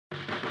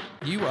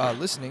You are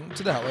listening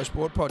to the Hello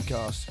Sport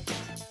Podcast.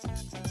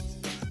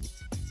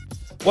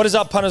 What is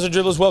up, punters and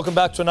dribblers? Welcome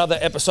back to another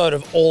episode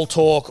of All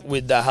Talk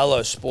with the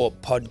Hello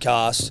Sport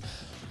Podcast.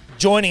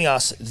 Joining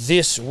us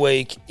this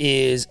week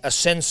is a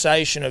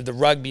sensation of the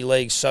rugby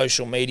league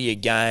social media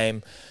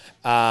game.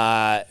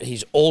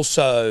 He's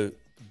also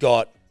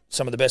got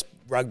some of the best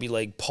rugby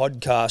league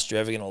podcasts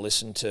you're ever going to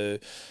listen to.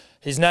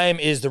 His name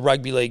is the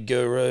Rugby League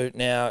Guru.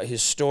 Now,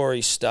 his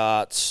story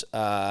starts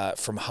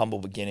from humble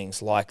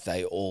beginnings, like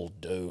they all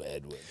do,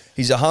 Edward.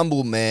 He's a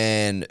humble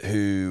man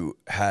who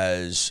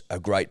has a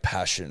great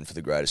passion for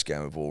the greatest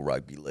game of all,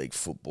 rugby league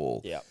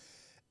football. Yeah.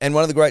 And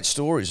one of the great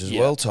stories as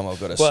well, Tom, I've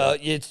got to say. Well,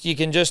 you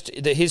can just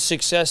his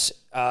success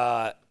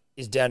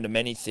is down to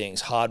many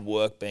things. Hard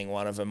work being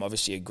one of them.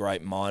 Obviously, a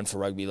great mind for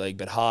rugby league,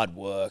 but hard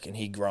work, and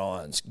he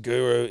grinds.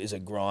 Guru is a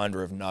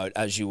grinder of note,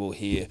 as you will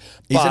hear.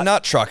 He's a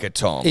nut trucker,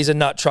 Tom. He's a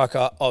nut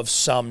trucker of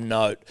some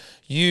note.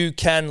 You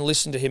can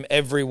listen to him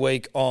every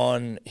week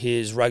on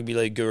his Rugby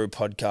League Guru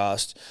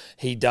podcast.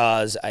 He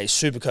does a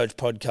Supercoach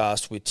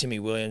podcast with Timmy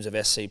Williams of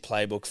SC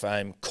Playbook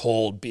fame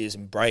called Beers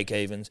and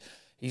Break-Evens.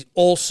 He's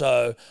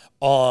also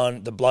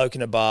on the Bloke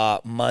in a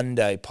Bar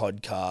Monday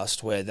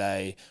podcast where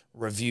they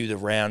review the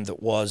round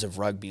that was of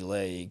rugby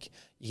league.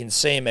 You can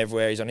see him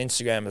everywhere. He's on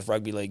Instagram as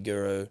Rugby League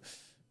Guru.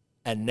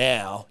 And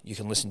now you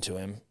can listen to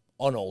him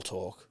on All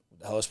Talk,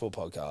 the Hello Sport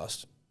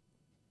Podcast.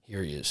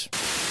 Here he is.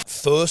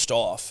 First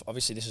off,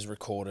 obviously this is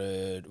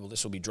recorded, well,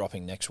 this will be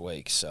dropping next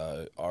week,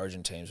 so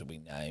Origin teams will be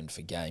named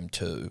for Game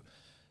 2.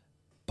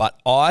 But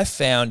I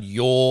found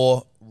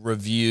your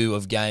review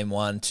of Game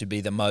 1 to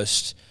be the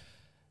most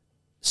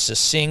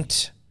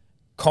succinct,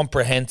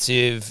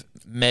 comprehensive,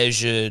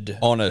 measured,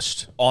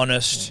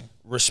 honest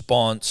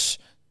response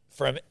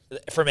from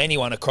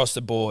anyone across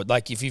the board.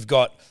 Like if you've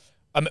got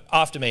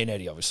after me and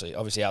Eddie, obviously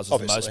ours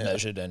was the most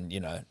measured, and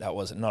that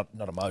wasn't not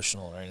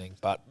emotional or anything.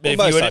 But if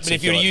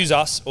you were to use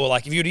us, or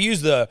like if you were to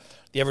use the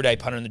everyday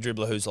punter and the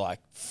dribbler who's like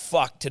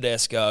fuck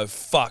Tedesco,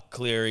 fuck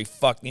Cleary,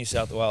 fuck New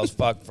South Wales,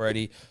 fuck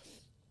Freddie,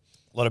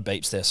 a lot of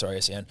beeps there. Sorry,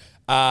 SEN.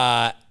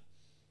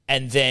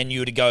 And then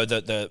you were to go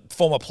the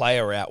former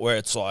player route where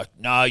it's like,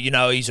 no,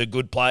 he's a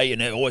good player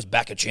and always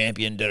back a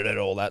champion,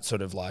 all that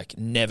sort of like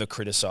never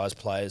criticise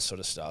players sort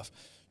of stuff.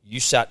 You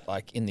sat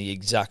like in the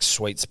exact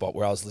sweet spot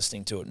where I was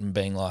listening to it and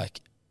being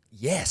like,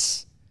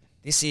 yes,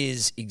 this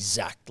is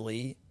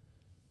exactly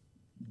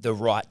the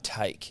right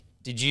take.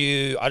 I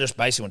just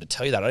basically wanted to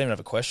tell you that. I didn't even have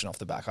a question off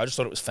the back. I just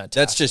thought it was fantastic.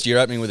 That's just you're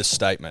opening with a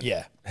statement.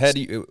 Yeah. Do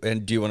you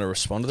want to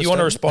respond to this? Do you want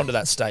to respond to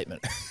that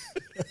statement?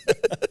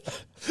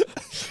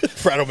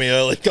 Rattled me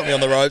early, got me on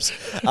the ropes.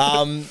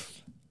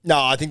 No,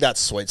 I think that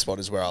sweet spot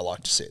is where I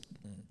like to sit.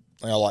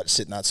 I like to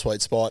sit in that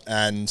sweet spot.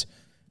 And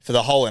for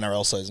the whole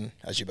NRL season,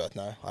 as you both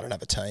know, I don't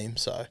have a team,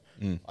 so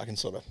I can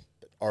sort of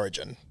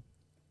Origin.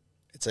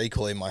 It's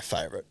equally my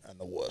favourite and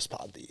the worst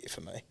part of the year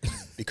for me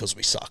because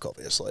we suck,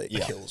 obviously.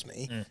 It kills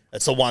me.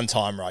 It's the one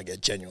time where I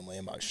get genuinely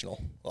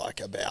emotional,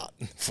 like about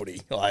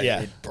footy.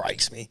 It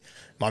breaks me.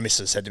 My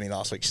missus said to me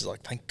last week, she's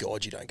like, thank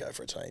God you don't go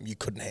for a team. You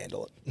couldn't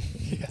handle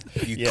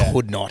it. You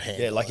could not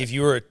handle it. Yeah, like if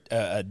you were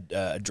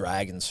a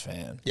Dragons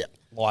fan,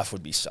 life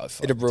would be so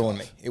fun. It'd ruin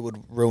me. It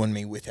would ruin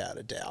me without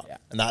a doubt. Yeah.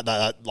 And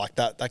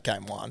that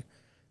game one,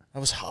 that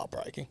was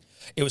heartbreaking.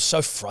 It was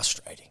so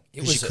frustrating.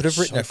 You could have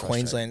written a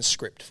Queensland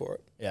script for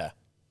it. Yeah.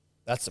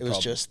 That's the problem. It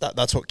was just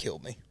that's what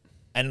killed me.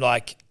 And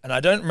I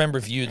don't remember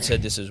if you had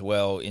said this as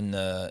well in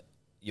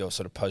your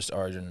sort of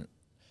post-Origin,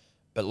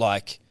 but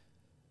like,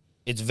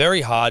 it's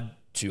very hard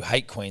to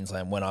hate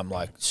Queensland when I'm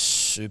like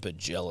super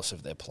jealous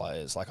of their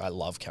players. Like I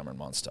love Cameron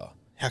Munster.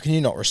 How can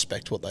you not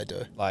respect what they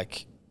do?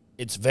 Like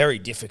it's very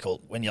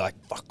difficult when you're like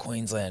fuck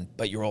Queensland,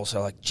 but you're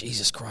also like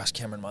Jesus Christ,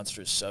 Cameron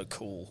Munster is so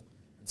cool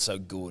and so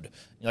good. And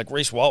you're like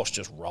Reece Walsh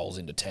just rolls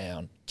into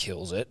town,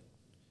 kills it.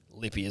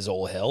 Lippy as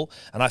all hell.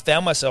 And I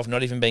found myself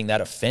not even being that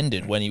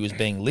offended when he was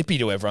being lippy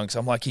to everyone because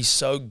I'm like, he's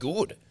so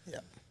good. Yeah.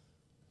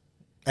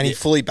 And he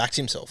fully backs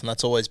himself, and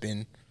that's always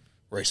been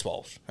Reece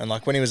Walsh. And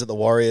like when he was at the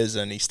Warriors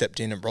and he stepped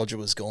in and Roger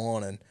was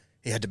gone and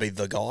he had to be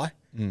the guy,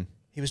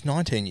 he was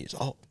 19 years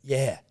old.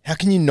 Yeah. How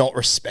can you not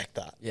respect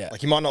that? Yeah.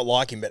 Like you might not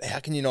like him, but how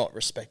can you not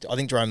respect it? I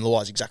think Jerome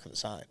Luai is exactly the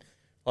same.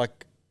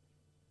 Like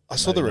I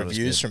saw the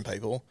reviews from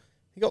people.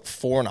 He got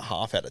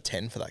 4.5 out of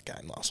 10 for that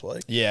game last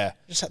week. Yeah.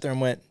 Just sat there and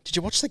went, did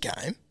you watch the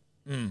game?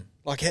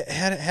 Like,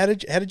 how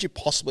did you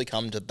possibly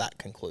come to that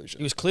conclusion?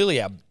 He was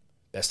clearly our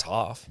best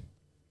half.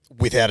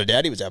 Without a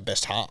doubt, he was our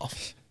best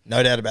half.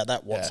 No doubt about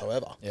that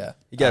whatsoever. Yeah.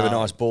 He gave a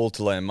nice ball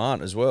to Liam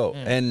Martin as well.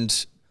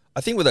 And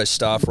I think with those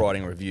staff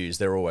writing reviews,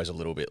 they're always a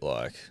little bit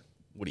like,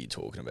 what are you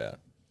talking about?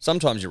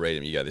 Sometimes you read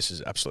them, you go, this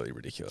is absolutely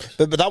ridiculous.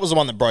 But that was the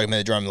one that broke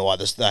me, Jerome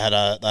Luai. They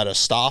had a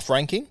staff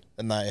ranking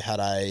and they had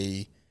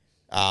a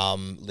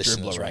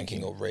listeners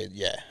ranking or read,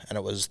 and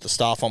it was the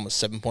staff one was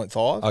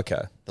 7.5.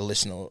 Okay, the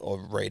listener or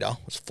reader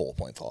was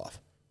 4.5,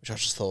 which I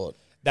just thought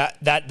that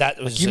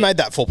was you made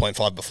that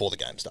 4.5 before the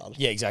game started.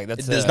 Yeah, exactly.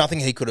 There's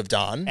nothing he could have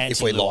done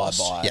if we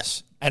lost.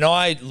 Yes, and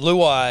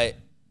Luai,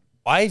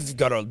 I've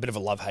got a bit of a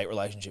love-hate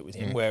relationship with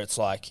him where it's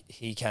like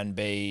he can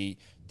be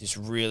this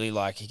really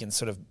like he can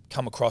sort of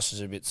come across as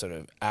a bit sort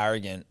of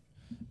arrogant.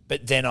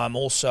 But then I'm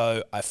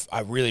also,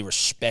 I really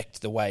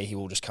respect the way he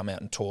will just come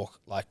out and talk.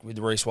 Like with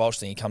the Reece Walsh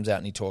thing, he comes out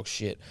and he talks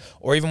shit.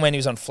 Or even when he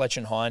was on Fletch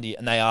and Hindy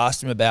and they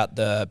asked him about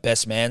the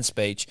best man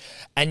speech,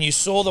 and you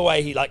saw the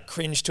way he like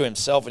cringed to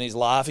himself and he's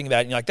laughing about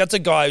it. And you're like, that's a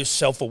guy who's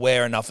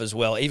self-aware enough as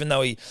well, even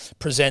though he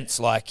presents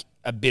like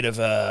a bit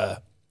of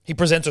he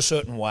presents a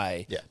certain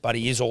way, but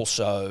he is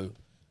also...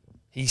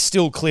 He's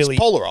still clearly...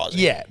 It's polarising.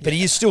 Yeah, but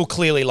he is still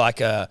clearly like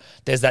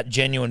there's that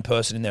genuine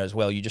person in there as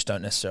well. You just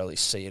don't necessarily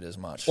see it as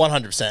much.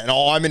 100%. And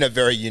I'm in a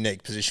very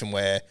unique position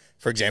where,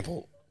 for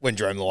example, when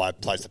Jerome Luai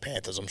plays the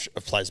Panthers,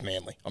 plays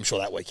Manly, I'm sure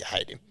that week you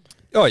hate him.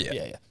 Oh, yeah.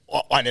 Yeah.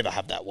 I never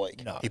have that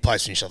week. No. He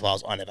plays for New South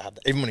Wales. I never have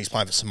that. Even when he's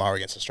playing for Samoa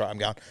against Australia, I'm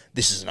going,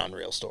 this is an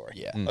unreal story.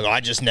 Yeah. Like, I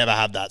just never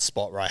have that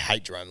spot where I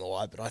hate Jerome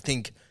Luai. But I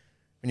think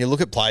when you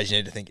look at players, you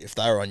need to think if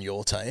they were on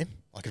your team,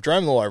 like if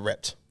Jerome Luai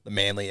repped the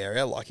Manly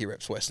area like he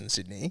reps Western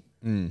Sydney,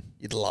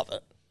 you'd love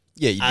it.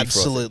 Yeah, you'd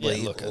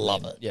absolutely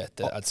love it. Yeah,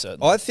 I'd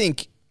certainly. I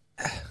think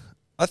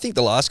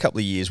the last couple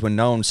of years when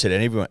no one said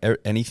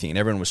anything and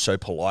everyone was so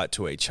polite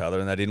to each other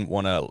and they didn't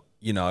want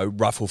to,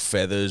 ruffle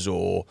feathers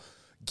or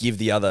give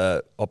the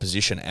other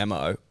opposition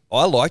ammo,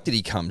 I like that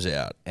he comes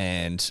out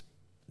and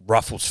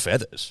ruffles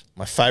feathers.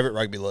 My favourite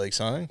rugby league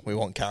saying, we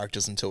want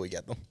characters until we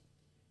get them.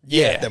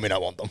 Yeah. Then we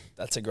don't want them.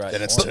 That's a great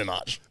Then it's point. too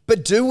much.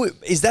 But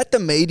is that the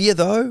media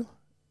though?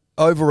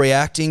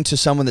 Overreacting to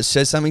someone that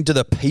says something? Do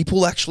the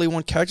people actually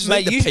want characters?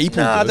 Mate,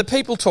 The the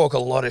people talk a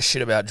lot of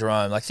shit about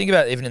Jerome. Like, think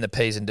about even in the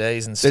P's and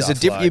D's and There's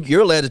stuff.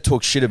 you're allowed to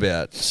talk shit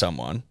about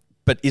someone,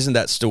 but isn't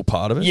that still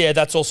part of it? Yeah,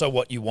 that's also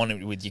what you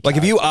want with your Like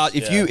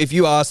characters. if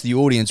you ask the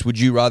audience, would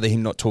you rather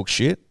him not talk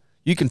shit?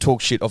 You can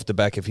talk shit off the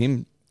back of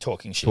him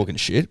talking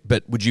shit.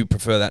 But would you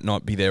prefer that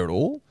not be there at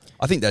all?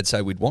 I think they'd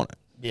say we'd want it.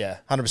 Yeah.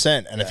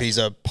 100%. And if he's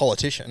a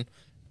politician,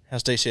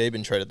 how's DCE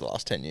been treated the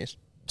last 10 years?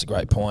 It's a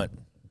great point.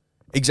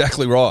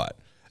 Exactly right.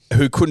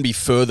 Who couldn't be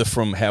further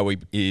from how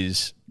he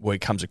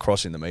comes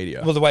across in the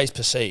media. Well, the way he's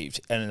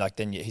perceived, and like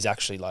then he's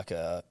actually like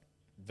a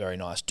very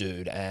nice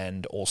dude,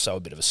 and also a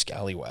bit of a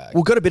scallywag.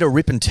 We've got a bit of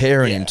rip and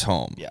tear in him,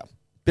 Tom. Yeah,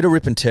 bit of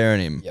rip and tear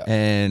in him, Yeah.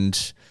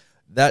 and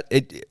that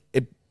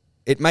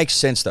it makes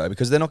sense though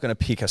because they're not going to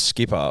pick a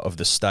skipper of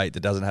the state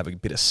that doesn't have a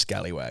bit of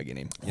scallywag in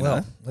him. You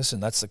know? Listen,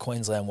 that's the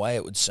Queensland way,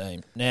 it would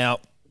seem. Now,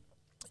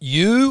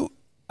 you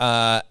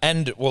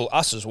and well,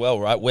 us as well,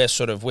 right?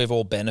 We've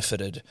all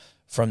benefited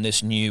from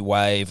this new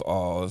wave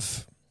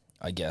of,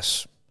 I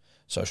guess,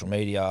 social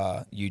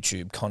media,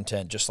 YouTube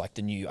content, just like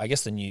the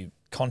new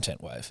content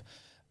wave.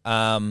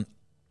 How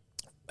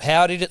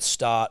did it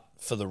start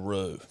for the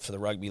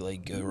Rugby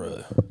League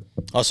Guru?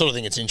 I sort of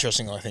think it's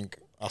interesting. I think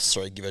us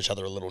three give each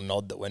other a little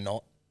nod that we're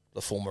not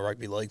the former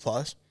rugby league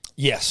players.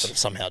 Yes. But have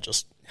somehow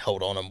just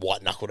held on and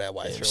white-knuckled our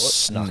way through it.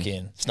 Snuck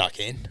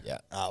in.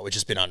 Yeah. Which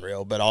has been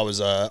unreal. But I was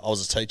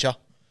a teacher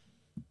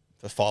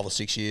for 5 or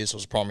 6 years. I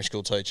was a primary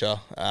school teacher.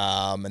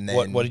 And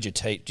then What did you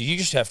teach? Do you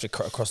just have to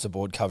across the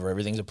board cover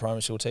everything as a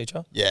primary school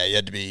teacher? Yeah, you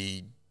had to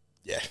be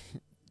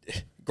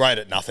great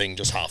at nothing,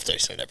 just half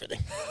decent at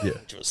everything. Yeah.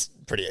 Which was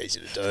pretty easy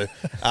to do.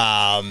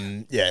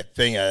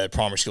 Being a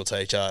primary school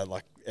teacher,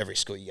 like every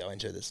school you go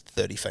into, there's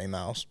 30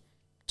 females,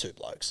 2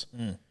 blokes.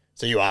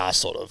 So you are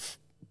sort of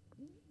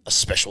a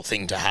special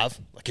thing to have.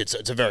 Like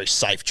it's a very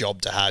safe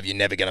job to have. You're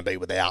never going to be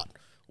without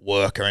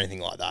work or anything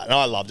like that. And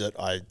I loved it.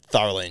 I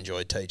thoroughly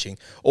enjoyed teaching.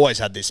 Always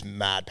had this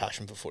mad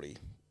passion for footy,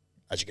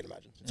 as you can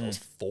imagine, since I was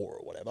 4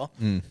 or whatever.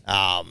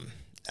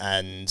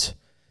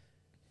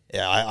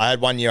 I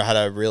had one year I had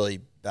a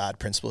really bad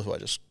principal who I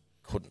just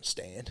couldn't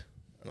stand.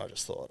 And I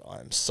just thought, I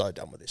am so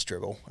done with this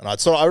dribble. And I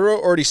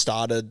already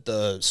started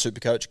the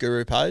Supercoach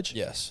Guru page.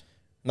 Yes.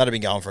 And that had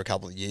been going for a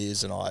couple of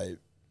years. And I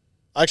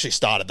actually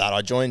started that.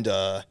 I joined,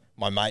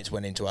 my mates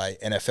went into a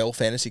NFL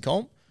fantasy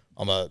comp.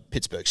 I'm a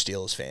Pittsburgh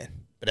Steelers fan.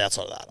 But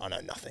outside of that, I know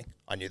nothing.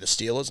 I knew the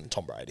Steelers and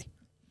Tom Brady.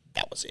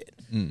 That was it.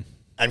 And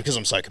because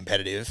I'm so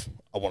competitive,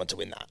 I wanted to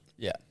win that.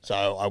 Yeah. So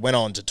I went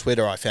on to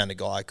Twitter. I found a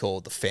guy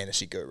called the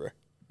Fantasy Guru.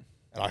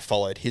 And I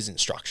followed his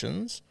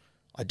instructions.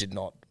 I did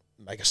not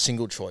make a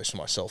single choice for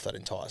myself that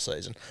entire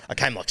season. I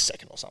came like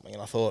second or something,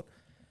 and I thought,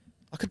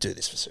 I could do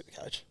this for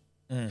Supercoach.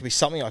 It could be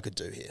something I could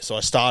do here. So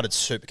I started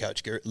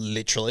Supercoach Guru,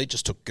 literally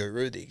just took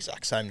Guru, the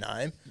exact same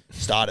name,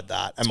 started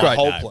that. And my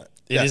whole plan...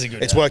 It is a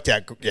good It's name. worked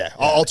out. Yeah.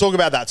 I'll talk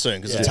about that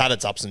soon because it's had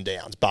its ups and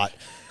downs. But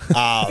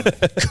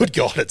good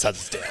God, it's had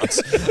its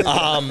downs.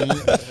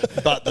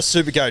 But the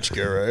Supercoach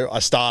Guru, I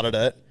started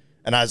it.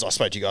 And as I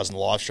spoke to you guys in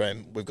the live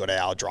stream, we've got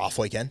our draft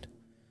weekend.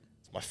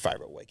 It's my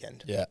favourite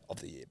weekend of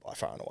the year by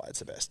far and away. It's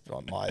the best.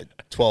 My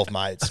 12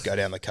 mates go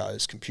down the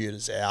coast,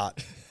 computers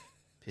out,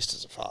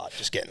 pistols apart,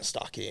 just getting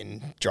stuck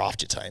in,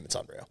 draft your team. It's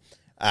unreal.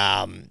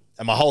 And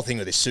my whole thing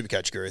with this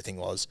Supercoach Guru thing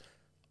was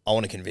I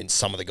want to convince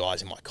some of the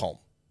guys in my comp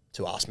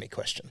to ask me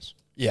questions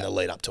in the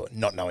lead up to it,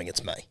 not knowing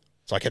it's me.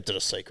 So I kept it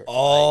a secret. For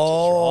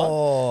ages,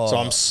 right? So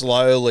I'm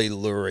slowly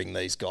luring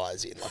these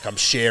guys in. Like I'm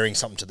sharing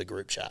something to the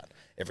group chat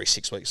every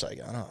 6 weeks. So I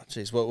go, oh,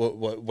 geez,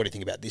 what do you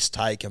think about this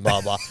take and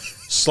blah, blah.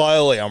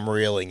 Slowly I'm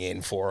reeling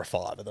in 4 or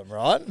 5 of them,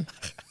 right?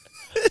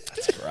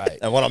 That's great.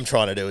 And what I'm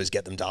trying to do is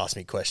get them to ask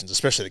me questions,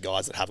 especially the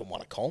guys that haven't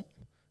won a comp,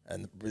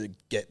 and really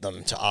get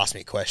them to ask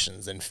me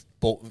questions and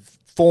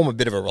form a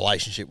bit of a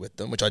relationship with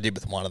them, which I did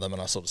with one of them.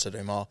 And I sort of said to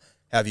him, "Oh,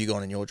 how have you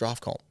gone in your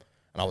draft comp?"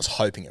 And I was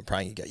hoping and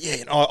praying he'd go,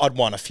 "Yeah, I'd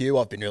won a few.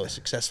 I've been really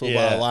successful,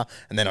 blah, blah, blah."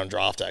 And then on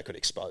draft day, I could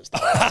expose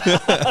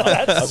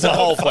that. That's the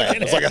whole plan.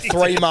 It was like a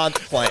 3-month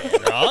plan,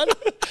 right?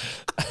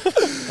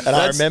 And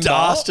I remember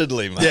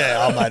dastardly, mate.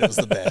 Yeah, oh, mate, it was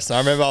the best. And I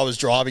remember I was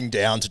driving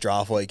down to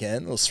draft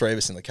weekend. There was 3 of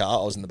us in the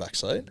car. I was in the back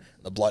seat.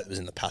 The bloke that was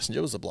in the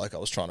passenger was the bloke I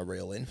was trying to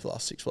reel in for the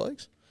last 6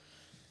 weeks.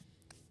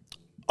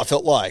 I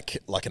felt like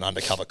an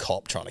undercover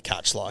cop trying to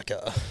catch like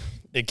a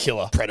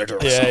killer predator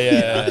or something.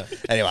 Yeah.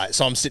 Anyway,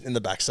 so I'm sitting in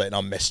the back seat and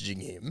I'm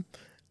messaging him,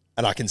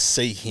 and I can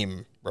see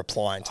him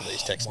replying to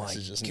these text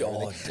messages and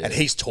everything. Dude. And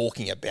he's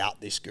talking about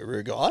this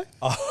guru guy.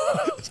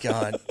 He's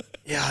going,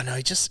 "Yeah, I know.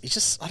 He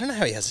just. I don't know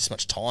how he has this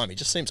much time. He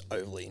just seems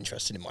overly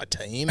interested in my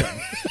team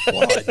and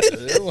what I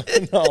do."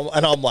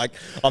 And I'm like,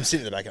 I'm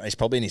sitting in the back, and he's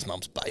probably in his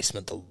mum's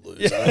basement, the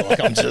loser.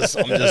 Like I'm just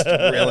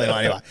really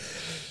anyway.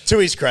 To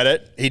his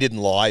credit, he didn't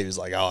lie. He was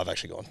like, "Oh, I've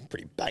actually gone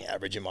pretty bang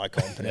average in my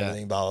comp and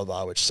everything, blah, blah,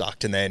 blah," which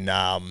sucked. And then,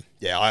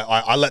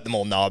 I let them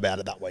all know about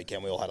it that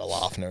weekend. We all had a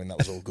laugh and everything. That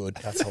was all good.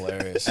 That's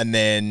hilarious. And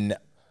then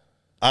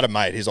I had a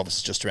mate. His office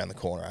is just around the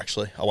corner,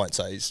 actually. I won't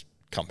say his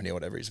company or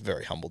whatever. He's a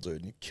very humble dude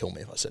and he'd kill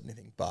me if I said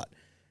anything. But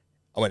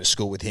I went to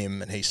school with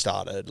him and he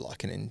started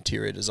like an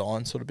interior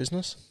design sort of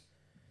business.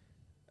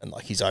 And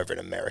like he's over in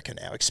America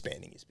now,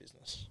 expanding his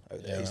business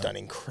over there. He's done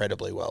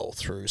incredibly well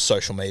through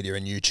social media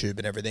and YouTube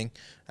and everything.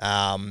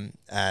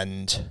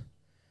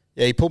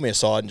 He pulled me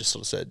aside and just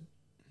sort of said,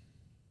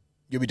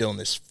 "You'll be doing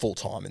this full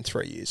time in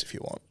 3 years if you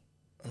want."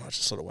 And I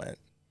just sort of went,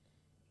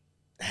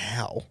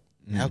 "How?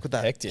 How could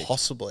that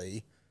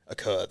possibly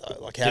occur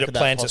though? Like, how did could it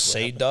plant that a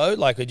seed though?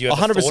 Like, did you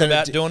ever 100% thought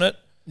about doing it?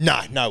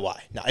 No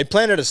way. No, it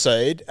planted a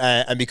seed,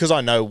 and because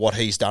I know what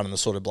he's done and the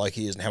sort of bloke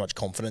he is and how much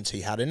confidence he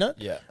had in it,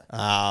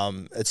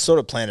 it sort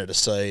of planted a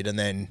seed. And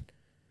then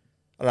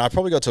I don't know, I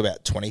probably got to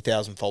about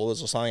 20,000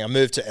 followers or something. I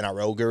moved to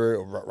NRL Guru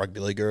or Rugby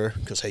League Guru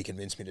because he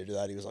convinced me to do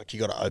that. He was like, "You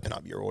got to open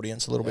up your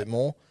audience a little bit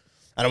more."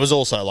 And it was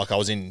also like I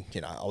was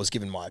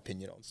giving my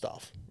opinion on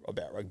stuff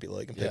about rugby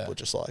league, and people were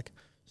just like,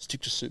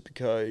 "Stick to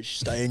Supercoach,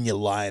 stay in your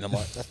lane." I'm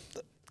like,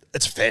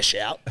 it's a fair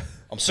shout.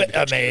 I'm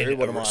Supercoach Guru.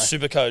 What am I?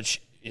 Supercoach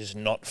is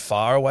not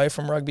far away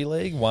from rugby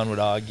league, one would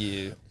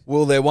argue.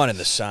 Well, they're one and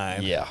the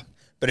same. Yeah.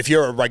 But if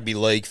you're a rugby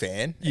league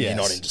fan and you're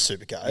not into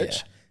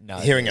Supercoach, No,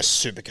 hearing a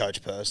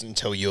Supercoach person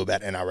tell you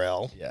about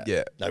NRL,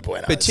 no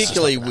bueno.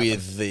 Particularly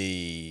with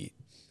the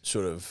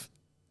sort of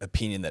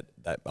opinion that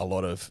a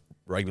lot of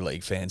rugby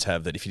league fans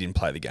have that if you didn't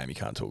play the game, you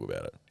can't talk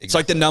about it. Exactly. It's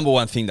like the number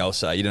one thing they'll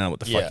say. You don't know what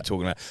the fuck you're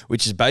talking about,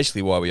 which is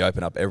basically why we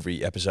open up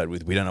every episode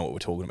with "we don't know what we're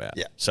talking about."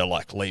 Yeah. So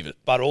like, leave it.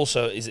 But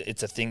also,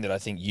 it's a thing that I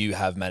think you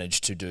have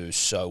managed to do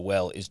so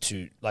well is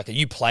to, like,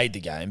 you played the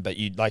game, but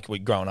you, like,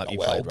 growing up, you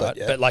played, right?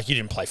 But like, you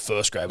didn't play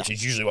first grade, which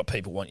is usually what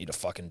people want you to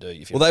fucking do.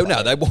 If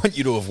they want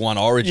you to have won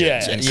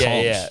Origins and comps.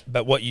 Yeah.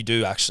 But what you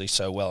do actually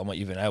so well, and what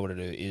you've been able to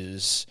do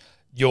is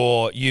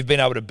you've been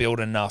able to build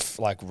enough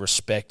like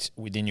respect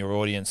within your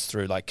audience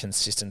through like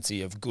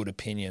consistency of good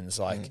opinions,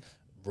 like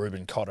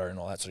Ruben Cotter and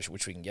all that sort of shit,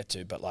 which we can get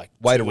to. But like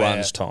weight of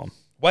runs, Tom.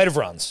 Weight of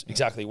runs,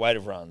 exactly. Weight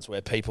of runs,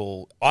 where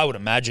people, I would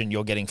imagine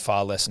you're getting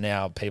far less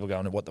now. People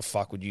going, "What the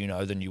fuck would you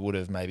know?" than you would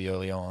have maybe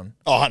early on.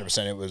 Oh,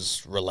 100%. It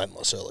was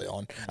relentless early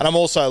on, and I'm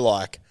also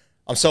like,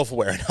 I'm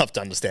self-aware enough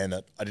to understand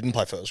that I didn't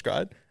play first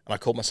grade. And I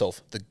called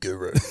myself the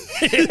guru.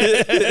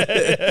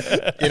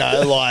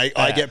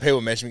 I get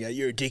people messaging me, go,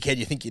 "You're a dickhead,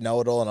 you think you know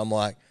it all." And I'm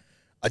like,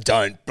 I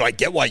don't, but I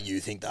get why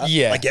you think that.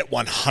 Yeah. I get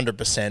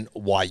 100%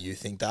 why you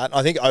think that.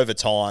 I think over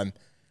time,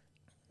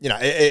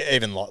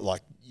 even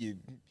like you,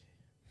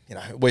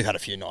 we've had a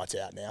few nights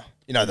out now.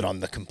 You know that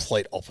I'm the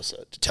complete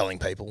opposite, telling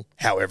people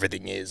how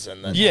everything is.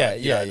 And then,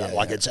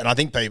 it's, and I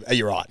think people,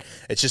 you're right.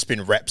 It's just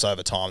been reps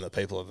over time that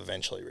people have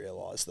eventually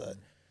realised that,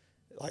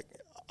 like,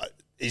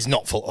 he's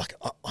not full. Like,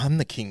 I'm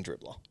the king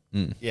dribbler.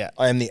 Yeah.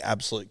 I am the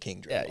absolute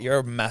king dribbler. Yeah, you're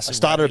a massive. I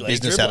started a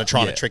business out of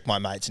trying to to trick my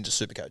mates into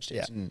Supercoach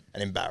teams and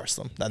embarrass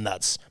them. And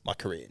that's my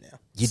career now.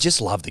 You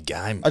just love the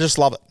game. I just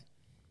love it.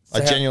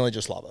 So I genuinely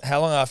just love it. How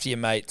long after your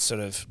mate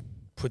sort of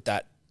put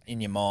that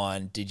in your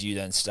mind did you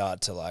then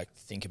start to like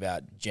think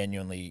about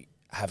genuinely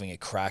having a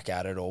crack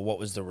at it, or what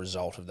was the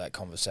result of that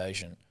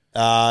conversation?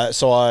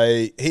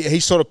 He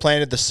sort of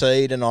planted the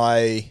seed, and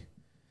it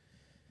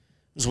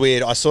was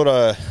weird.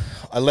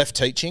 I left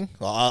teaching.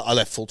 I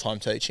left full-time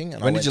teaching.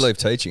 And when did you leave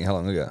teaching? How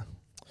long ago?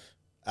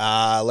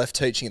 I left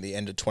teaching at the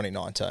end of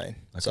 2019. Okay.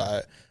 So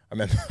I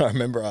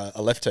remember I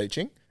left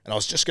teaching, and I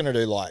was just going to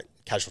do like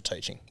casual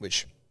teaching,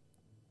 which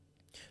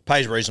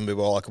pays reasonably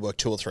well. I could work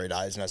 2 or 3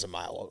 days, and as a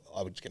male,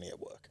 I was going to get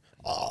work.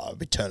 I'd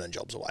be turning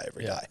jobs away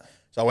every day.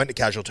 So I went to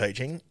casual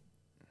teaching,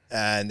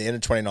 and the end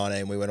of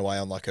 2019, we went away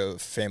on like a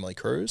family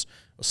cruise.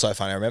 It was so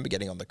funny. I remember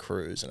getting on the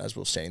cruise, and as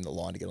we were standing in the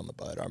line to get on the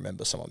boat, I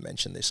remember someone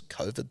mentioned this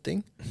COVID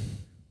thing.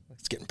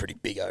 It's getting pretty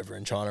big over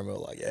in China, and we were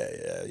like,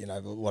 yeah,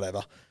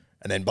 whatever.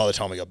 And then by the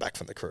time we got back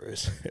from the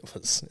cruise, it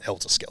was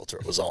helter-skelter.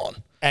 It was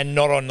on. And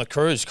not on the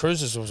cruise.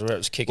 Cruises was where it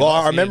was kicking Well,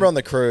 off. I remember on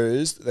the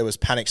cruise, there was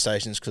panic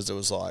stations because there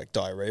was like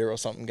diarrhea or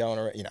something going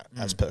around,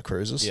 as per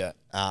cruises. Yeah.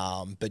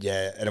 But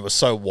yeah, and it was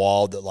so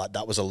wild that like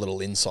that was a little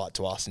insight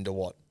to us into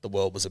what the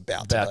world was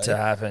about to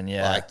happen,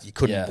 yeah. Like you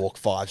couldn't walk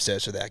 5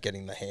 steps without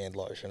getting the hand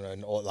lotion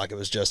and all, like it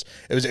was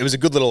a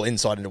good little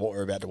insight into what we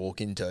were about to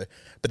walk into.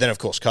 But then of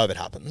course COVID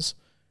happens.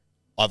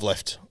 I've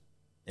left,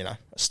 a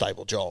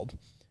stable job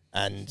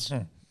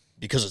and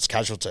because it's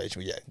casualty,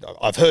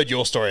 I've heard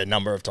your story a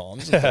number of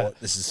times and thought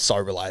this is so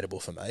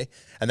relatable for me.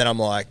 And then I'm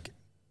like,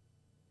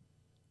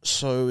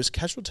 so is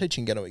casual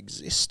teaching going to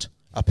exist?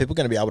 Are people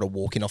going to be able to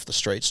walk in off the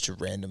streets to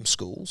random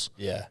schools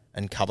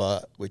and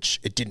cover, which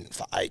it didn't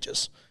for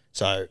ages.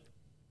 So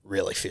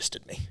really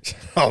fisted me.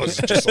 I was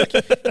just like,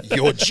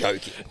 you're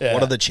joking. Yeah.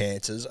 What are the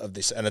chances of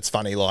this? And it's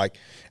funny, like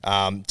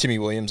Timmy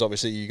Williams,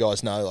 obviously you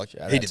guys know, like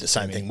he did the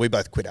same thing. We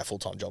both quit our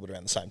full-time job at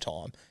around the same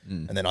time.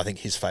 And then I think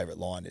his favourite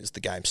line is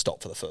the game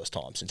stopped for the first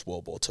time since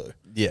World War II.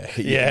 Yeah.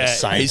 He's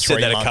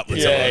said that a couple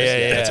of times.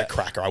 Yeah. It's a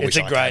cracker. It's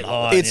a great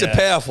line. It's a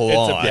powerful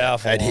line. It's a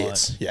powerful line. It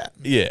hits.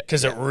 Yeah.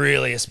 Because it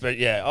really is, but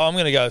I'm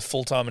going to go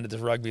full-time into the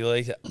rugby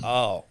league.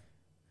 Oh,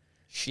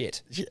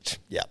 shit.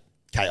 Yeah.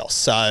 Chaos.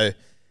 So...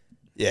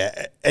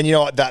 yeah, and you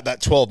know what,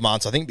 that 12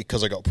 months, I think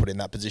because I got put in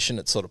that position,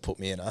 it sort of put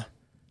me in I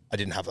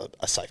didn't have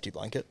a safety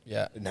blanket.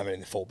 Yeah. Didn't have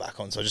anything to fall back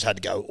on, so I just had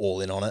to go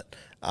all in on it.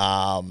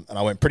 And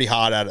I went pretty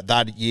hard at it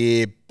that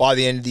year. By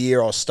the end of the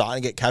year, I was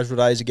starting to get casual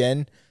days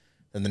again.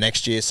 Then the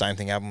next year, same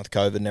thing happened with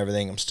COVID and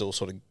everything. I'm still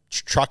sort of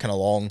trucking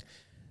along.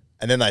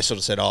 And then they sort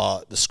of said,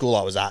 the school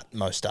I was at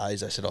most days,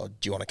 they said,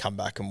 do you want to come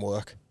back and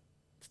work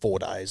 4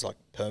 days, like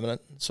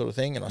permanent sort of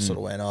thing? And I sort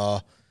of went,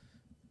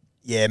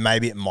 yeah,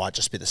 maybe it might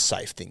just be the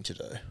safe thing to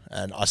do.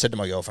 And I said to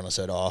my girlfriend, I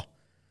said, I'll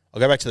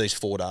go back to these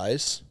 4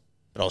 days,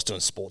 but I was doing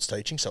sports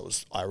teaching, so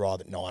I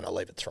arrive at 9, I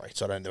leave at 3,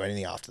 so I don't do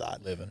anything after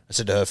that. Living. I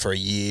said to her, for a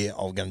year,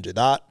 I'm going to do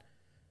that,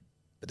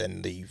 but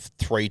then the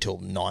 3 till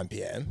 9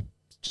 p.m,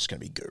 it's just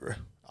going to be guru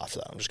after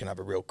that. I'm just going to have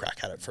a real crack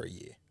at it for a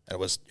year. And it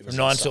was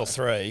 9 till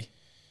 3.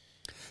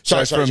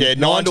 So from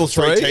 9 till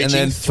 3 teaching, and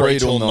then 3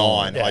 till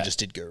 9. I just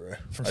did guru.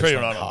 From 3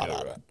 till 9, hard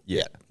at it.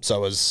 Yeah. So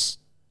it was...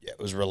 yeah, it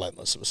was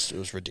relentless. It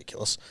was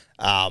ridiculous.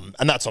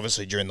 And that's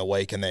obviously during the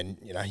week, and then,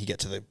 you get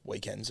to the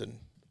weekends and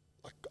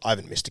like I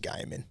haven't missed a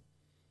game in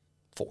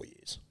 4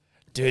 years.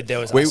 Dude, there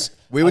was...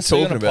 We were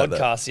talking about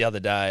that. on a podcast the other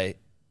day,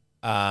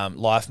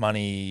 Life,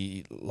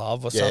 Money,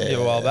 Love or something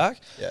a while back.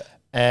 Yeah.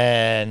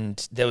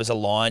 And there was a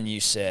line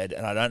you said,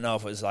 and I don't know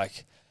if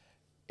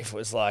it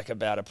was like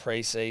about a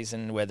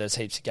pre-season where there's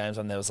heaps of games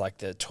on. There was like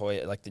the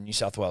New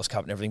South Wales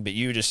Cup and everything, but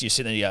you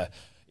sit there and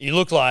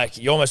you go,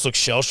 you almost look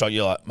shell-shocked.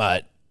 You're like,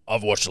 mate,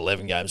 I've watched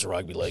 11 games of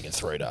rugby league in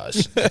 3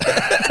 days.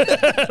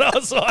 And I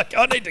was like,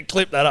 I need to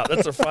clip that up.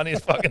 That's the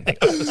funniest fucking thing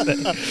I've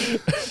ever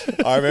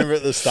seen. I remember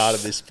at the start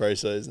of this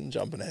pre-season,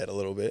 jumping ahead a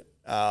little bit,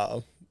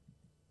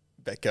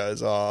 Beck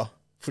goes,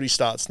 footy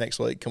starts next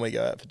week. Can we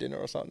go out for dinner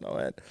or something? I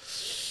went,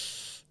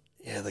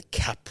 yeah, the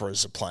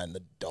Capras are playing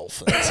the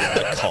Dolphins in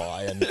the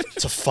Kai, and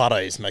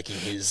Tafara is making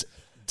his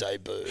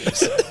debut.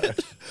 So.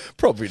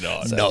 Probably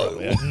not.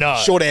 No.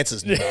 Short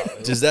answer's no.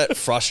 Does that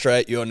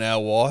frustrate your now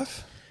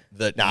wife?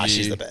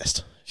 She's the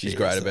best. She's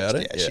great about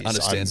it. Yeah,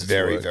 understands. I'm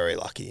very, very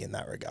lucky in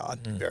that regard.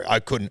 I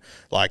couldn't,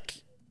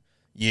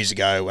 years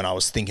ago when I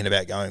was thinking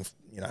about going,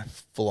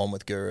 full on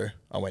with Guru,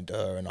 I went to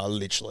her and I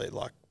literally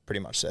pretty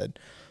much said,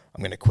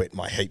 I'm going to quit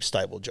my heap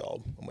stable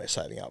job and we're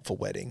saving up for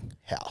wedding,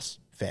 house,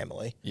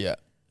 family. Yeah.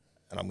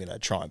 And I'm going to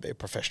try and be a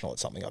professional at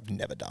something I've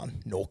never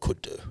done, nor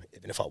could do,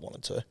 even if I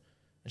wanted to.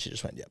 And she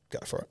just went, yep, go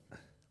for it.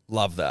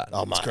 Love that.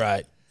 Oh, mate. It's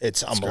great.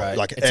 It's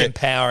unbelievable. It's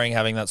empowering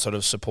having that sort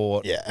of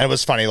support. Yeah, and it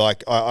was funny.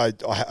 I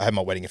had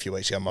my wedding a few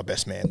weeks ago. My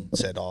best man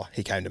said,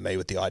 he came to me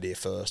with the idea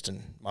first,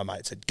 and my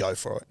mate said, go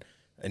for it.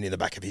 And in the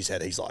back of his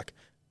head, he's like,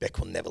 Beck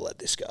will never let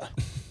this go.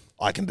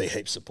 I can be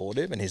heaps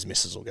supportive, and his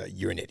missus will go,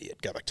 you're an idiot,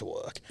 go back to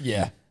work.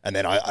 Yeah. And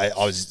then it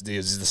was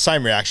the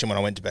same reaction when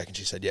I went to Beck, and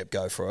she said, yep,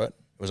 go for it.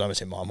 It was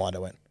almost in my mind. I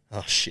went,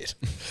 oh shit.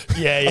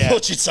 Yeah. I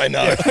thought she'd say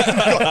no.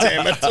 God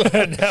damn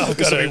it. Now I've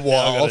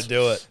got to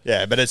do it.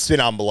 Yeah, but it's been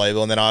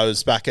unbelievable. And then I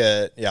was back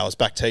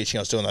teaching.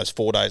 I was doing those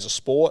 4 days of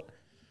sport.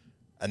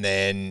 And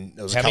then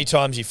there was how many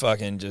times you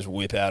fucking just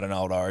whip out an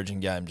old Origin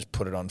game, just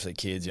put it on for the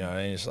kids, you know what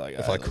I mean? It's like,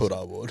 if I could,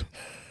 I would.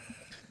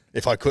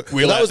 If I could.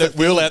 Wheel out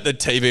the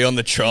TV on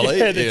the trolley.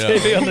 Yeah, the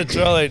TV on the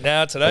trolley.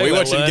 Now today are we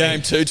watching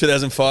Game 2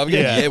 2005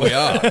 again? Yeah, we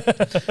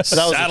are.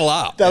 Saddle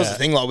up. That was the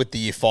thing, with the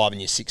year 5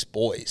 and year 6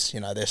 boys,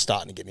 they're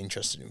starting to get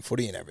interested in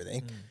footy and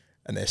everything.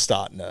 And they're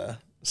starting to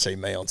see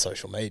me on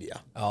social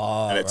media.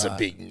 Oh, and it's a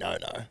big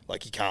no-no.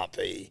 You can't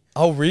be.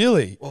 Oh,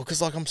 really? Well,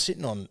 because I'm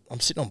sitting on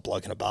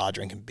bloke in a bar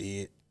drinking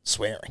beer,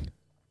 swearing.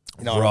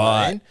 You know what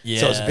I mean?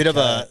 Yeah. So it's a bit of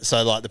a.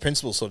 So the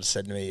principal sort of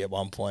said to me at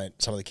one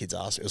point. Some of the kids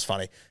asked. It was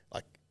funny.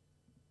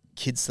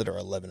 Kids that are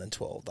 11 and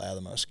 12, they are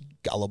the most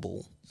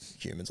gullible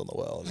humans on the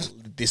world.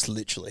 This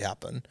literally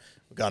happened.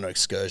 We're going to an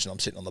excursion. I'm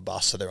sitting on the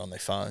bus, so they're on their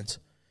phones.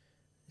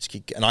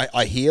 And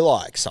I hear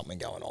something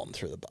going on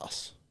through the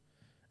bus.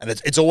 And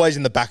it's always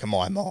in the back of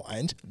my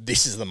mind,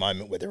 this is the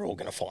moment where they're all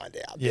going to find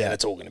out. Yeah. And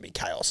it's all going to be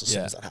chaos as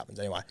soon as that happens.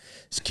 Anyway,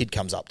 this kid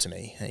comes up to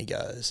me and he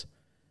goes,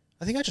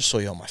 I think I just saw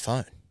you on my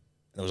phone.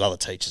 And there was other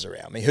teachers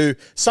around me who,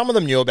 some of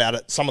them knew about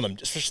it, some of them,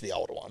 especially the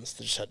older ones,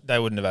 They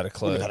wouldn't have had a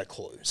clue. wouldn't have had a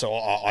clue. So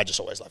I just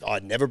always like, I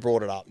never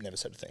brought it up, never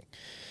said a thing.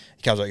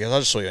 He comes up and goes, I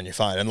just saw you on your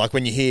phone. And like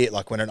when you hear,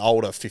 like when an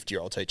older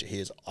 50-year-old teacher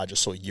hears, I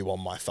just saw you on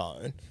my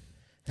phone,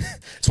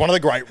 it's one of the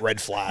great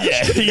red flags.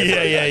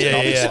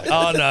 Yeah.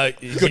 Oh no,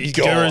 Good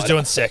God. Guru's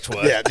doing sex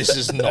work. Yeah, this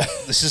is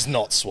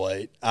not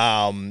sweet.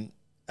 And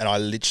I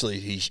literally,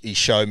 he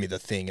showed me the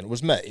thing, and it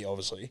was me,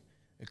 obviously,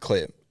 a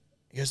clip.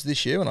 He goes,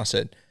 this you? And I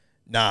said,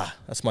 nah,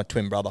 that's my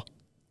twin brother.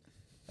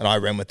 And I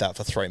ran with that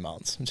for 3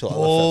 months until I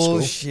left that school.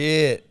 Oh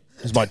shit!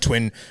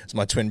 It's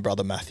my twin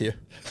brother Matthew.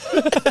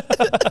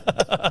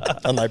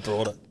 And they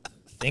brought it.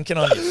 Thinking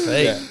on your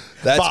feet. Yeah.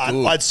 That's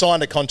good. I'd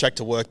signed a contract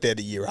to work there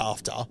the year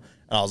after,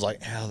 and I was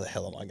like, how the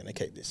hell am I going to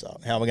keep this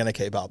up? How am I going to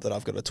keep up that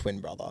I've got a twin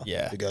brother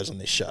who goes on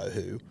this show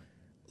who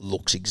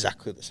looks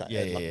exactly the same?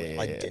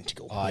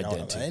 Identical. You know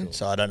what I mean?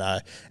 So I don't know.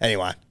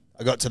 Anyway,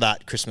 I got to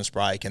that Christmas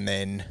break, and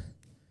then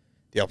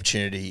the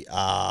opportunity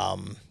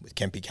with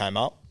Kempy came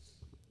up,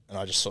 and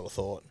I just sort of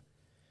thought,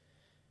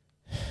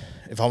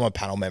 if I'm a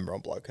panel member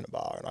on Bloke in a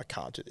Bar and I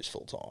can't do this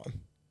full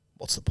time,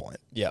 what's the point?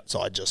 Yeah.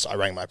 So I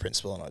rang my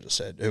principal and I just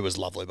said, who was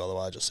lovely by the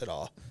way, I just said,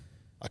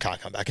 I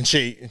can't come back. And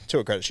she, to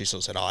her credit, she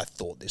sort of said, I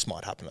thought this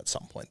might happen at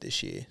some point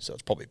this year, so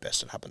it's probably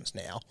best it happens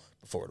now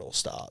before it all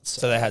starts.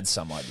 So they had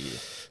some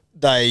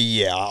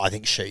idea. I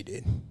think she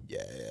did.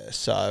 Yeah.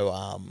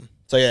 So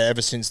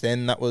ever since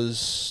then, that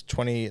was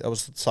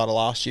the start of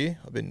last year.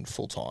 I've been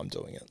full time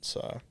doing it.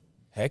 So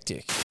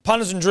Hectic.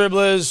 Punters and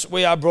Dribblers,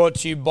 we are brought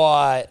to you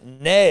by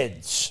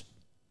Neds,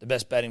 the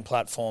best betting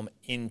platform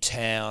in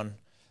town.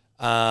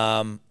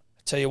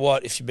 Tell you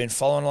what, if you've been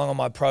following along on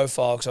my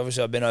profile, because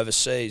obviously I've been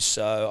overseas,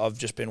 so I've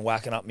just been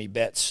whacking up me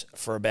bets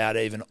for about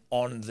even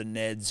on the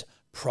Neds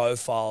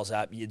profiles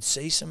app. You'd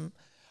see some.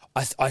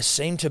 I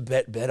seem to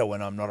bet better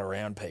when I'm not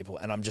around people,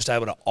 and I'm just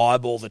able to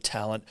eyeball the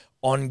talent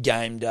on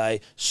game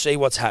day, see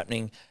what's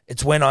happening.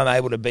 It's when I'm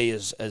able to be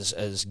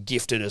as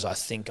gifted as I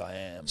think I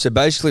am. So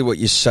basically what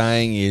you're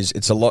saying is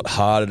it's a lot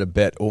harder to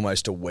bet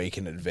almost a week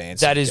in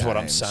advance. That is what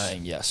I'm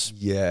saying, yes.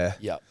 Yeah.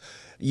 Yep.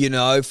 You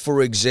know,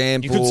 for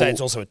example... You could say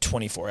it's also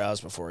 24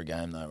 hours before a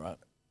game though, right?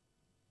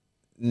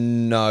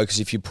 No, because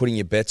if you're putting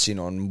your bets in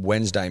on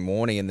Wednesday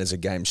morning and there's a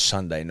game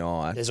Sunday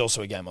night... There's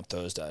also a game on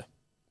Thursday.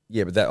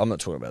 Yeah, but I'm not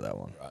talking about that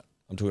one. Right.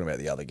 I'm talking about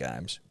the other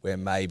games where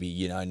maybe,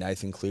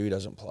 Nathan Cleary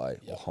doesn't play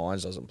or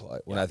Hines doesn't play.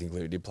 Well, Nathan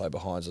Cleary did play, but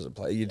Hines doesn't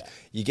play.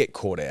 You get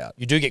caught out.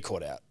 You do get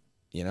caught out.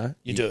 You know?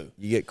 You do.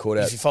 You get caught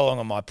out. If you're following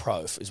on my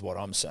prof, is what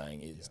I'm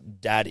saying is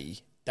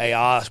Daddy... They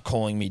are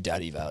calling me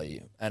daddy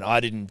value, and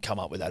I didn't come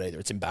up with that either.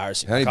 It's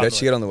embarrassing. How many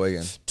bets you get on the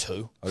weekend?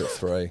 2. I got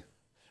 3.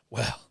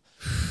 Well,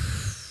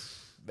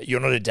 but you're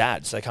not a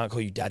dad, so they can't call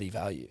you daddy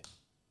value.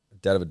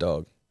 Dad of a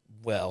dog.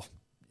 Well,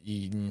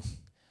 they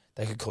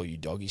could call you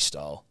doggy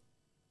style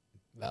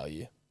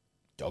value,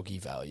 doggy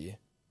value.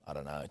 I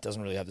don't know. It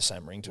doesn't really have the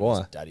same ring to it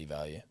as daddy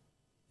value.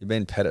 You're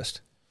being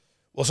pedest.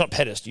 Well, it's not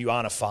pedest. You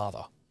aren't a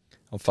father.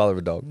 I'm father of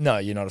a dog. No,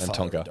 you're not a And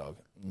father Tonka. of a dog.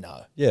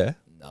 No. Yeah.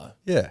 No.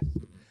 Yeah.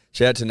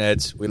 Shout out to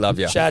Neds. We love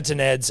you. Shout out to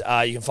Neds.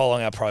 You can follow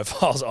our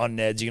profiles on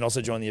Neds. You can also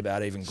join the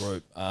About Even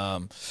group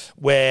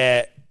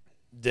where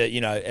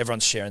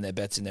everyone's sharing their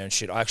bets in there and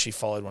shit. I actually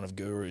followed one of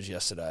Guru's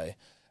yesterday,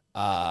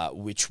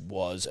 which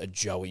was a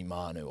Joey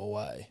Manu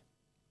away.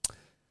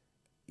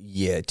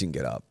 Yeah, it didn't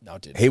get up. No,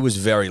 it didn't. He was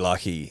very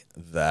lucky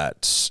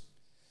that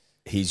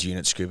his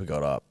unit scooper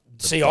got up.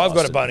 See, I've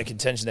got a bone of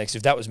contention next.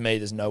 If that was me,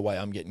 there's no way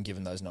I'm getting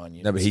given those 9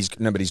 units.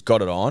 But he's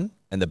got it on,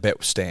 and the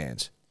bet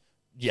stands.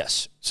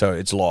 Yes. So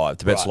it's live.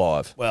 The bet's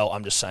live. Well,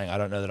 I'm just saying I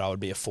don't know that I would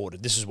be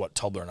afforded. This is what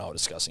Tobler and I were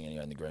discussing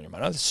anyway in the green room.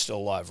 I know this is still a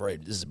live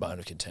read. This is a bone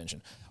of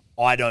contention.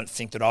 I don't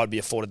think that I would be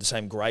afforded the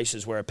same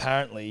graces where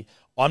apparently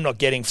I'm not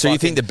getting So you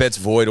think the bet's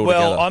void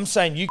altogether? Well, I'm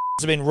saying you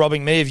have been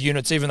robbing me of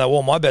units even though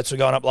all my bets were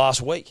going up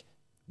last week.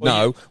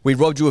 Well, we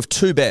robbed you of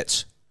 2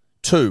 bets.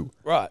 2.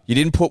 Right. You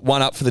didn't put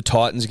one up for the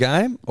Titans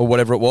game or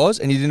whatever it was,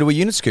 and you didn't do a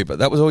unit scooper.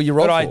 That was all you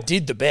robbed But for. I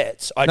did the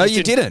bets. No,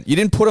 you didn't. You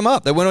didn't put them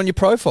up. They went on your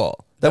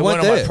profile. They weren't went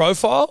on there. my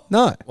profile?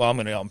 No. Well,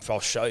 I'll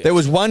show you. There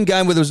was one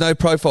game where there was no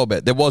profile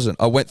bet. There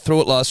wasn't. I went through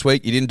it last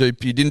week. You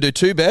didn't do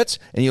 2 bets,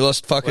 and you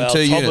lost fucking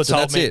 2 units. And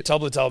that's it.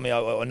 Tobler told me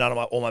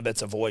all my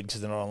bets are void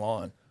because they're not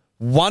online.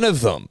 One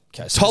of them.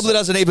 Okay, so Tobler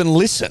doesn't even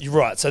listen. You're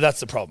right. So that's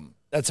the problem.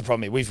 That's the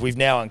problem. We've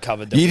now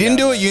uncovered that. You didn't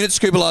do a unit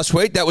scooper last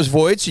week. That was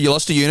void, so you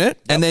lost a unit.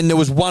 Yep. And then there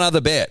was one other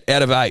bet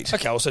out of 8.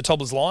 Okay, well, so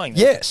Tobler's lying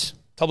then. Yes.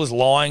 Tobler's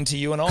lying to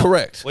you and I.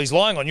 Correct. Well, he's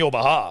lying on your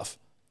behalf.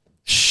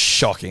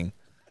 Shocking.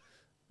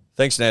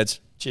 Thanks, Neds.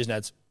 Cheers,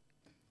 Neds.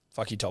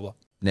 Fuck you, Tobler.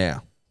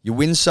 Now, you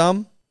win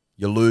some,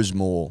 you lose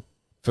more.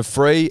 For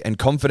free and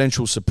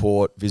confidential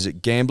support,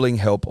 visit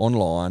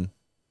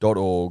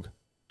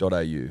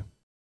gamblinghelponline.org.au.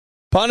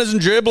 Punters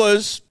and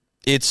Dribblers,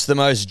 it's the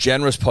most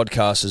generous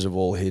podcasters of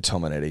all here,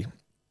 Tom and Eddie.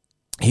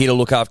 Here to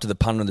look after the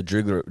punter and the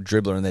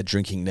dribbler and their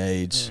drinking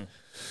needs.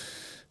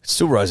 It's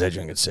still rosé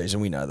drinking season,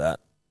 we know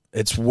that.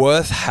 It's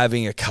worth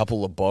having a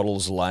couple of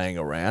bottles laying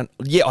around.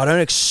 Yeah, I don't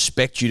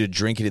expect you to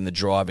drink it in the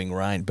driving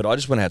rain, but I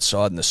just went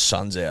outside and the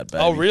sun's out,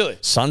 baby. Oh, really?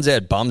 Sun's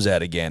out, bum's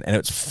out again, and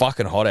it's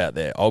fucking hot out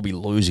there. I'll be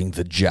losing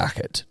the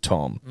jacket,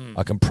 Tom.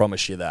 I can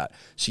promise you that.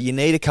 So you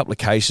need a couple of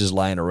cases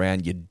laying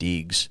around your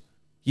digs.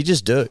 You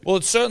just do. Well,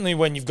 it's certainly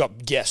when you've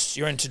got guests,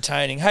 you're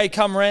entertaining. Hey,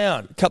 come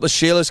round. A couple of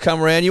Sheilas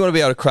come around. You want to be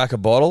able to crack a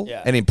bottle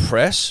and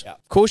impress? Yeah.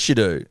 Of course you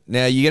do.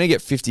 Now, you're going to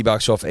get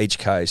 $50 off each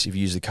case if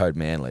you use the code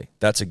Manly.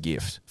 That's a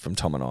gift from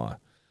Tom and I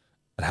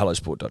at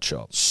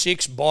hellosport.shop.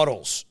 6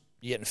 bottles.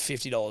 You're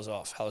getting $50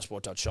 off.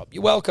 hellosport.shop.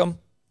 You're welcome.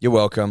 You're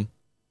welcome.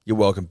 You're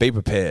welcome. Be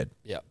prepared.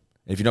 Yeah.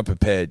 And if you're not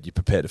prepared, you're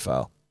prepared to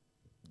fail.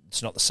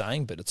 It's not the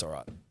saying, but it's all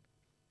right.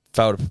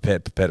 Fail to prepare,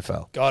 prepare to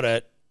fail. Got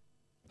it.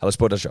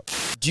 hellosport.shop.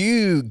 Do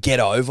you get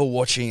over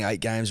watching 8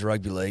 games of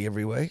rugby league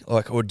every week?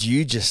 Or do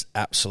you just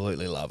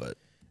absolutely love it?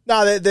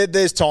 No,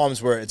 there's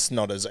times where it's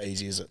not as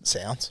easy as it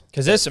sounds.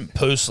 Because there's some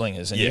poo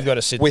slingers, and you've got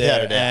to sit Without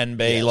there a doubt. and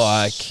be Yes.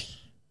 like,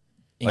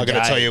 I'm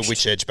going to tell you engaged.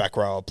 which edge back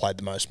row I played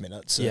the most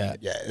minutes. And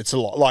Yeah. it's a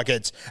lot.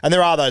 And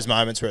there are those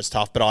moments where it's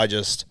tough, but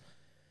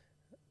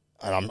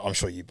I'm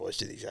sure you boys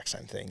do the exact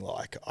same thing.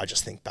 Like, I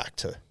just think back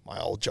to my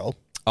old job.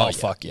 Oh,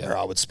 fuck yeah. Where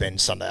I would spend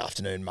Sunday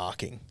afternoon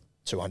marking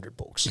 200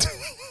 books.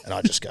 And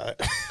I just go,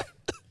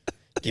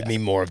 give me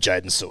more of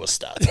Jaden Sewer's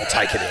stats. I'll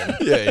take it in.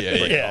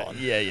 Bring it on.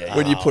 Yeah.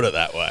 When you put it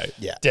that way.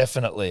 Yeah.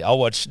 Definitely. I'll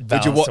watch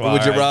Would you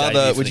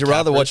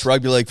rather watch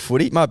rugby league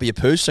footy? It might be a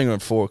poo slinger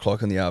at 4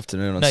 o'clock in the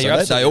afternoon on No, you're Sunday.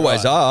 They absolutely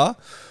always right. are.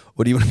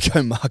 Or do you want to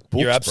go mark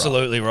books? You're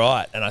absolutely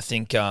right. And I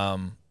think,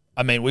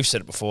 we've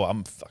said it before,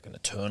 I'm fucking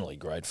eternally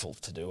grateful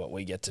to do what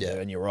we get to do.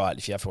 And you're right.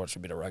 If you have to watch a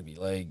bit of rugby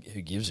league,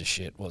 who gives a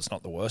shit? Well, it's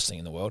not the worst thing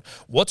in the world.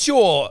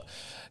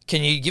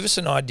 Can you give us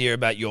an idea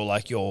about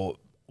your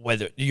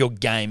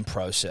game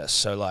process?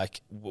 So,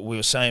 like we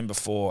were saying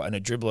before, and a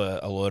dribbler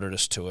alerted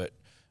us to it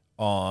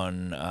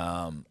on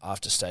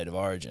after State of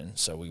Origin.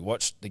 So we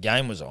watched, the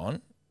game was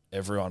on,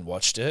 everyone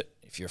watched it.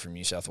 If you're from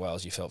New South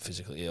Wales, you felt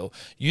physically ill.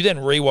 You then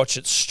rewatch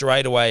it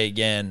straight away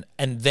again,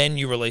 and then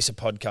you release a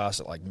podcast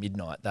at like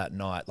midnight that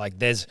night. Like,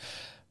 there's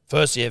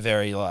firstly a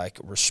very like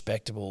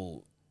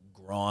respectable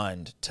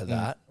grind to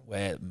that,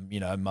 where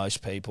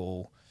most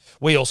people.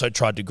 We also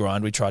tried to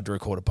grind. We tried to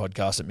record a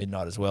podcast at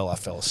midnight as well. I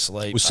fell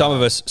asleep. Well, some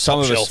of us,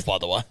 By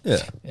the way.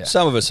 yeah,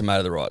 some of us are made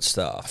of the right I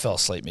stuff. fell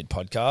asleep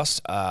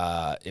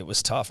mid-podcast. It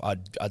was tough.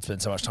 I'd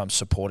spent so much time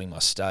supporting my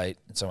state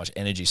and so much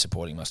energy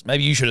supporting my state.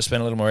 Maybe you should have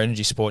spent a little more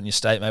energy supporting your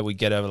state. Maybe we'd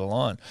get over the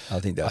line. I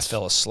think I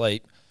fell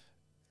asleep.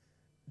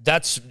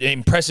 That's an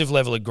impressive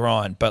level of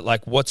grind. But,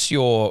 like, what's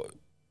your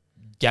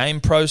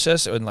game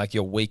process and, like,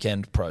 your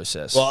weekend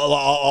process? Well,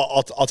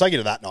 I'll take you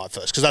to that night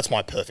first, because that's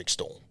my perfect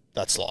storm.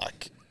 That's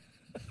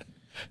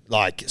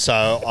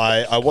so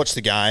I watched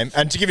the game,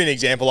 and to give you an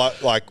example,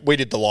 like we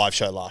did the live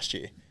show last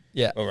year.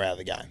 Yeah. When we were out of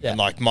the game. Yeah. And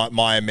like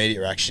my immediate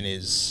reaction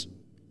is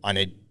I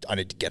need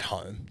to get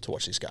home to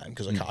watch this game,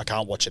 because I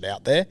can't watch it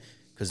out there,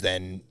 because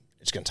then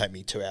it's going to take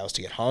me 2 hours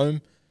to get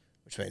home,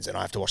 which means then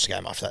I have to watch the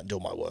game after that and do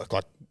all my work.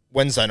 Like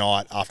Wednesday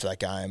night after that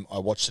game, I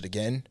watched it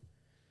again,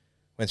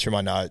 went through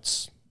my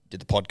notes,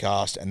 did the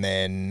podcast, and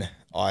then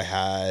I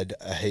had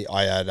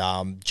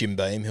Jim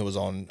Beam, who was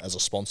on as a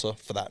sponsor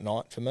for that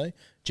night for me.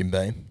 Jim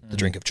Beam, the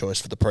drink of choice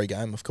for the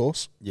pre-game, of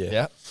course.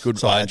 Yeah. Good.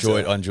 So I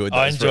enjoyed those.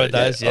 I enjoyed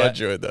those, yeah. I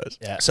enjoyed those.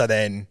 Yeah. So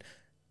then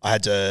I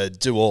had to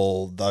do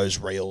all those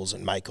reels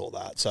and make all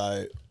that.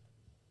 So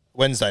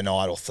Wednesday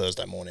night or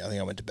Thursday morning, I think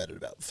I went to bed at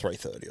about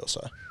 3:30 or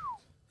so.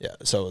 Yeah,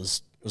 so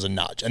it was a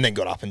nudge. And then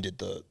got up and did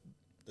the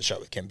show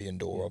with Kempy and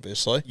Dor,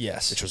 obviously.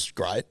 Yes. Which was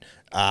great.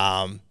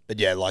 But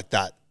yeah, like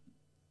that.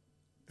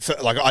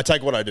 I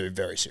take what I do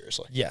very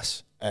seriously.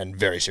 Yes. And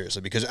very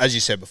seriously, because as you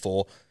said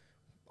before,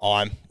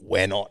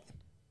 we're not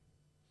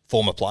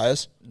former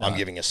players. No. I'm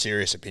giving a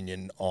serious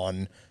opinion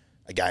on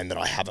a game that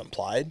I haven't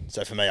played.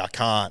 So for me, I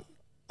can't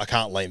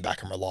lean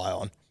back and rely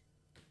on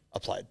I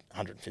played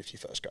 150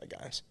 first grade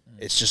games.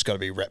 It's just got to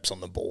be reps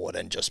on the board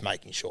and just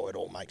making sure it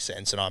all makes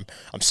sense. And I'm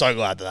so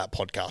glad that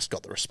podcast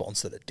got the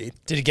response that it did.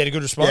 Did it get a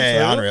good response? Yeah,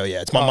 really? unreal.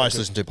 Yeah, it's my most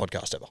listened to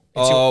podcast ever.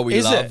 We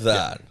Is love it?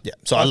 that. Yeah,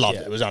 so I loved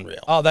it. It was unreal.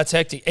 Oh, that's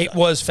hectic. It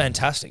was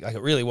fantastic. Like,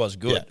 it really was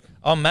good. Yeah.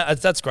 Oh, man,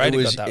 that's great.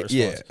 It got that response.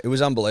 Yeah, it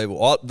was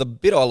unbelievable. The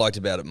bit I liked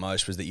about it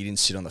most was that you didn't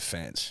sit on the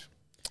fence.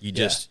 You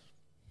just,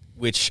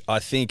 which I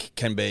think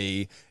can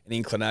be an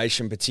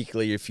inclination,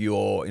 particularly if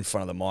you're in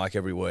front of the mic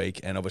every week,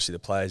 and obviously the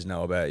players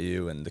know about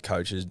you and the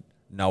coaches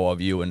know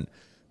of you, and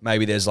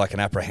maybe there's like an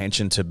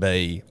apprehension to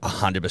be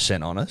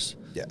 100% honest.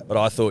 Yeah. But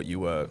I thought you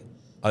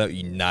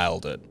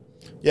nailed it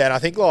Yeah, and I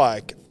think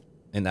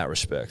in that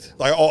respect.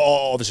 like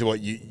obviously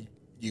what you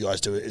guys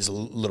do is a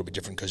little bit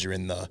different because you're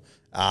in the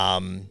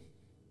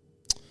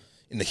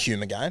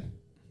humour game,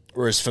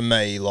 whereas for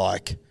me,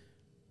 like,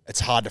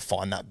 it's hard to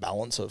find that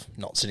balance of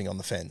not sitting on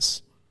the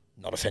fence,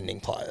 not offending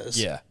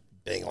players,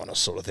 being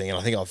honest, sort of thing. And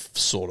I think I've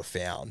sort of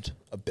found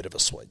a bit of a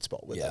sweet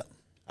spot with it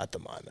at the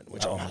moment,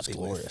 which I'm happy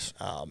with.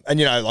 And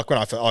like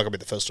I'll be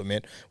the first to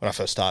admit, when I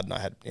first started, and I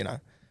had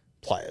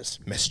players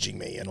messaging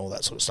me and all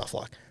that sort of stuff.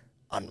 Like,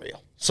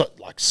 unreal. So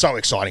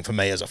exciting for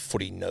me as a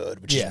footy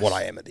nerd, which is what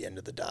I am at the end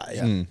of the day.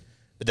 Yeah.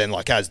 But then,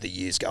 like, as the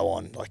years go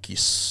on, like,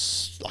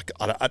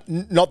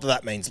 not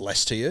that means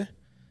less to you,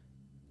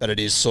 but it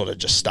is sort of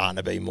just starting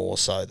to be more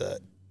so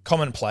that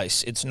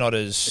commonplace. It's not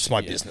as it's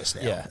my business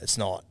now. Yeah. It's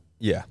not.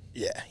 Yeah.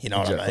 Yeah, you know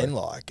what I mean?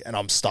 Like, and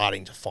I'm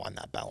starting to find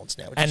that balance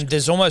now. And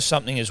there's almost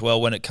something as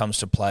well when it comes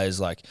to players,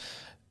 like,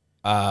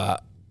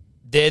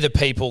 they're the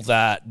people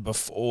that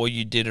before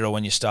you did it or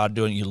when you started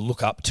doing it, you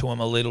look up to them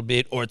a little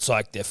bit, or it's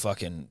like they're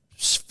fucking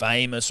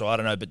famous or I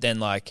don't know, but then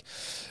like,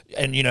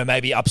 and you know,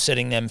 maybe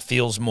upsetting them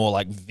feels more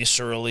like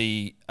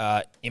viscerally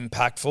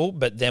impactful.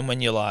 But then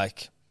when you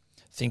like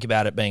think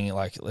about it being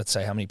like, let's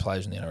say how many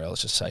players in the NRL,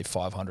 let's just say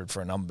 500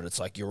 for a number, but it's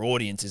like your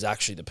audience is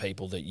actually the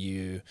people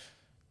that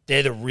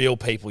they're the real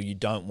people you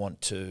don't want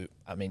to,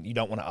 you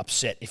don't want to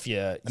upset if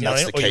you're, and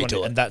that's the key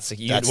to it. And that's the,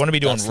 you want to be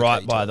doing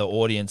right by the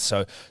audience.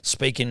 So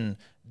speaking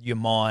your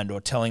mind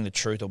or telling the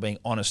truth or being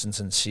honest and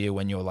sincere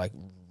when you're like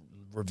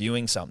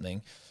reviewing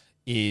something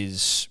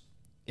is,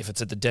 if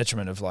it's at the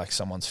detriment of like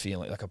someone's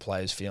feeling, like a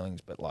player's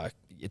feelings, but like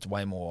it's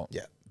way more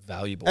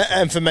valuable.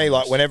 And for me,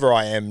 like whenever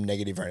I am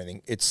negative or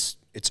anything, it's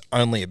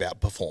only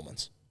about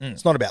performance.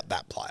 It's not about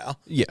that player.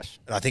 Yes,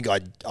 and I think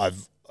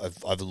I've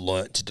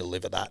learnt to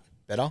deliver that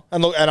better.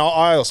 And look, and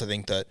I also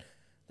think that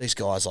these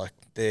guys, like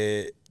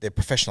they're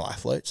professional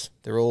athletes.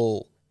 They're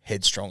all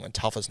headstrong and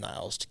tough as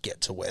nails to get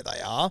to where they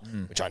are,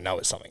 which I know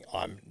is something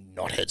I'm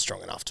not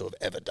headstrong enough to have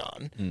ever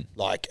done.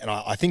 Like, and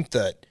I think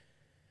that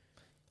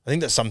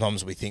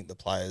sometimes we think the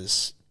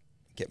players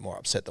get more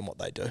upset than what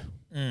they do.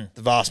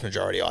 The vast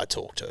majority I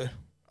talk to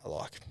are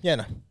like, yeah,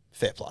 no,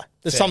 fair play.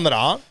 There's some that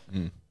aren't.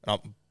 And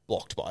I'm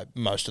blocked by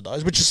most of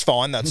those, which is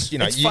fine. That's, you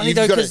know, it's funny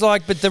though, because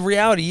like, but the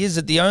reality is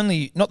that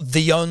not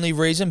the only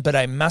reason, but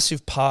a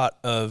massive part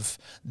of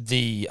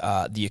the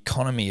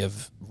economy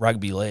of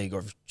rugby league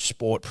or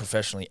sport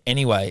professionally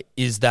anyway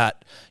is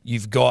that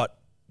you've got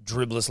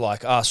dribblers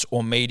like us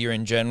or media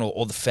in general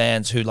or the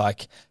fans who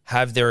like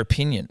have their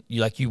opinion.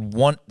 You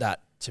want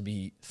that to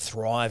be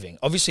thriving.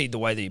 Obviously, the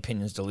way the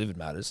opinion's delivered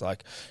matters.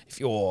 Like, if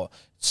you're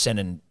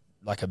sending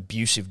like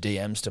abusive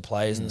DMs to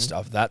players and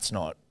stuff, that's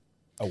not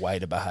a way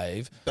to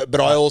behave. But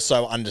I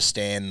also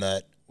understand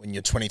that when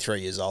you're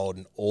 23 years old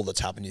and all that's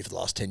happened to you for the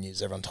last 10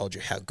 years, everyone told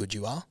you how good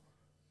you are,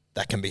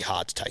 that can be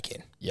hard to take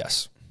in.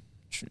 Yes.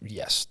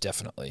 Yes,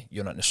 definitely.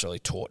 You're not necessarily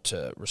taught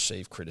to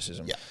receive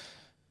criticism. Yeah.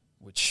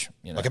 Which,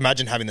 you know. Like,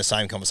 imagine having the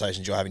same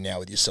conversations you're having now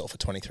with yourself at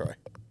 23.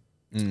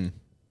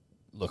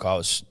 Look,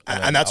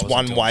 and that's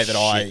one way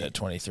that at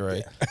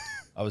 23,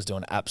 I was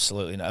doing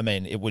absolutely no. I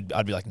mean,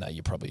 I'd be like, no,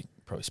 you're probably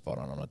spot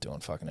on. I'm not doing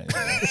fucking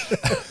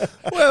anything.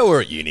 Well, we're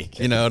at uni.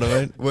 You know what I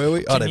mean? Were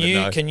we? I don't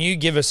even know. Can you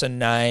give us a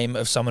name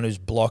of someone who's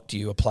blocked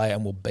you, a player,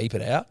 and we'll beep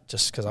it out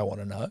just because I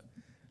want to know?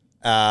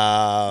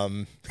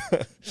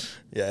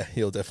 Yeah,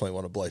 he'll definitely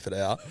want to bleep it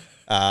out.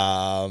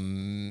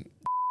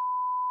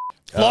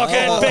 Block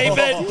it,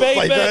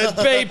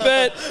 beep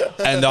it.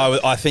 And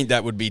I think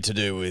that would be to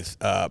do with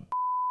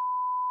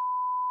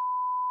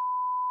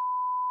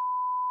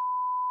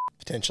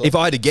potentially. If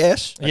I had to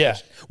guess. Yeah.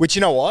 Which,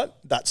 you know what?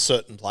 That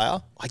certain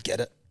player, I get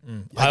it.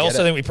 I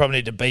also think we probably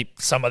need to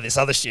beep some of this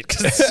other shit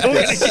because it's all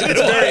going to get it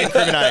very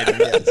incriminating,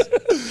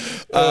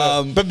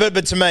 yes.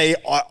 But to me,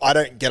 I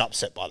don't get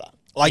upset by that.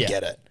 I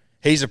get it.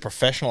 He's a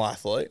professional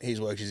athlete.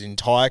 He's worked his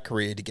entire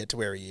career to get to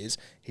where he is.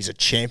 He's a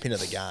champion of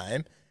the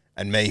game.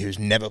 And me, who's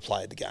never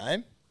played the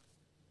game,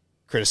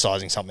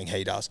 criticising something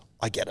he does,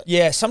 I get it.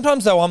 Yeah,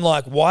 sometimes though I'm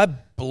like, why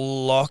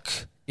block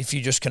if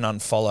you just can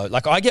unfollow?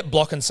 Like, I get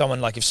blocking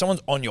someone, like if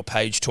someone's on your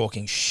page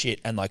talking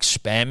shit and like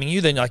spamming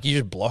you, then like you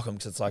just block them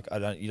because it's like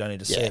you don't need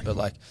to see it, but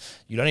like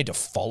you don't need to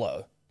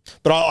follow.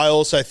 But I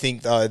also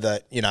think though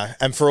that, you know,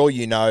 and for all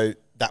you know,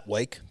 that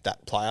week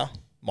that player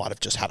might have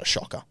just had a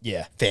shocker.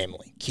 Yeah,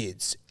 family,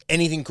 kids.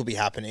 Anything could be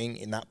happening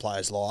in that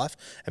player's life,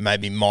 and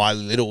maybe my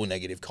little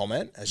negative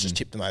comment has just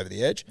tipped them over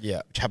the edge.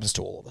 Yeah, which happens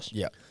to all of us.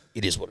 Yeah,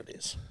 it is what it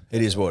is.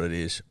 It is what it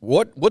is.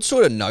 What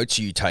sort of notes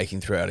are you taking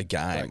throughout a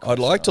game? I'd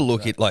like to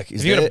look at like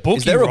is there a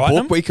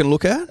book we can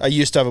look at? I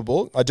used to have a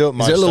book. I do it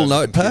most of the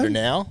notepad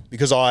now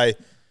because I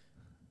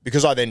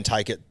then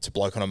take it to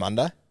Bloke on a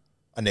Monday.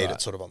 I need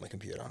it sort of on the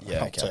computer.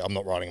 Yeah, I'm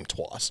not writing them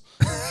twice,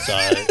 so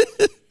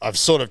I've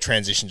sort of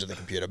transitioned to the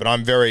computer. But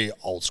I'm very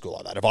old school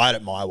like that. If I had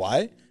it my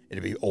way,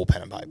 it'd be all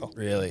pen and paper.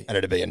 Really? And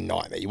it'd be a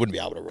nightmare. You wouldn't be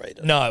able to read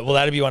it. No, well,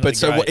 that'd be one of the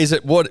so great. is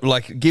it what,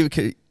 like, can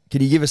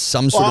you give us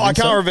some sort of I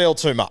can't reveal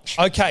too much.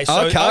 Okay,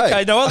 so,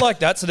 okay, no, I like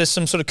that. So there's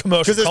some sort of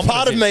commercial because there's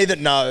part of me that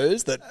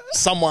knows that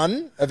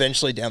someone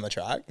eventually down the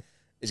track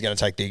is going to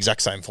take the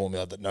exact same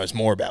formula that knows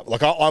more about it.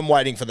 Like, I'm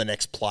waiting for the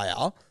next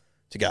player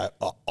to go,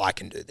 oh, I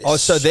can do this. Oh,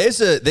 so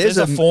there's a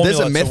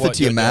method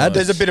to your mad.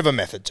 There's a bit of a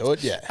method to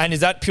it, yeah. And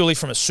is that purely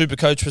from a super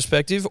coach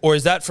perspective, or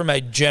is that from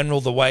a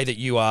general, the way that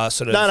you are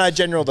sort of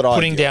general that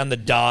putting down the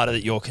data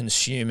that you're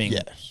consuming?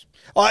 Yes.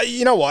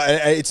 You know what?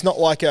 It's not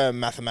like a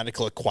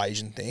mathematical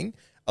equation thing.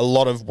 A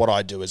lot of what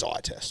I do is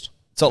eye test.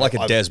 It's not like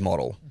a Des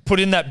model. Put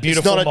in that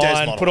beautiful not a Des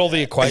mind. model, Put all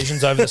the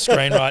equations over the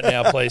screen right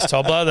now, please,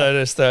 Tobler.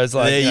 Those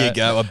like, There you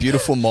go. A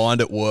beautiful mind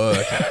at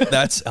work.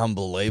 That's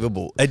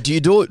unbelievable. Do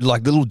you do it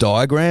like little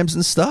diagrams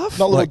and stuff?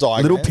 Not little like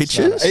diagrams. little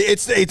pictures? No.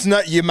 It's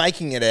not. You're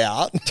making it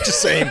out to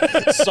seem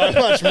so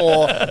much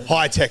more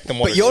high tech than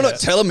what. But you're not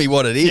telling me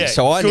what it is, Yeah,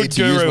 so I good need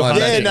to use guru my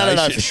hunting. Yeah, no,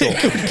 imagination. for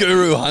sure. Good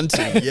guru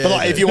hunting. Yeah, But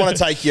like, if you want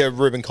to take your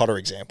Ruben Cotter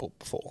example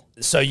before,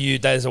 So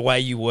there's a way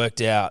you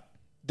worked out.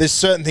 there's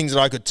certain things that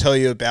I could tell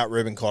you about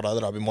Ruben Cotter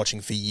that I've been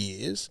watching for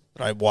years.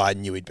 Why I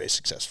knew he'd be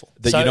successful.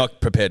 that So- you're not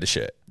prepared to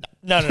share.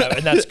 No,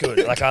 and that's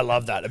good. Like, I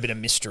love that, a bit of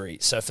mystery.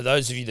 So for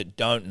those of you that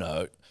don't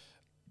know,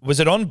 was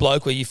it on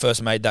Bloke where you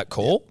first made that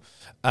call?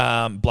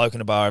 Bloke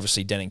in a bar,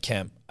 obviously, Den and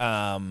Kemp.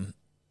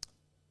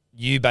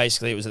 You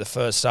basically, it was at the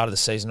first start of the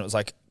season, it was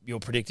like you were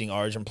predicting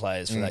Origin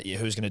players for that year,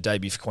 who's going to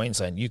debut for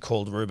Queensland. You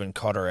called Ruben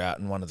Cotter out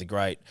and one of the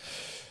great.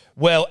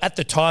 Well, at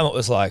the time, it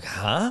was like,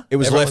 huh? It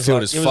was Everyone left field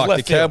like- as it was fuck.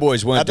 left The field.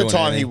 Cowboys weren't At the doing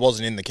time, he anything.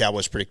 wasn't in the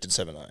Cowboys predicted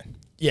 7-9.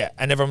 Yeah,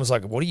 and everyone was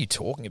like, what are you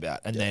talking about?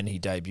 And then he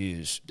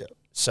debuts. Yeah.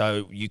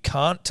 So you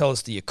can't tell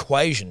us the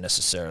equation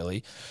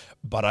necessarily,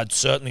 but I'd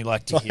certainly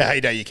like to hear. I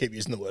hate how you keep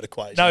using the word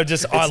equation. No,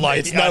 just I like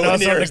it's it. I know nowhere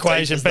it's not near an as deep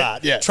equation, as but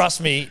that, yeah. trust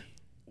me,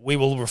 we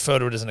will refer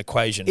to it as an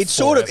equation. It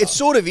sort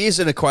of is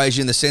an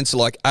equation in the sense of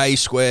like A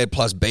squared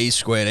plus B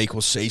squared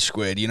equals C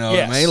squared. You know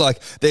Yes. what I mean? Like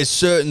there's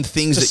certain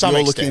things To that some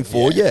you're extent, looking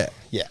for. Yeah.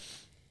 Yeah.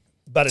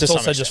 but it's to some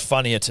also just extent.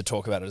 funnier to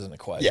talk about it as an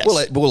equation.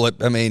 Yes.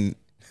 I mean,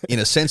 in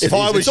a sense, If it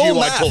I is. was It's all you,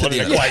 I'd math call at it the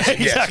an end of the day.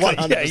 equation. Yes,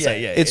 Exactly.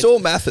 100%. Yeah. It's all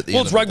math at the Well,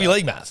 end. it's of the rugby day.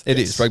 league math. It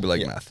is rugby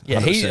league math.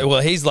 Yeah,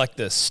 100%. he's like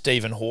the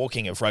Stephen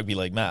Hawking of rugby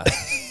league math.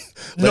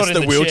 Less Not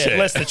the in wheelchair. chair,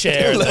 less the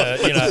chair, and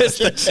Less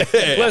the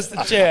chair. less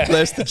the chair.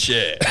 Less the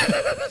chair.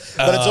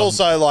 But it's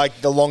also like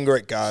the longer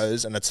it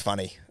goes, and it's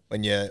funny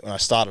when I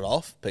started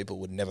off, people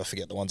would never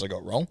forget the ones I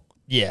got wrong.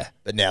 Yeah,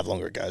 But now the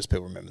longer it goes,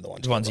 people remember the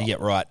ones. the ones you get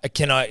right.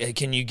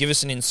 Can you give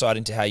us an insight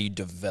into how you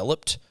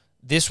developed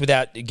this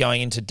without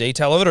going into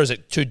detail of it, or is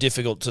it too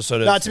difficult to sort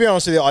of? No, to be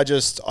honest with you,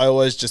 I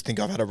always just think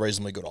I've had a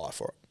reasonably good eye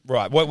for it.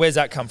 Right. Where's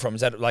that come from?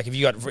 Is that like,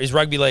 is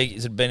rugby league,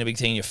 has it been a big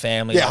thing in your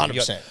family? Yeah, Like, you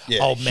got 100%.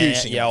 Yeah, old huge man,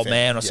 thing in yeah, my old family.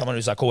 man, or Yeah. someone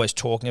who's like always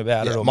talking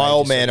about it. Yeah, Or my maybe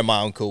old just- man and my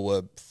uncle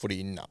were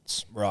footy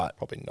nuts. Right.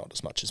 Probably not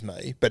as much as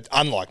me, but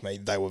unlike me,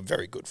 they were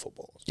very good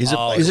footballers. Is it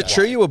Oh, is it okay.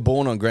 true you were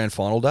born on grand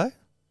final day?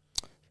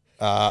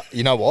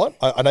 You know what?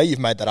 I know you've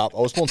made that up.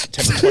 I was born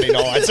September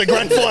 29th, so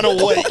grand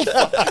final week.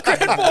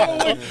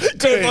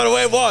 Grand final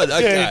where it was.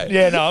 Okay.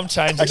 Yeah, no, I'm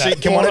changing Actually,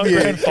 that. can one of you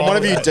Grand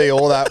final. do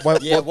all that?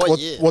 what year?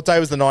 What day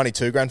was the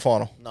 92 grand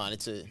final?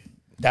 92.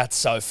 That's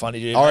so funny,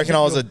 dude. I reckon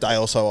I was Imagine a day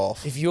or so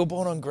off. if you were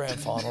born on grand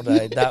final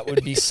day, that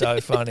would be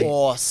so funny.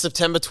 Or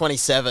September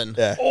 27.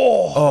 Yeah,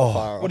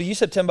 What are you,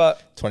 September?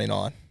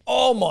 29.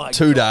 Oh my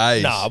 2 God.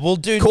 days. Nah, well,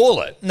 dude.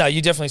 Call it. No,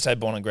 you definitely say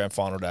born on grand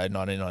final day,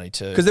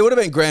 1992. Because there would have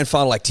been grand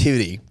final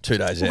activity 2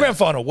 days out. Grand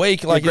final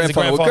week, like grand it's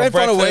a final, grand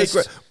final week.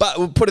 breakfast. But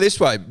we'll put it this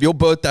way: your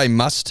birthday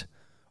must.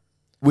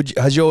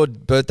 Has your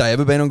birthday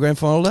ever been on grand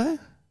final day?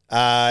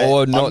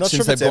 Or I'm not not since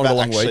sure if they've it's gone ever a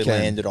long actually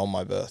weekend? landed on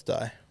my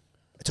birthday.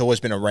 It's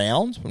always been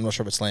around. I'm not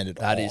sure if it's landed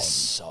on. That is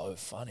so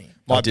funny.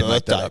 my I did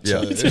make that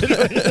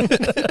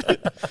birthday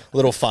up, too.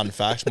 Little fun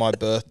fact, my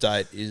birth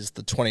date is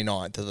the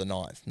 29th of the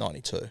 9th,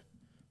 92.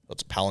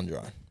 That's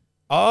palindrome.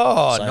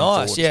 Oh, Same nice.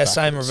 forwards, Yeah,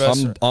 same backwards.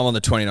 reverse. I'm on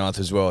the 29th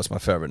as well. It's my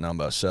favourite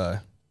number. So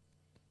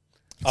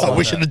So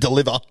we should have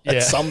deliver Yeah.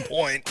 at some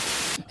point.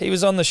 He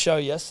was on the show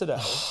yesterday.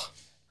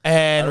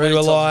 And we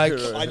were like,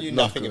 I knew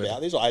nothing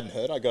about this. I hadn't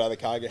heard. I got out of the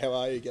car. I go, how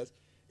are you? He goes,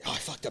 oh, I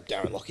fucked up.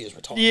 Darren Lockyer is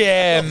retired.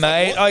 yeah,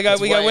 mate.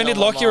 It's weighing When did on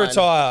my Lockyer mind.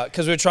 retire?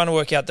 Because we were trying to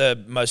work out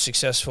the most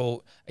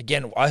successful,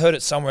 again, I heard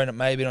it somewhere and it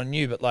may have been on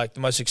you, but like the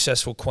most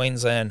successful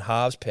Queensland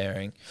halves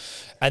pairing.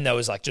 And there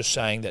was like just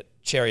saying that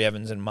Cherry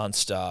Evans and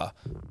Munster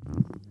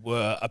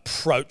were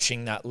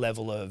approaching that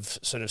level of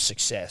sort of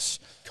success.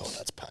 God,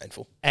 that's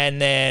painful.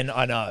 And then,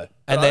 I know.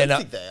 But And I then, don't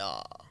think they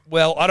are.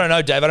 well, I don't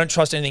know, Dave. I don't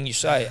trust anything you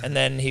say. And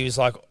then he was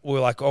like, we were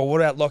like, oh,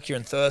 what about Lockyer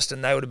and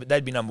Thurston?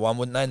 They'd be number one,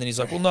 wouldn't they? And then he's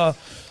like, well, no,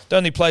 they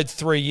only played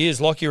 3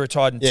 years. Lockyer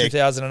retired in Yeah.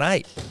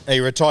 2008. He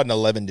retired in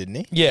 11, didn't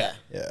he? Yeah.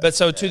 Yeah. But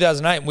so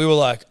 2008, we were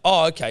like,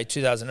 oh, okay,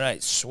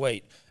 2008,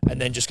 sweet. And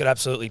then just got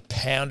absolutely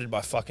pounded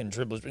by fucking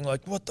dribblers, being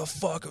like, what the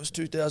fuck? It was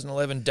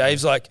 2011.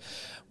 Dave's like,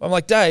 I'm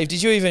like, Dave,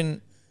 did you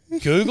even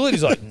Google it?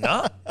 He's like,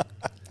 nah.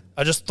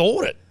 I just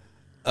thought it.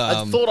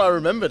 I thought I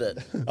remembered it.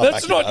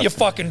 That's not your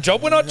fucking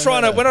job. We're not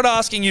trying to. We're not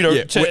asking you to,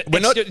 Yeah, to, we're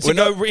not- to we're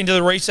go into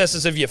the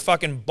recesses of your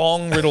fucking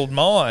bong-riddled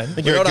mind.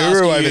 You're a not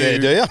guru asking over you- there,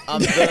 do you?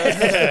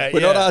 Yeah, we're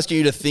not yeah. asking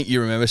you to think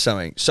you remember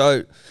something.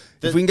 So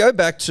if we can go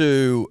back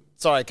to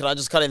Sorry, can I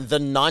just cut in? The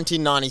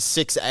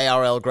 1996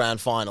 ARL Grand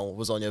Final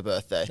was on your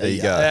birthday. there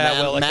you go.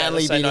 Yeah, well, okay, Manly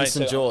let's say beating 92.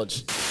 St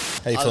George.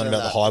 How you Other feeling than about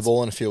the that, high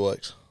ball in a few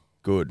weeks?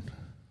 Good.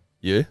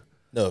 You?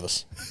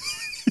 Nervous.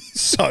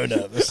 So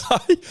nervous.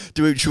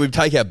 Should we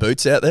take our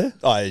boots out there?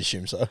 I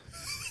assume so.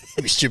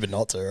 It'd be stupid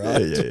not to,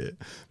 right? Yeah.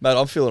 Mate,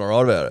 I'm feeling all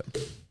right about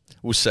it.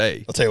 We'll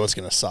see. I'll tell you what's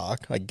going to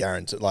suck. I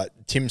guarantee. Like,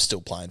 Tim's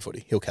still playing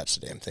footy. He'll catch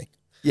the damn thing.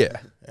 Yeah.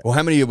 Well,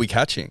 how many are we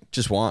catching?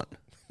 Just one.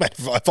 Mate,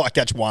 if I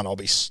catch one, I'll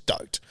be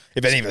stoked.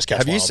 If any of us catch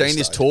Have one, you I'll be seen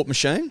this stoked. torp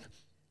machine?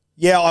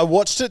 Yeah, I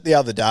watched it the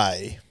other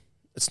day.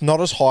 It's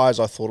not as high as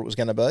I thought it was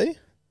going to be,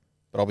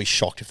 but I'll be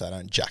shocked if they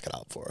don't jack it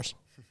up for us.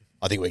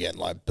 I think we're getting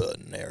like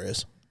Burton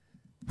areas.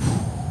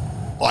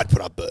 I'd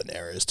put up Burton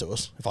areas to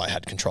us if I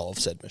had control of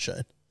said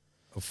machine.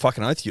 Oh,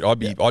 fucking oath, I'd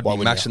be why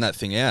wouldn't maxing you? that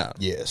thing out.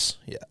 Yes,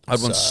 yeah.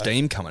 I'd want So-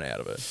 steam coming out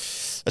of it.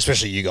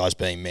 especially you guys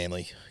being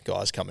Manly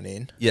guys coming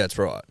in. Yeah, that's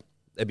right.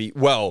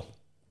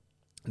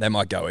 They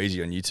might go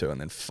easy on you two and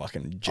then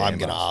fucking jam I'm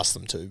going to us. ask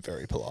them to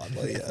very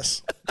politely.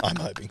 Yes, I'm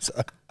hoping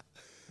so.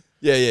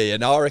 Yeah.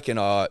 No, I reckon.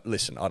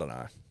 Listen, I don't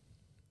know.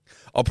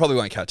 I probably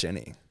won't catch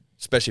any,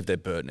 especially if they're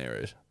Burton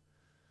areas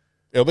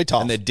It'll be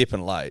tough. and they're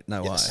dipping late.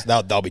 No yes,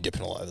 way. they'll be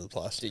dipping all over the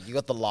place. Dude, you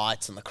got the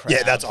lights and the crowd.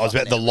 Yeah, that's. I was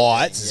about fucking the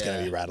lights everything, is going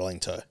to yeah. be rattling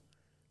too,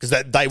 because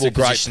they will a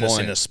great position us in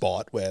point. a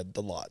spot where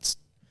the lights.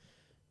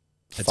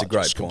 It's a fudge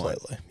great us point.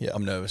 completely. Yeah,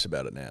 I'm nervous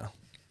about it now.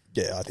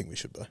 yeah, I think we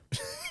should be.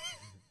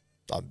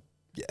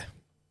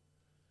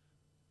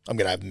 I'm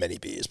going to have many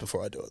beers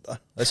before I do it though.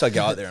 Let's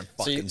go out there and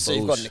So, fucking so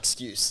you've got bulls. an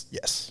excuse.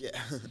 Yes,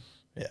 Yeah.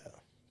 yeah.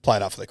 Play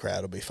it up for the crowd.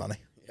 It'll be funny.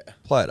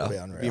 Play it up. be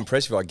It'd unreal. be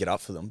impressive if I get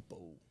up for them.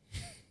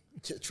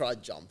 Try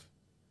jump.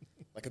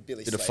 Like a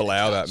Billy Did a Slater fallow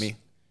catch. about me.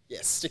 Yeah,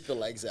 stick the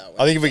legs out.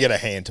 I think if we get a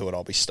hand to it,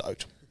 I'll be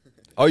stoked.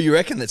 Oh, you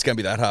reckon that's going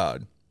to be that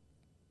hard?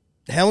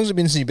 How long has it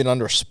been since you've been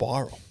under a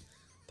spiral?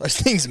 Those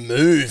things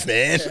move,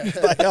 man.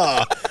 They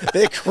are.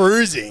 They're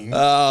cruising. You're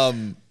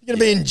going to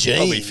be in jeans.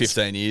 Probably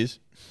 15 years.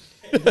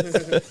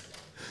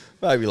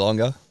 Maybe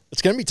longer.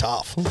 It's going to be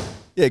tough. It's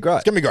Yeah,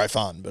 great. going to be great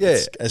fun, but Yeah.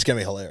 it's going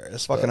to be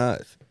hilarious. Fucking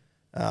but, oath.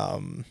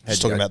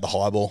 just talking about the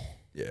high ball.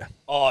 Yeah.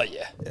 Oh,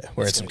 yeah. Yeah,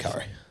 we're in some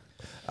curry.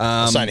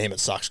 I was saying to him it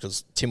sucks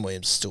because Tim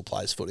Williams still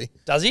plays footy.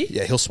 Does he?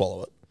 Yeah, he'll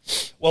swallow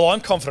it. Well,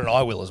 I'm confident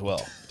I will as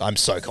well. I'm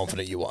so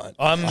confident you won't.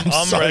 I'm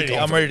so ready. I'm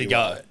confident ready to you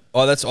go.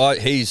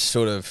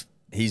 won't.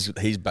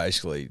 He's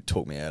basically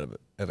talked me out of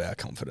it, of our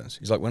confidence.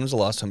 He's like, when was the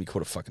last time you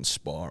caught a fucking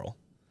spiral?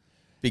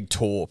 Big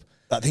torp.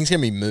 That thing's going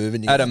to be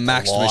moving. At a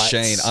max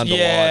machine, under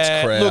lights,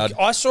 crowd. Look,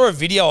 I saw a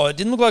video. It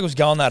didn't look like it was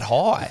going that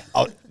high.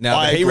 Now,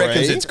 I but he agree.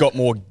 reckons it's got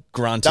more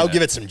grunt They'll in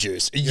give it some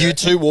juice. You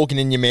two walking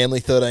in your Manly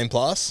 13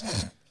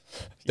 plus.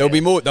 There'll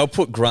be more. They'll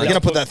put grunt. We're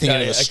going to put that thing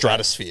Okay, into the okay.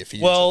 stratosphere for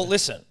you. Well, two.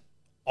 listen,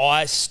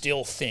 I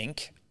still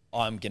think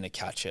I'm going to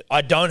catch it.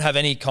 I don't have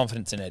any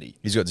confidence in Eddie.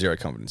 He's got zero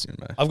confidence in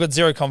me. I've got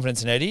zero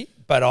confidence in Eddie,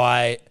 but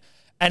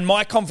and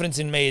my confidence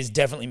in me is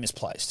definitely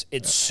misplaced.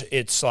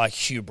 It's like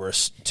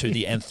hubris to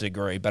the nth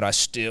degree, but I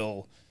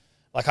still,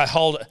 like I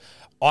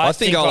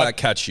think I'll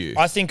outcatch you.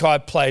 I think I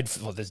played,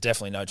 well, there's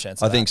definitely no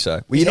chance of I that. think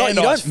so. Well, you Probably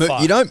not as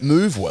far. you don't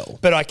move well.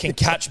 But I can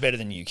catch better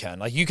than you can.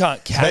 Like, you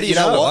can't catch. But you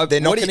know know, what?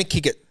 They're not what do going to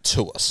kick it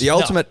to us. The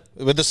ultimate,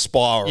 With the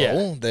spiral,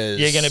 Yeah. there's...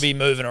 You're going to be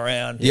moving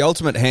around. the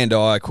ultimate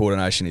hand-eye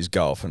coordination is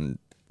golf, and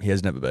he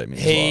has never beat me.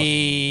 in his life.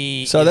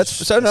 He So that's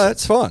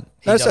fine.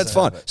 That's doesn't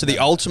fine. have it. So the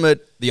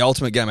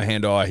ultimate game of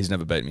hand-eye, he's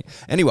never beat me.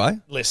 Anyway,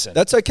 Listen.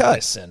 that's okay.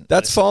 Listen.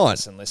 That's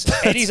listen, fine. Listen.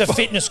 Eddie's a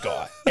fitness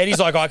guy. Eddie's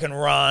like, I can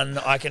run,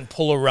 I can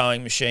pull a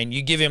rowing machine.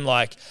 You give him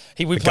like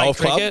we played golf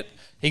club? cricket.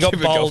 He got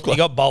Give him a golf bowled. club. He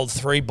got bowled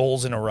 3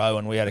 balls in a row,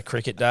 and we had a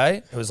cricket day.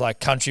 It was like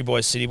country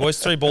boys, city boys,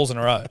 3 balls in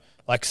a row.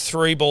 Like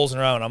 3 balls in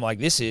a row, and I'm like,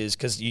 this is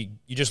because you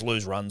just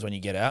lose runs when you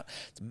get out.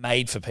 It's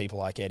made for people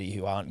like Eddie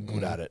who aren't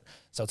good at it.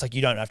 So it's like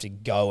you don't have to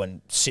go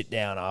and sit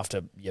down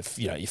after your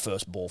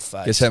first ball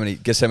face.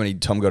 Guess how many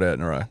Tom got out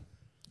in a row?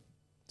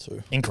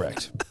 2.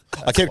 Incorrect.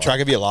 I kept track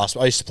of your last...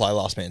 I used to play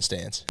last man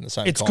stands in the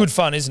same It's comp. good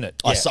fun, isn't it?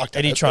 I sucked at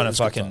Eddie it, trying but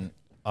to it was good fucking.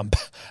 I'm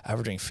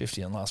averaging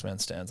 50 on last man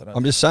stands.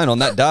 I'm just saying, on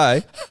that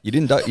day, you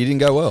didn't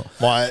go well.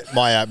 My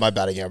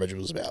batting average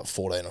was about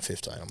 14 or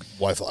 15. I'm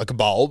woeful. I could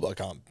bowl, but I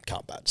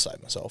can't bat to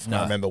save myself. And I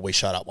No. remember we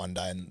showed up one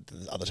day and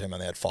the other team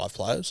only had 5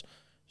 players.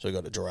 So we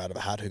got to draw out of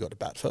a hat who got to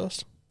bat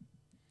first.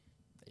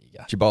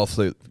 Did you bowl a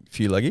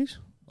few leggies?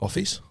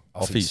 Offies.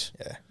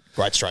 Yeah.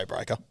 Great straight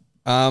breaker.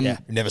 Yeah.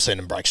 You've never seen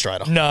him break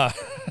straighter. No.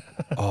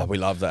 Oh, we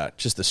love that.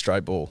 Just the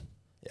straight ball,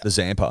 the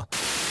Zampa.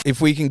 If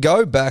we can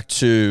go back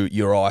to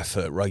your eye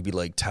for rugby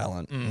league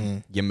talent,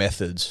 your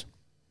methods,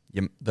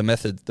 the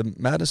madness of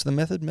the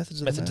method,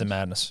 methods Methods of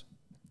madness.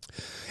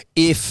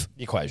 If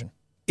The equation.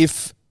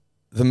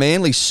 the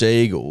Manly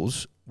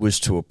Seagulls was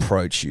to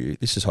approach you,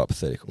 this is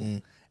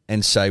hypothetical,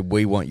 and say,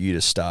 we want you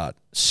to start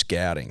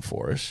scouting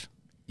for us,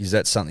 is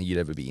that something you'd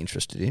ever be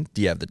interested in?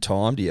 Do you have the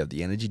time? Do you have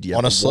the energy? Do you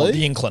have Honestly?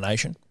 The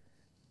inclination.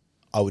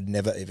 I would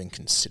never even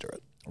consider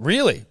it.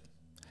 Really?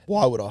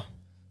 Why would I?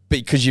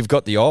 because you've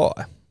got the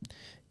eye.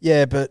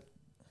 Yeah, but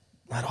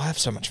mate, I have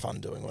so much fun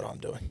doing what I'm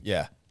doing.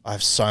 Yeah. I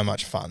have so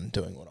much fun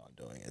doing what I'm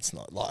doing. It's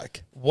not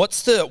like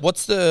What's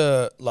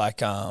the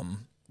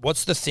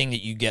thing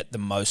that you get the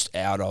most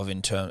out of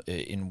in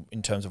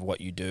terms of what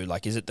you do?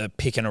 Like, is it the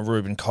picking a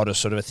Reuben Cotter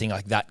sort of a thing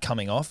like that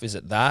coming off? Is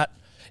it that?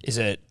 Is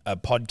it a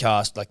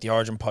podcast like the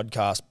Origin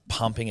podcast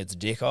pumping its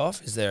dick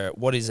off?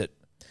 What is it?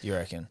 Do you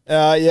reckon?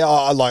 yeah,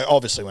 I like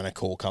obviously when a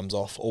call comes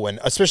off, or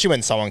especially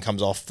when someone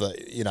comes off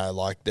that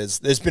like there's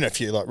been a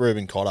few like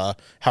Reuben Cotter,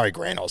 Harry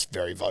Grant. I was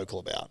very vocal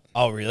about.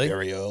 Oh, really?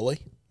 Very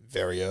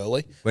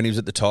early. When he was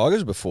at the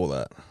Tigers before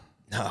that?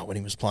 No, when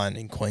he was playing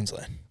in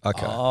Queensland.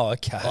 Okay. Oh,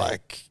 okay.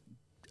 Like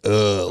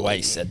early. The way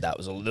he said that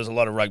there's a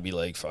lot of rugby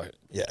league folk.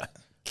 Yeah.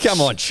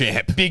 Come on,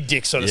 champ. Big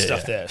dick sort of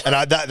stuff there.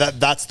 And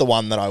that's the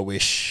one that I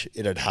wish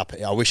it had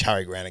happened. I wish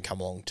Harry Grant had come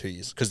along 2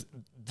 years because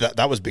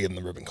that was bigger than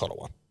the Ruben Cotter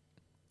one.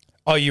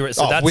 Oh,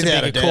 so that's a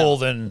without bigger a call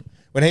doubt. than...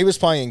 When he was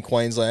playing in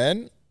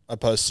Queensland, I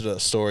posted a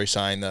story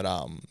saying that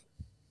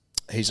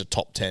he's a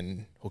top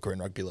 10 hooker in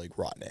rugby league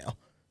right now.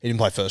 He didn't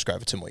play first grade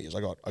for 2 more years.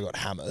 I got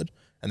hammered,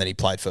 and then he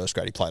played first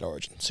grade. He played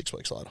Origin 6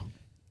 weeks later.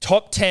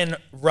 Top 10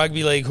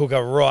 rugby league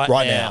hooker right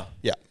now.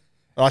 Yeah.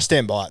 And I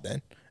stand by it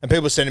then. And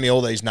people are sending me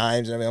all these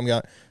names and everything. I'm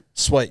going,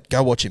 sweet,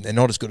 go watch him. They're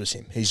not as good as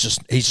him. He's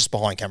just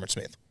behind Cameron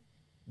Smith.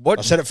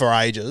 I've said it for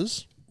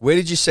ages. Where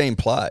did you see him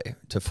play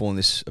to form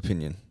this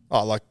opinion?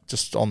 Oh, like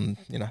just on,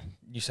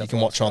 you can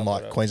watch on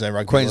like Queensland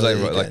Rugby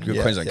Queensland, League like and,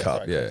 Queensland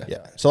Cup, yeah.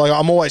 Yeah. So like,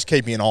 I'm always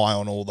keeping an eye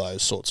on all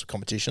those sorts of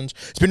competitions.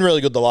 It's been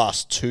really good the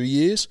last 2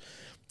 years.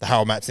 The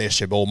Harold Matts and the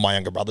SG Ball, my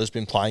younger brother's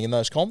been playing in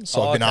those comps.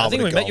 So I've been able to I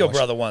think we go met your and watch.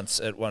 brother once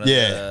at one of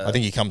Yeah, I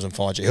think he comes and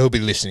finds you. He'll be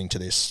listening to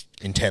this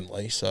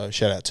intently, so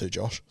shout out to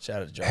Josh.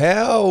 Shout out to Josh.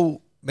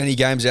 How many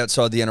games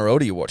outside the NRL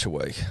do you watch a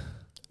week? If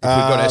we've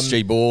got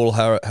SG Ball,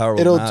 Harold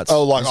Matts.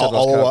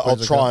 I'll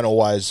try and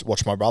always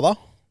watch my brother.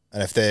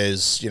 And if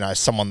there's,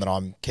 someone that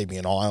I'm keeping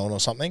an eye on or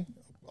something,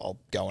 I'll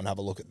go and have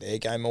a look at their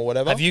game or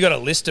whatever. Have you got a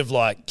list of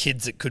like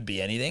kids that could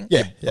be anything?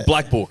 Yeah. A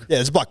black book. Yeah,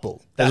 there's a black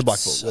book. There's a black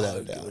book, so without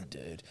a doubt. good,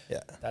 dude. Yeah.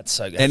 That's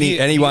so good.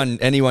 Anyone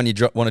you want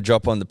to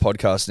drop on the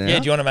podcast now? Yeah,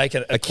 do you want to make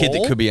it a kid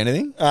that could be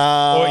anything?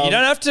 or you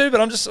don't have to,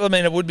 but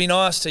it would be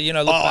nice to,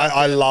 look back.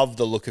 I love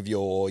the look of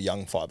your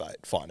young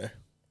 5'8" Finu.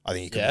 I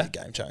think he could be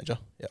a game changer.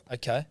 Yeah.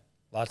 Okay.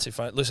 Latu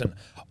Fine. Listen,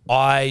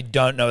 I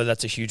don't know if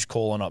that's a huge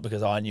call or not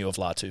because I knew of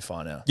Latu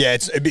Fine now. Yeah,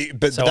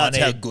 but So that's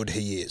how good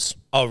he is.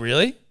 Oh,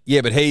 really?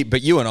 Yeah,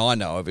 but you and I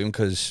know of him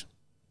because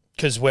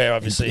we're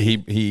obviously...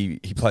 he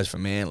plays for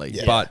Manly.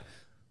 Yeah. But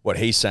what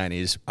he's saying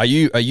is, are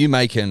you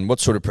making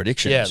what sort of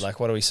predictions? Yeah, like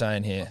what are we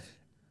saying here?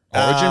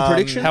 Origin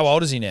prediction? How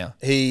old is he now?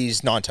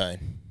 He's 19,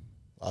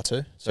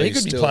 Latu. So he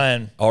could be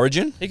playing...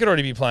 Origin? He could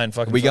already be playing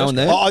fucking... Are we going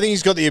there? I think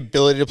he's got the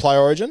ability to play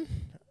Origin.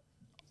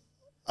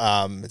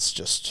 It's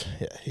just,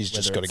 he's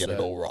just got to get it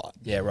all right.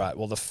 Yeah, right.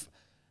 Well,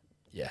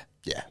 Yeah.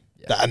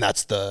 And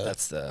that's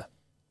that's the...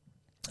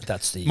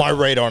 my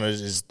read on it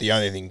is the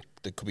only thing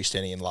that could be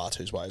standing in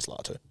Latu's way is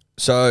Latu.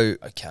 So,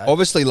 Okay.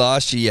 obviously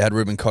last year you had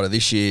Ruben Cotter.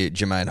 This year,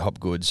 Jermaine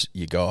Hopgood's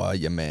your guy,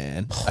 your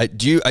man. Are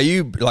you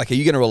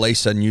going to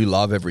release a new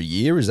love every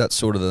year? Is that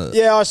sort of the...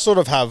 Yeah, I sort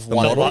of have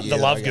one. model? every year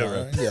The that love I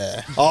go, guru.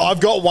 Yeah. I've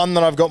got one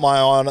that I've got my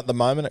eye on at the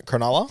moment at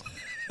Cronulla.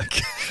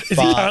 Is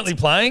he currently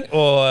playing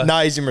or...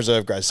 No, he's in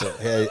reserve grade still.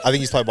 Yeah, I think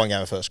he's played one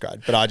game of first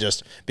grade.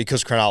 But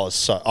because Cronulla's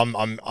so...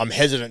 I'm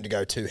hesitant to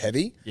go too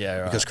heavy. Yeah,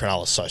 right. Because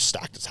Cronulla's so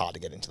stacked, it's hard to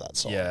get into that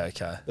side. Yeah,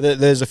 okay. But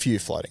there's a few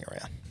floating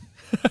around.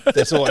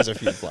 There's always a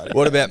few floating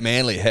What about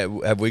Manly?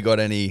 Have we got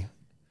any,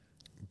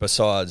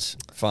 besides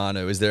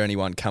Fanu, is there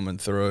anyone coming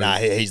through? Nah,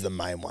 he's the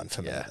main one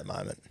for me at the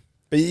moment.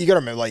 But you got to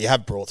remember, you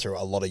have brought through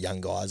a lot of young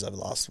guys over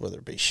the last, whether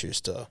it be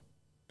Schuster,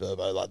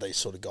 Burbo, like these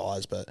sort of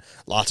guys. But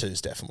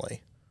Latu's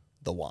definitely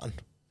the one.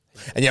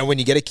 And when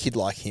you get a kid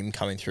like him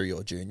coming through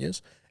your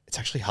juniors, it's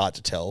actually hard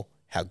to tell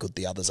how good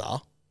the others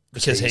are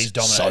Because he's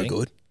dominating. so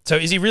good. So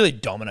is he really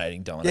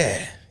dominating?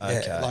 Yeah,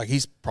 Okay. like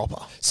he's proper.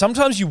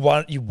 Sometimes you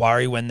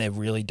worry when they're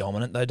really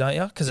dominant, though, don't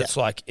you? Because it's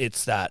like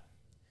it's that.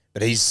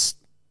 But he's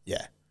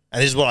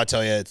and this is what I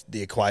tell you: it's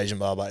the equation,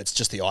 but it's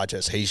just the eye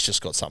test. He's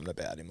just got something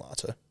about him,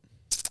 Latu.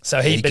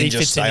 So he can just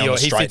fits stay into on your.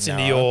 the He straight fits and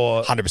into narrow.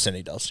 your. 100%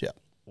 he does. Yeah.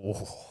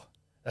 Oh,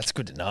 that's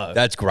good to know.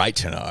 That's great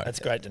to know. That's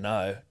great to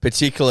know.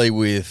 Particularly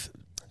with...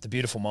 The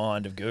beautiful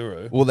mind of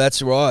Guru. Well,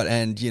 that's right.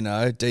 And,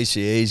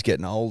 DCE's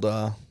getting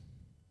older.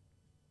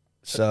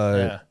 So...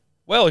 Yeah.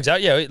 Well,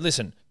 exactly. Yeah.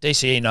 Listen,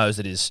 DCE knows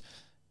that his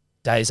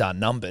days are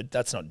numbered.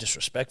 That's not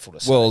disrespectful to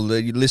say. Well,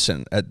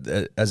 listen,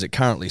 as it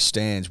currently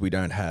stands, we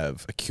don't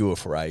have a cure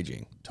for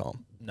aging,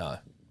 Tom. No.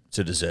 It's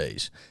a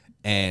disease.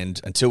 And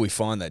until we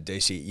find that,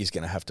 DCE is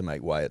going to have to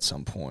make way at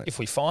some point. If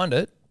we find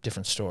it,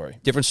 different story.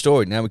 Different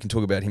story. Now we can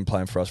talk about him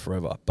playing for us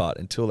forever. But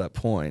until that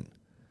point...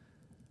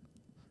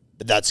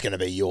 But that's going to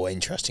be your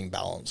interesting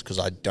balance because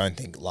I don't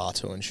think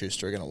Latu and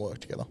Schuster are going to work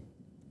together.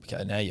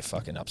 Okay, now you're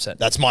fucking upset.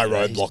 That's my He's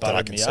roadblock that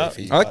I buttered can me see up.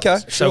 for you. Okay.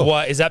 guys. So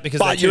why is that? Because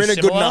But they're you're too in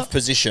a good similar? enough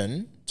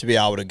position to be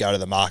able to go to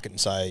the market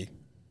and say,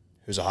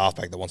 who's a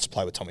halfback that wants to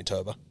play with Tommy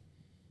Turbo?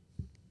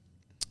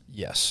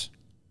 Yes.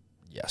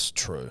 Yes.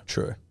 True.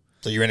 True.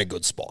 So you're in a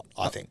good spot,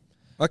 I think.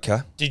 Okay.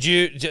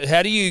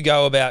 How do you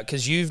go about?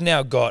 Because you've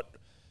now got.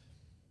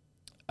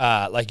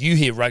 You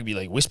hear rugby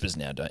league whispers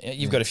now, don't you?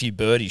 You've got a few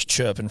birdies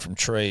chirping from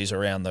trees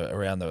around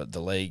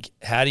the league.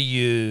 How do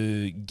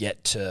you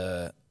get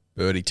to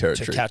Birdie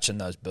territory. catching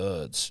those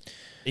birds?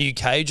 Are you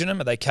caging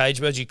them? Are they cage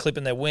birds? Are you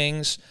clipping their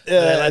wings? Are Yeah,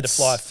 they allowed to it's-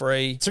 fly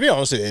free? To be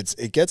honest with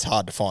you, it gets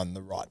hard to find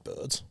the right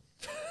birds.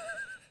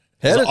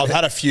 How did- I've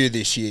had a few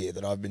this year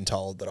that I've been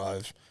told that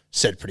I've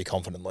said pretty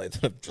confidently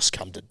that have just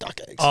come to duck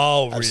eggs.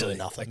 Oh, really? Absolutely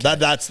nothing. Okay.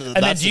 That's And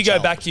then do you go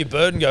back to your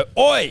bird and go,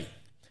 oi?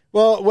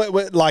 Well,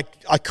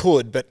 I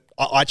could, but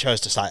I chose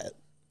to say it.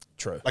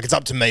 True. Like, it's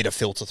up to me to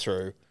filter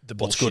through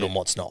what's good bullshit. and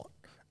what's not.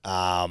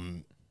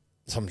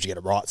 sometimes you get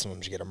it right,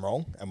 sometimes you get them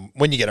wrong. And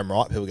when you get them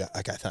right, people go,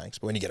 okay, thanks.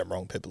 But when you get them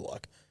wrong, people are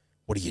like,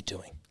 what are you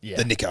doing? Yeah.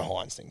 The Nico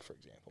Hines thing, for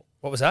example.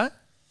 What was that?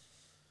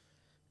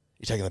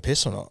 You taking the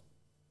piss or not?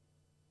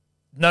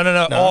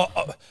 No.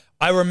 Oh,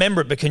 I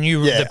remember it, but can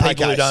you, the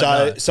people who don't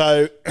know.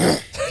 So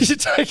You're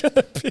taking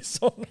the piss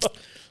or not?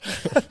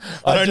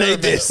 I don't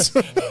need this.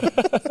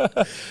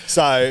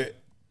 So,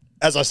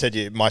 as I said to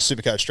you, my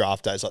Supercoach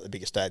draft day is like the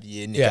biggest day of the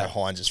year. Nico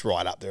Hines is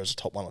right up there as a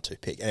top 1 or 2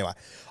 pick. Anyway,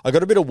 I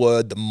got a bit of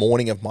word the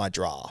morning of my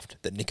draft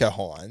that Nico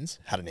Hines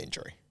had an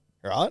injury,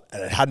 right?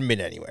 And it hadn't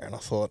been anywhere. And I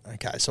thought,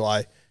 okay, so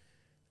I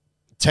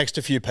text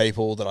a few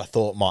people that I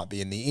thought might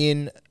be in the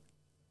in.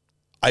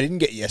 I didn't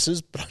get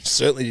yeses, but I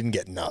certainly didn't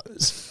get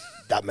no's.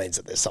 That means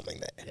that there's something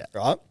there,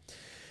 right?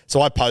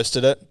 So I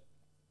posted it.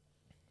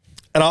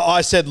 And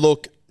I said,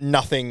 look,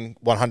 nothing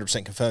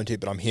 100% confirmed here,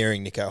 but I'm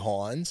hearing Nico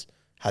Hines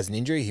has an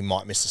injury. He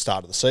might miss the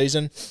start of the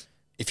season.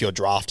 If you're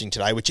drafting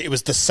today, which it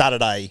was the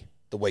Saturday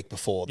the week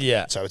before.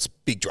 So it's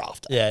big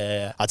draft day.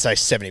 Yeah. I'd say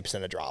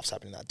 70% of drafts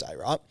happening that day,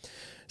 right?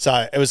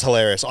 So it was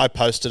hilarious. I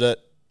posted it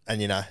and,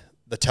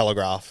 the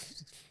Telegraph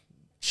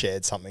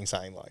shared something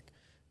saying like,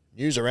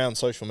 news around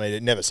social media.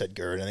 It never said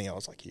Guru or anything. I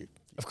was like, you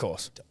Of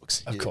course.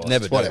 dogs. Of course.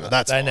 Never do Whatever. that.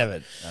 That's They fine. never.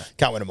 No.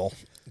 Can't win them all.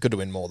 Good to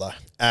win more though.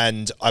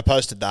 And I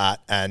posted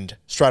that, and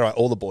straight away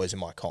all the boys in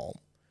my column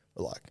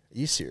were like, "Are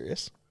you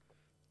serious?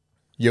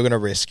 You're going to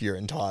risk your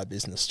entire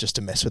business just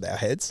to mess with our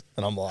heads?"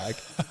 And I'm like,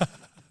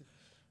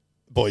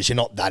 "Boys, you're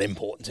not that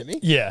important to me."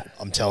 Yeah.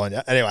 I'm telling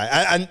you. Anyway,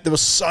 and there were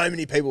so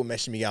many people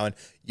messaging me going,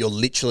 "You're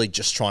literally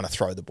just trying to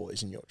throw the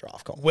boys in your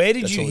draft comp." Where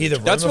did That's you all hear you're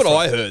the That's rumour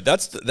what from? I heard.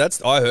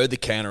 That's I heard the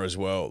counter as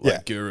well. Like Yeah.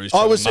 Guru's I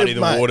trying was- to muddy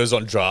the mate. waters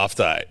on draft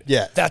day.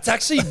 Yeah. That's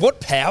actually what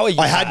power you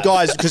I had have.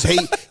 guys because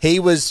he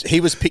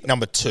was pick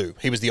number 2.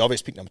 He was the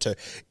obvious pick number 2.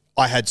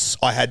 I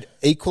had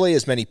equally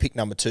as many pick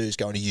number 2s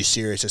going, "Are you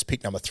serious?" as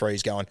pick number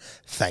 3s going,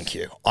 "Thank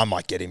you, I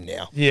might get him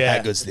now." Yeah.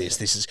 How good's this?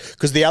 This is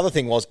because the other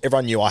thing was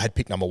everyone knew I had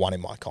pick number 1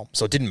 in my comp,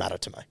 so it didn't matter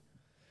to me.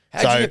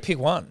 How'd you So- get pick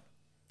 1?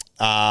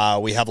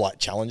 We have like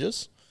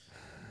challenges.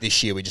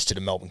 This year we just did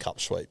a Melbourne Cup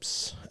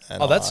sweeps.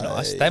 And Oh, that's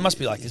nice. They must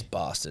be like, this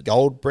bastard.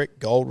 Gold brick,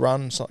 gold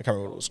run. Something, I can't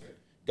remember what it was.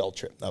 Gold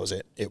trip. That was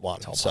it. It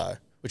won. So,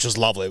 which was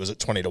lovely. It was at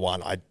 20-1.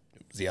 It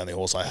was the only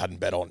horse I hadn't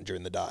bet on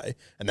during the day,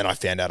 and then I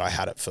found out I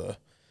had it for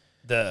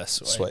The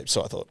sweet. sweep.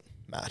 So I thought,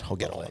 Matt, I'll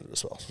get on it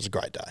as well. It was a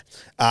great day.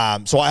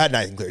 So I had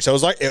Nathan Cleary. So it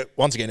was like,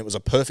 once again, it was a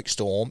perfect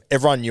storm.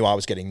 Everyone knew I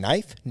was getting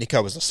Nath.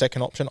 Nico was the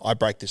second option. I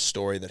break this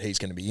story that he's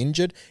going to be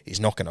injured. He's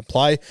not going to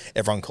play.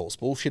 Everyone calls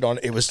bullshit on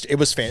it. It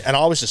was fan. And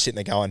I was just sitting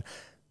there going,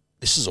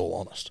 this is all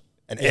honest.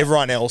 And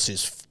everyone else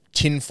is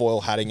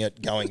tinfoil hatting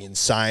it, going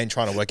insane,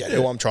 trying to work out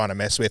who I'm trying to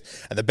mess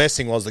with. And the best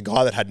thing was the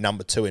guy that had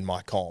number 2 in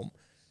my comp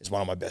is one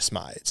of my best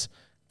mates,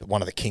 but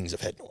one of the kings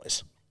of head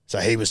noise. So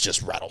he was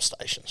just rattle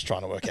stations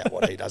trying to work out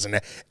what he does.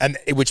 And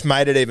which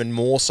made it even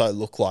more so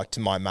look like to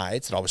my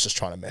mates that I was just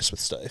trying to mess with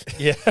Steve.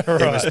 Yeah,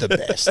 right. It was the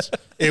best.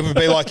 It would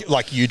be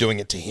like you doing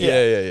it to him.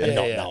 And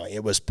not Yeah. knowing.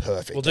 It was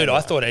perfect. Well, dude, Anyway.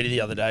 I thought Eddie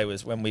the other day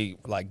was when we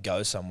like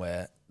go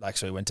somewhere, like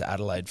so we went to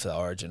Adelaide for the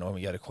Origin, or when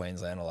we go to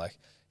Queensland, or like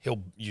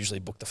he'll usually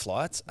book the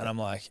flights, and I'm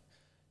like,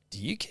 do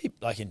you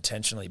keep like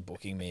intentionally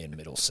booking me in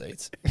middle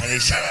seats? And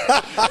he's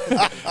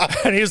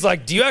and he was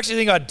like, do you actually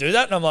think I'd do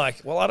that? And I'm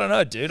like, well, I don't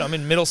know, dude. I'm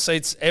in middle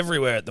seats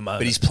everywhere at the moment.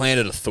 But he's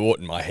planted a thought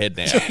in my head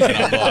now. And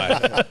I'm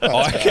like,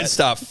 I can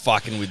start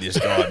fucking with this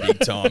guy big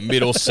time.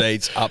 Middle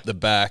seats, up the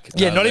back.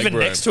 yeah, no not leg even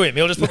room. next to him.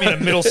 He'll just put me in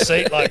a middle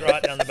seat, like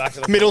right down the back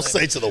of the Middle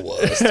plane. seats are the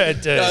worst. Yeah,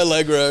 dude. No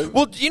leg room.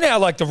 Well, you know how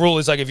like the rule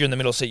is like if you're in the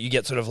middle seat, you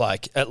get sort of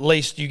like at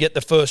least you get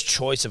the first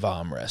choice of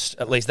armrest.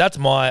 At least that's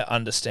my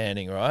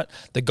understanding, right?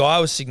 The guy I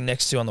was sitting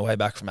next to on the way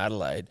back from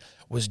Adelaide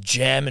was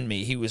jamming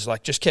me. He was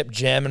like just kept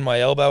jamming my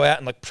elbow out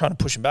and like trying to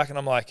push him back. And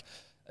I'm like,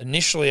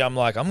 initially I'm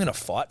like, I'm gonna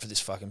fight for this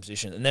fucking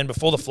position. And then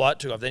before the flight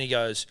took off, then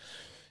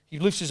he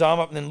lifts his arm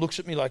up and then looks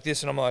at me like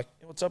this, and I'm like,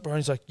 what's up, bro? And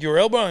he's like, you're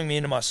elbowing me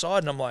into my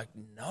side, and I'm like,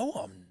 no,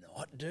 I'm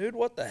not, dude.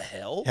 What the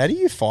hell? How do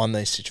you find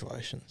these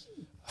situations?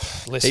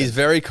 Listen, He's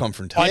very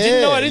confrontational. I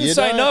didn't know. I Yeah, didn't you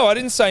say don't- no. I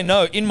didn't say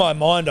no. In my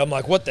mind, I'm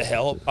like, what the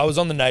hell? I was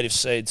on the native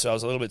seed, so I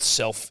was a little bit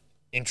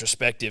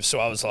self-introspective. So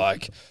I was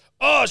like,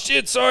 oh,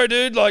 shit, sorry,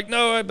 dude. Like,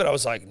 no. But I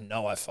was like,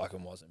 no, I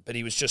fucking wasn't. But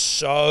he was just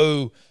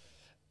so...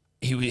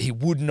 He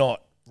would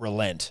not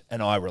relent,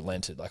 and I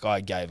relented. Like, I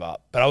gave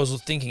up. But I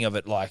was thinking of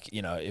it like,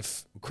 you know,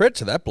 if... Credit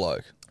to that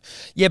bloke.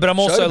 Yeah, but I'm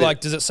Showed also a bit.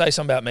 like, does it say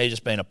something about me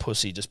just being a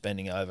pussy, just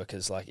bending over?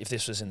 Because, like, if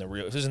this was in the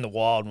real... If this was in the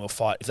wild and we'll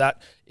fight...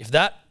 If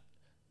that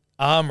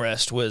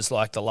armrest was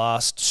like the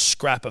last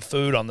scrap of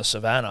food on the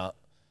savannah,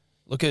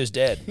 look who's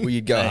dead. Well,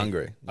 you'd go Me.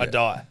 hungry. I'd Yeah.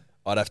 die.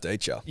 I'd have to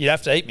eat you. You'd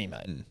have to eat me,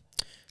 mate.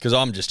 Because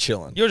I'm just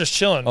chilling. You're just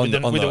chilling with the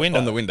window.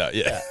 On the window,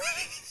 yeah.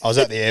 I was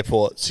at the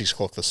airport at 6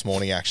 o'clock this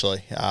morning,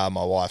 actually. My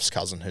wife's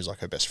cousin, who's like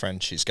her best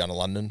friend, she's going to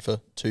London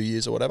for 2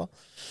 years or whatever.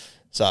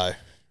 So,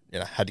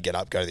 had to get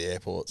up, go to the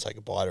airport, say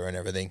goodbye to her and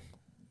everything.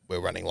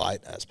 We're running late,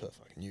 as per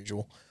fucking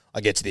usual.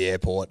 I get to the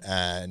airport,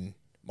 and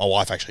my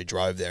wife actually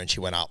drove there, and she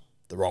went up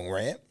the wrong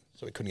ramp,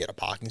 so we couldn't get a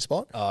parking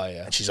spot. Oh,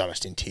 yeah. And she's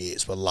almost in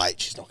tears. We're late.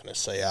 She's not going to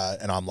see her.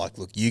 And I'm like,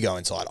 look, you go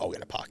inside. I'll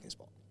get a parking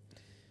spot.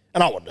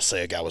 And I wanted to see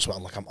her go as well.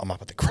 Like, I'm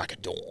up at the crack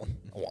of dawn.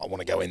 I want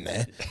to go in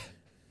there.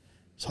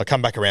 So I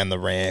come back around the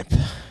ramp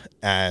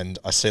and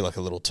I see like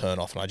a little turn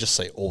off and I just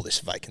see all this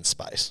vacant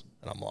space.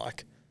 And I'm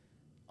like,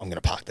 I'm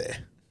going to park there.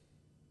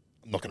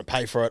 I'm not going to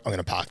pay for it. I'm going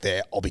to park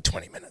there. I'll be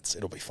 20 minutes.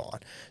 It'll be fine.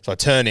 So I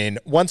turn in.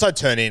 Once I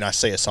turn in, I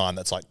see a sign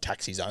that's like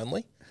taxis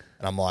only.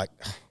 And I'm like,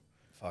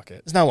 Fuck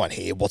it. there's no one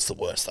here. What's the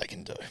worst they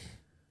can do?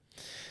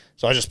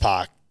 So I just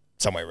park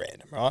somewhere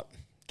random, right?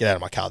 Get out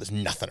of my car. There's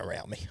nothing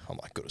around me. I'm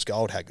like, good as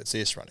gold. How good's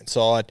this? Run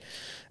inside,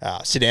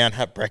 sit down,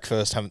 have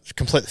breakfast.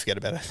 Completely forget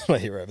about it. I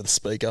hear over the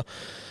speaker.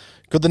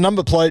 Got the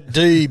number plate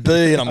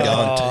DB, and I'm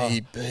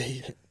going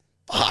DB.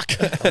 Fuck,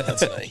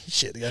 that's me.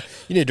 Shit. They go,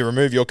 you need to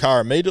remove your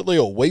car immediately,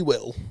 or we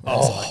will. I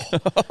was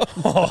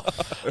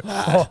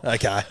like,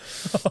 okay.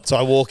 So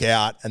I walk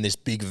out, and this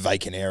big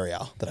vacant area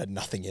that had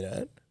nothing in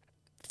it.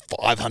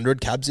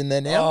 500 cabs in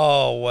there now.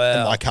 Oh, wow.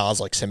 And my car's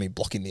like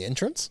semi-blocking the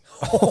entrance.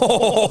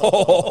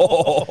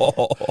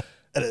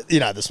 And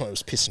this one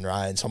was pissing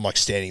rain, so I'm like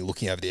standing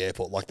looking over the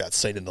airport like that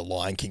scene in The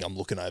Lion King. I'm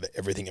looking over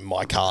everything and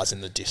my car's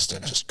in the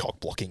distance, just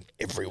cock-blocking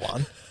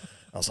everyone.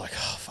 I was like,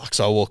 oh, fuck.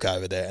 So I walk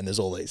over there and there's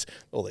all these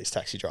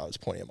taxi drivers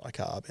pointing at my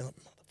car, being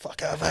like,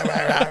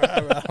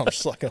 motherfucker. I'm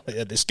just like, oh,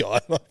 yeah, this guy.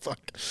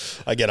 Fuck.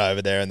 I get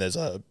over there and there's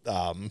a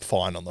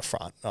fine on the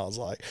front. And I was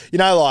like,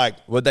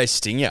 Would they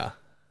sting you?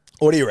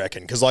 what do you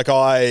reckon? Because I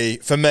got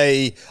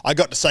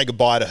to say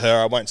goodbye to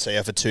her. I won't see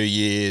her for 2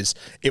 years.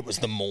 It was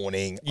the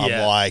morning. Yeah.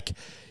 I'm like,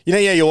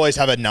 you always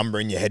have a number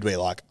in your head where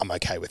you're like, I'm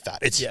okay with that.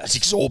 It's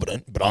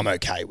exorbitant, but I'm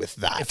okay with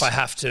that. If I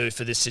have to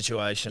for this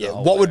situation, yeah.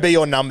 What would be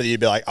your number that you'd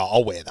be like, oh,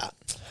 I'll wear that?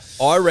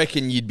 I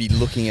reckon you'd be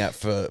looking at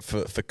for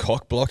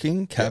cock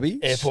blocking cabbies.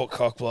 Airport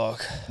cock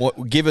block.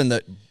 Given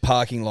that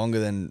parking longer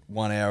than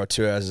 1 hour or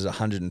 2 hours is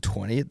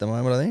 120 at the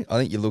moment, I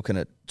think you're looking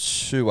at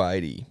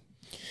 280.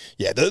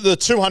 Yeah, the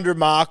 200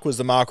 mark was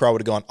the marker I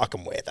would have gone, I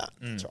can wear that.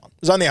 That's right.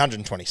 It was only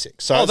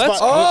 126. So that's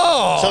so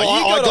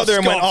I got there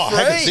and went,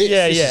 heavens,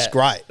 this is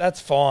great. That's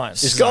fine.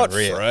 This is Scot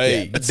unreal. free.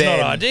 Yeah. But It's not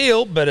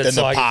ideal, but it's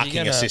then like the if parking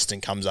you're gonna-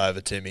 assistant comes over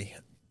to me,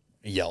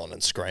 yelling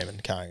and screaming,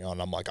 carrying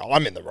on. I'm like, oh,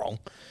 I'm in the wrong.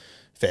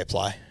 Fair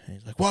play. And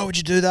he's like, why would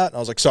you do that? And I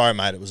was like, sorry,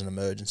 mate, it was an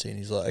emergency. And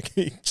he's like,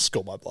 he just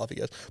called my bluff. He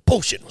goes,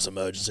 bullshit, it was an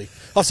emergency.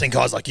 I've seen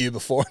guys like you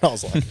before. And I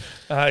was like,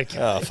 Okay.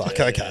 oh, fuck,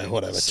 okay,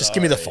 whatever. Just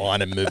give me the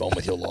fine and move on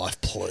with your life,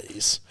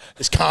 please.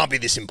 This can't be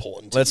this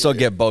important to Let's you. not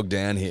get bogged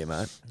down here,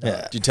 mate.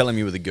 Yeah. Did you tell him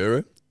you were the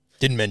guru?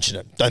 Didn't mention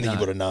it. Don't think you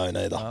would have known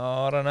either.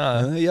 Oh, I don't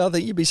know. Yeah, I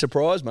think you'd be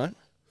surprised, mate.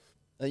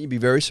 I think you'd be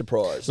very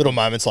surprised. Little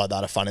moments like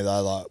that are funny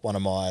though. Like one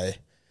of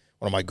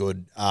my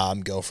good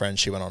girlfriends,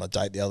 she went on a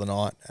date the other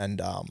night,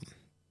 and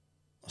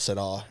I said,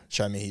 "Oh,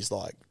 show me his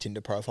like Tinder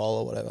profile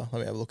or whatever. Let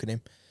me have a look at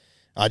him."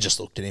 I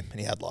just looked at him, and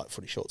he had like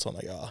footy shorts on.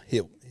 I go, "Oh,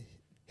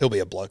 he'll be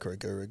a bloke or a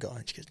guru guy."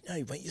 And she goes, "No,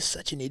 mate, you're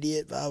such an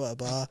idiot." Blah blah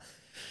blah.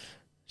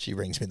 She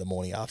rings me the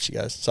morning after. She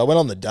goes, "So I went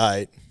on the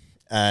date,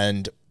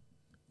 and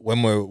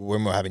when we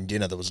were having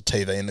dinner, there was a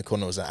TV in the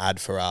corner. There was an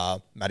ad for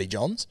Matty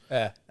Johns."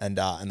 Yeah. And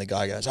the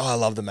guy goes, "Oh, I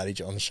love the Matty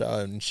Johns show."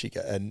 And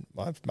and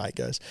my mate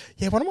goes,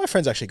 "Yeah, one of my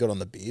friends actually got on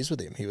the beers with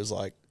him. He was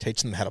like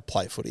teaching them how to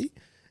play footy."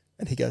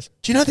 And he goes,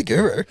 "Do you know the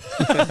guru?"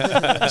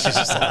 She's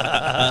just like,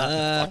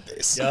 "Fuck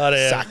this, Got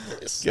him. sack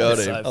this." Got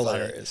That's him. so funny.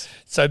 Hilarious.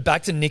 So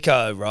back to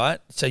Nico, right?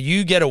 So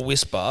you get a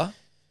whisper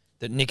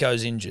that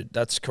Nico's injured.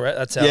 That's correct.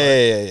 That's how.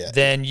 Yeah.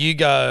 Then you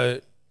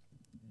go,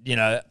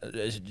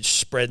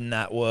 spreading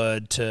that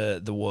word to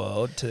the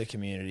world, to the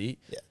community.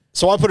 Yeah.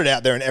 So I put it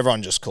out there, and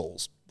everyone just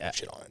calls Yeah.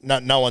 shit on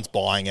it. No one's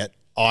buying it.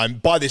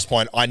 By this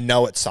point, I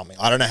know it's something.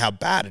 I don't know how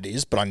bad it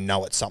is, but I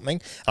know it's something.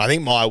 And I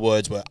think my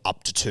words were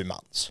up to 2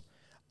 months.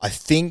 I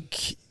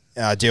think,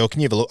 Dale, can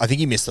you have a look? I think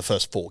he missed the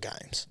first 4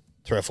 games,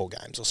 3 or 4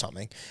 games or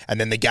something. And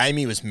then the game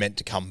he was meant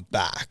to come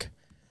back,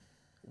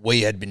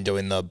 we had been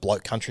doing the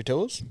bloke country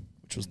tours,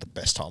 which was the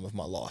best time of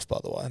my life, by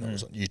the way. And it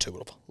was on YouTube,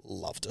 would have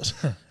loved it.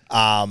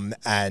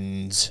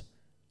 And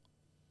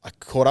I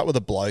caught up with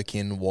a bloke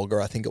in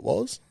Wagga, I think it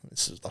was.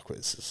 This is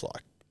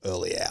like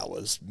early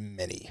hours,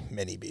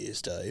 many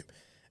beers deep.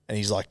 And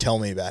he's like, tell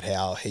me about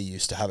how he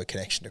used to have a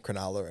connection to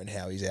Cronulla and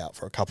how he's out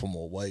for a couple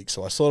more weeks.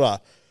 So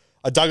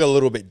I dug a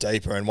little bit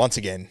deeper and once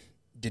again,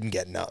 didn't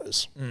get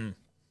no's. And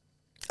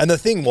the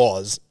thing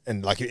was,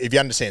 and like if you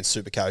understand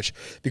Supercoach,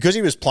 because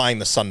he was playing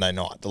the Sunday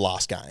night, the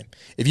last game,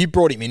 if you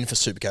brought him in for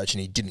Supercoach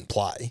and he didn't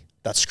play,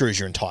 that screws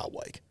your entire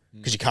week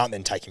because you can't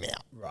then take him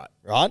out.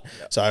 Right?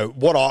 Yep. So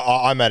what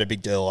I made a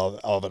big deal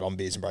of it on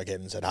Beers and Breakhead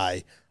and said,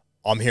 hey,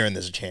 I'm hearing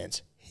there's a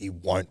chance he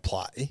won't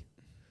play.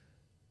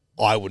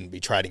 I wouldn't be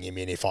trading him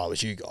in if I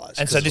was you guys.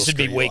 And so this would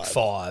be week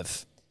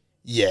 5.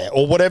 Yeah,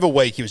 or whatever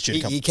week he was due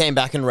to come. He came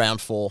back in round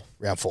 4.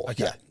 Round 4,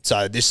 Okay. yeah.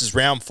 So this is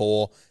round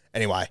 4.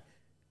 Anyway,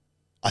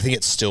 I think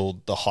it's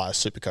still the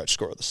highest Supercoach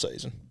score of the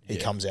season. He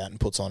comes out and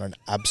puts on an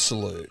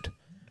absolute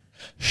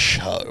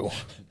show.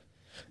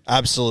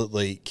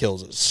 Absolutely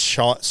kills it.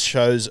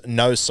 Shows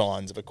no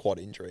signs of a quad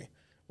injury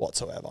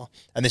whatsoever.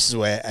 And this is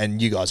where,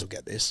 and you guys will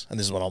get this, and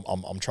this is what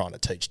I'm trying to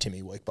teach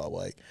Timmy week by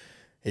week.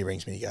 he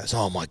rings me. He goes,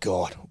 "Oh my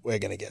God, we're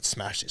going to get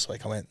smashed this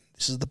week." I went,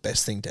 "This is the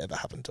best thing to ever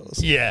happen to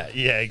us. Yeah,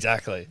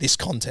 exactly. This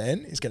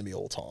content is going to be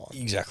all time."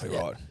 Exactly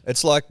right.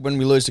 It's like when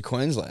we lose to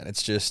Queensland.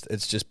 It's just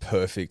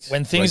perfect.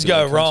 When things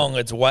regular go wrong, content.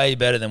 it's way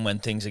better than when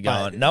things are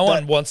going. Mate, No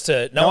one wants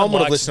to. No one would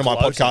have likes listened to my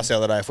gloating. podcast the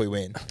other day if we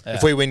win.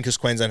 If we win because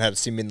Queensland had a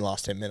sim in the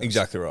last 10 minutes.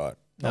 Exactly right.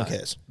 No one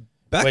cares.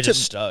 We're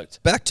just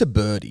stoked. Back to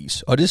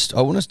birdies. I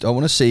want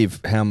to see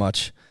how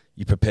much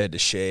you're prepared to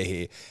share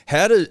here.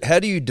 How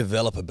do you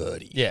develop a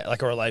birdie? Yeah,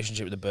 like a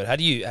relationship with the bird. How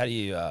do you?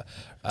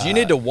 Do you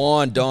need to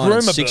wine dine groom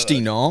at a bird.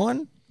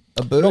 69?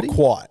 A birdie?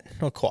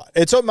 Not quite.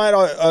 It's mate.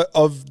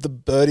 Of the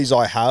birdies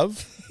I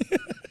have,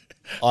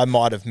 I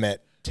might have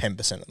met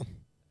 10% of them.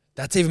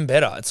 That's even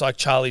better. It's like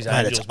Charlie's Mate,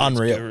 Angels, it's but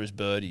unreal. Guru's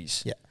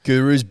birdies. Yeah.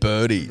 Guru's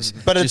birdies.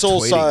 But it's Just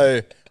also,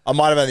 tweeting. I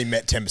might have only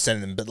met 10%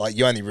 of them, but like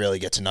you only really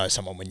get to know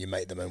someone when you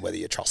meet them and whether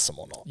you trust them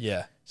or not.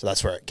 Yeah. So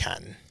that's where it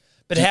can.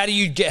 But how do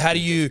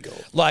you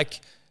like?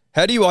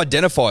 How do you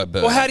identify a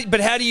bird? Well,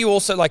 how do you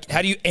also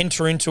how do you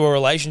enter into a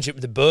relationship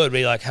with the bird?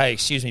 Where you're like, hey,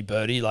 excuse me,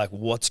 birdie, like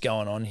what's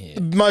going on here?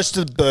 Most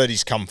of the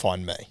birdies come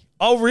find me.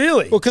 Oh,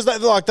 really? Well, because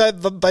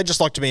they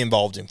just like to be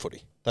involved in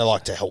footy. They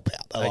like to help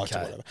out. They like to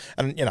Okay. whatever.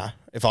 And you know,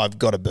 if I've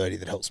got a birdie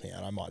that helps me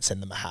out, I might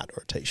send them a hat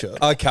or a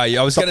t-shirt. Okay,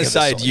 I was going to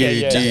say, do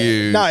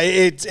you? No,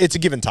 it's a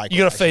give and take. You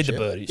got to feed the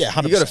relationship. birdies. Yeah,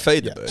 100%. You got to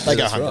feed the Yeah. birds. They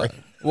go That's hungry. right.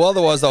 Well,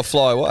 otherwise they'll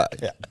fly away.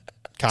 Yeah,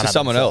 can't To have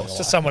someone them flying else.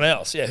 To away. someone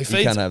else. Yeah, who You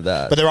feeds can't them? have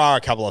that But there are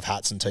a couple of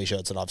hats and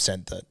t-shirts that I've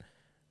sent that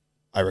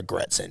I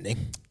regret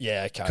sending.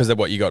 Yeah, okay. because of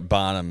what you got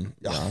Barnum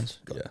yarns.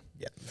 Got- Yeah.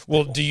 yeah.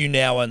 Well, do you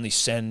now only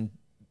send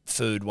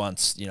food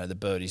once the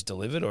birdie's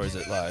delivered, or is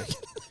it like,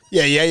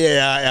 Yeah.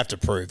 I have to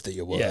prove that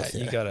you're worth.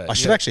 Yeah, you gotta- I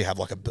should you- actually have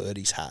like a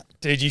birdie's hat.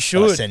 dude, you that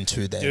I should send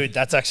to them. Dude,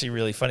 that's actually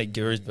really funny.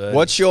 Guru's bird.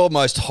 What's your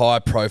most high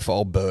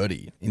profile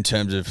birdie in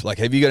terms of like?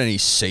 Have you got any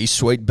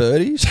C-suite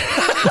birdies?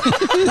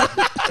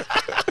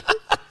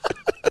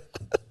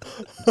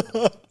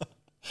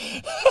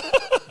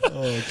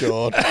 Oh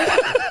God.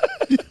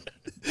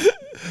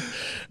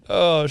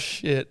 Oh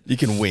shit. You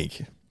can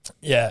wink.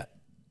 Yeah.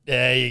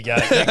 There you go.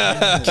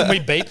 Can we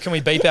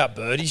beep out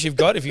birdies you've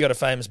got if you got a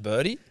famous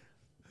birdie?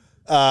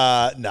 No,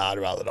 I'd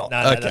rather not.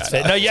 No, that's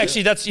fair. No, you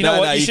actually, that's, you know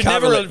what? You should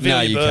can't never really- reveal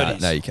no, your you birdies.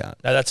 can't. No, you can't.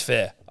 No, that's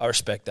fair. I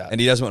respect that. And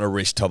he doesn't want to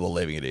risk Tobler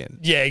leaving it in.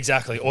 Yeah,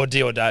 exactly. Or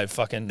D or Dave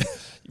fucking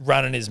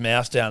running his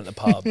mouth down at the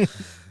pub.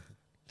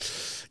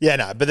 Yeah,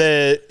 no, but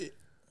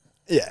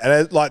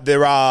and like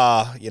there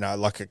are,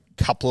 like a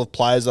couple of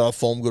players that I've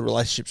formed good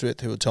relationships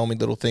with who will tell me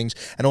little things,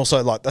 and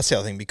also like that's the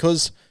other thing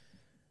because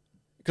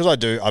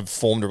I've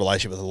formed a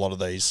relationship with a lot of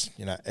these,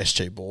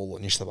 SG Ball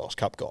and New South Wales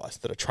Cup guys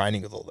that are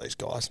training with all these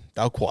guys.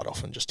 They'll quite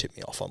often just tip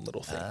me off on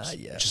little things,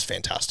 yeah. which is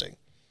fantastic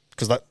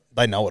because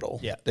they know it all.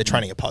 Yeah. They're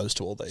training opposed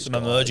to all these. Some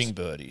guys. emerging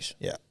birdies.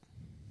 Yeah,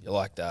 You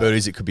like that?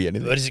 Birdies, it could be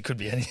anything. Birdies, it could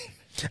be anything.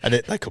 and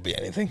they could be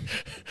anything.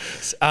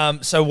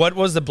 So what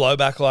was the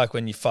blowback like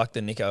when you fucked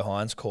the Nico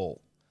Hines call?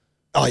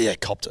 Oh yeah,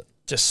 copped it.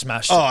 Just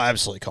smashed Oh, it. I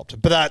absolutely copped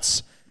it. But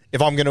that's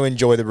if I'm going to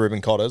enjoy the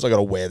Ruben Cotters, I got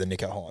to wear the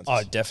Nico Hines.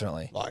 Oh,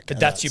 definitely. Like, but and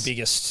that's your that's-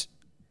 biggest.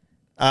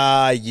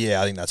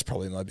 Yeah, I think that's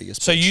probably my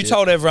biggest. So you shit.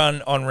 told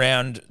everyone on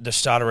the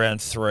start of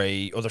round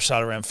 3 or the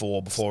start of round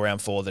 4, before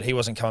round 4, that he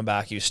wasn't coming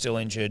back. He was still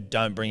injured.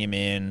 Don't bring him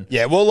in.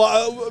 Yeah,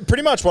 well,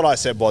 pretty much what I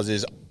said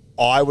is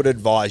I would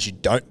advise you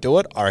don't do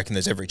it. I reckon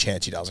there's every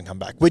chance he doesn't come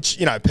back, which,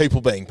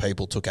 people being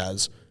people took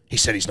as he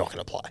said he's not going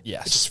to play.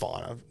 Yes. Which is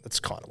fine. That's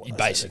kind of what He I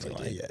said basically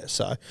anyway. did. Yeah,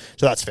 so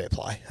that's fair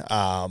play.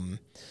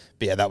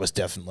 But yeah, that was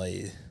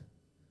definitely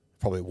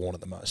probably worn it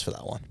the most for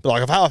that one. But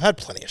like I've had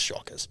plenty of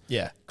shockers.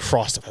 Yeah.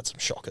 Christ, I've had some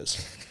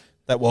shockers.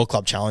 That World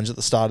Club Challenge at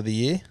the start of the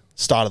year,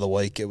 start of the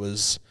week,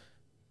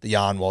 the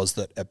yarn was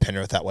that at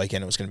Penrith that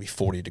weekend it was going to be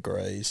 40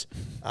 degrees.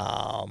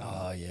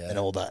 Oh, yeah. And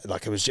all that.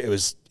 Like it was going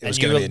And to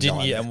be a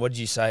nightmare. and what did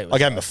you say? It was I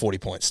gave him a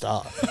 40-point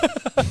start.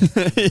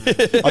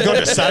 I got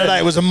to Saturday,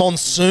 it was a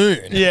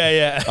monsoon.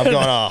 yeah. I've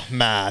gone,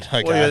 mad.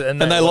 Okay.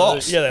 And they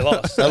lost. Yeah, they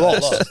lost. They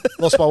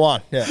lost by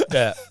one. Yeah.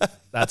 Yeah,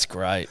 that's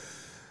great.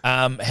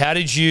 How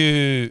did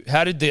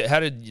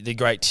the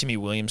great Timmy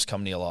Williams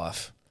come to your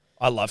life?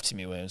 I love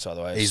Timmy Williams, by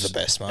the way. He's the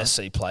best, mate.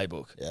 SC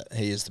playbook. Yeah,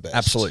 he is the best.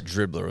 Absolute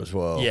dribbler as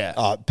well. Yeah.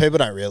 People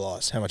don't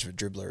realise how much of a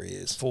dribbler he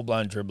is. Full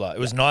blown dribbler. It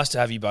was nice to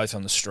have you both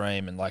on the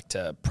stream and like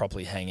to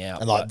properly hang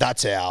out. And but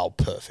that's our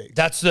perfect.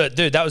 that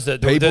was the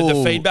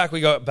People- feedback we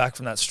got back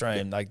from that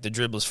stream. Like the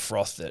dribblers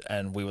frothed it,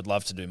 and we would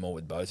love to do more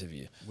with both of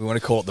you. We want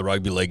to call it the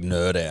Rugby League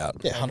Nerd Out.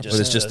 Yeah, 100%. Where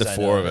it's just the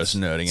Thursday four of nights.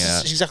 us nerding This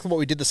out. is exactly what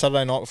we did the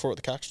Saturday night before at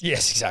the Catch.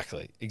 Yes,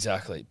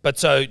 exactly. But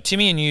so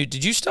Timmy and you,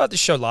 did you start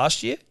this show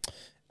last year?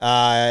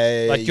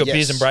 Like your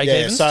beers and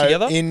break-evens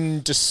together?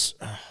 In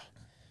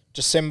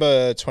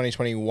December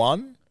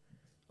 2021,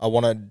 I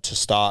wanted to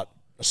start.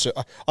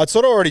 I'd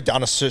sort of already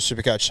done a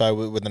Supercoach show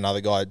with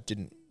another guy. It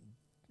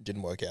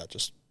didn't work out.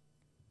 Just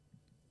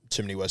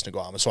too many Western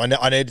Guamas. So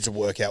I needed to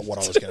work out what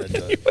I was going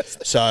to do.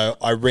 So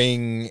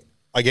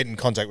I get in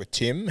contact with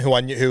Tim, who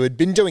had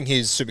been doing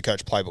his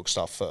Supercoach playbook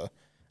stuff for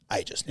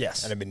ages now,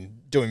 Yes. and had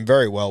been doing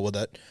very well with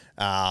it.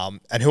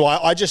 And who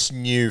I just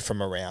knew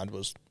from around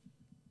was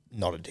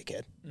not a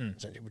dickhead,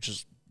 essentially, which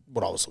is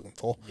what I was looking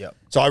for. Yep.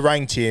 So I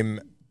rang Tim,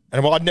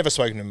 and I'd never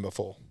spoken to him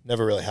before.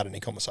 Never really had any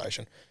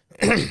conversation.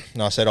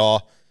 And I said,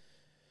 got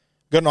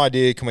an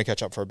idea. Can we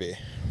catch up for a beer?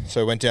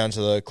 So we went down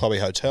to the Clubby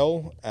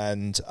Hotel,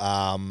 and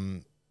I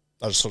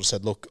just sort of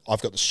said, look,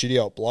 I've got the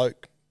studio at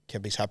Bloke.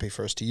 Kempy's happy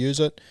for us to use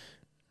it.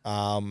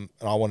 And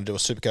I want to do a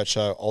Supercoach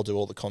show. I'll do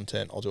all the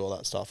content. I'll do all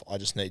that stuff. I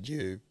just need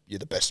you. You're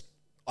the best.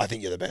 I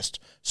think you're the best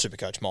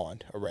Supercoach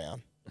mind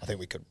around. I think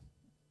we could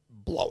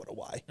blow it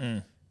away.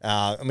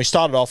 And we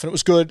started off, and it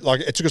was good. Like,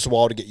 it took us a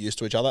while to get used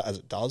to each other, as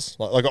it does.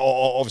 Like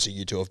obviously,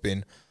 you two have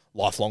been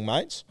lifelong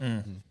mates.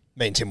 Mm-hmm.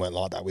 Me and Tim weren't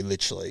like that.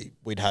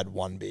 We'd had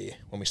one beer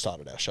when we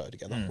started our show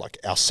together. Like,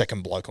 our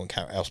second bloke on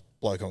camera,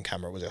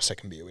 was our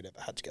second beer we'd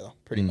ever had together,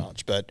 pretty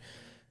much. But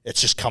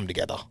it's just come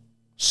together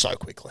so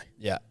quickly.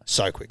 Yeah.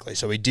 So quickly.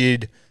 So we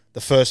did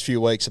the first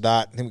few weeks of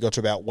that. I think we got to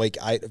about week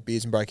 8 of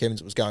Beers and Break Evens.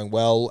 It was going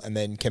well. And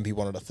then Kempy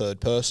wanted a third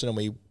person. And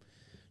we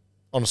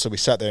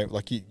sat there,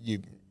 like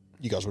you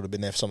guys would have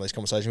been there for some of these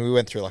conversations. We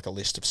went through like a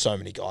list of so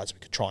many guys we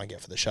could try and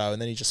get for the show.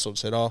 And then he just sort of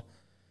said,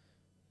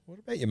 what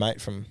about your mate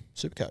from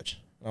Supercoach?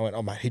 And I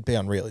went, mate, he'd be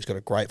unreal. He's got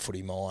a great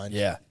footy mind.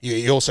 Yeah.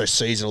 He also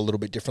sees it a little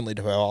bit differently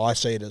to how I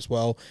see it as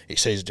well. He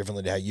sees it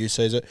differently to how you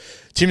sees it.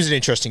 Tim's an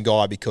interesting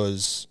guy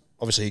because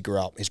obviously he grew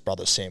up, his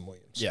brother's Sam Williams.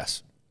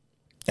 Yes.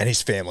 And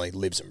his family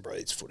lives and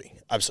breathes footy.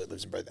 Absolutely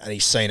lives and breathes. And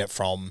he's seen it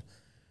from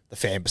the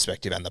fan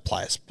perspective and the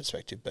player's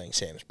perspective, being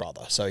Sam's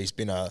brother. So he's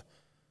been a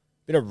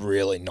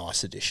really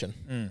nice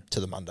addition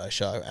to the Monday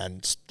show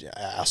and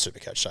our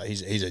Supercoach show.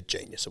 He's a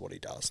genius at what he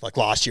does. Like,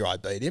 last year I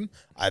beat him.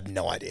 I have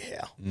no idea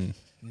how.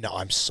 No,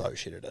 I'm so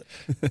shit at it.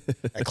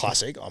 At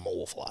Classic, I'm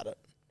awful at it.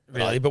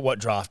 Really? But what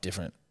draft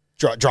different?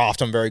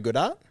 Draft I'm very good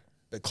at.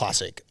 But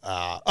Classic,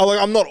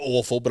 I'm not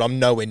awful, but I'm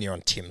nowhere near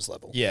on Tim's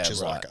level, which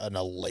is like an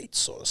elite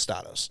sort of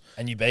status.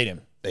 And you beat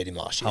him? Beat him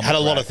last year. Had a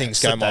lot of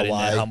things go my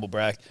way. Humble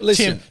brag.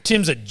 Listen,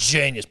 Tim's a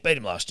genius. Beat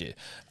him last year,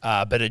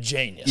 but a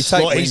genius.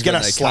 He's going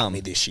to slap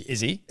me this year. Is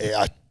he?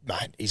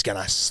 Mate, he's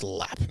going to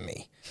slap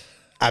me.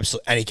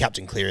 Absolutely. And he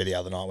captained Cleary the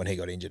other night when he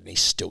got injured, and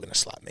he's still going to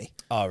slap me.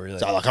 Oh, really?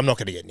 So, I'm not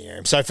going to get near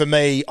him. So, for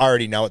me, I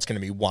already know it's going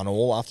to be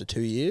 1-1 after 2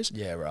 years.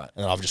 Yeah, right.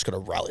 And I've just got to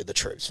rally the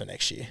troops for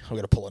next year. I've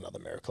got to pull another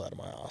miracle out of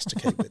my ass to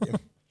keep with him.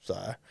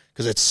 So,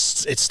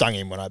 because it stung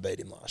him when I beat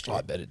him last year.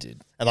 I bet it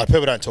did. And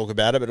people don't talk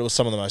about it, but it was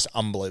some of the most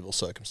unbelievable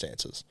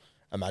circumstances.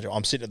 Imagine,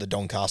 I'm sitting at the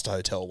Doncaster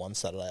Hotel one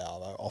Saturday,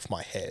 off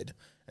my head,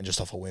 and just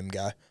off a whim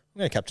go, I'm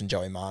going to captain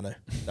Joey Manu.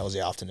 That was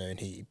the afternoon.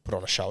 He put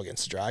on a show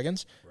against the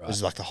Dragons. Right. It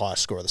was like the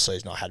highest score of the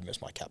season. I had him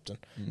as my captain.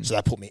 So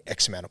that put me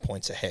X amount of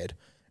points ahead.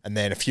 And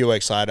then a few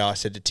weeks later, I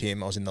said to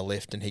Tim, I was in the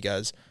lift, and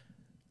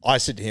I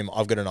said to him,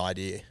 I've got an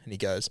idea. And he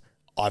goes,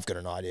 I've got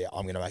an idea.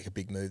 I'm going to make a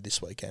big move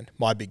this weekend.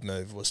 My big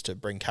move was to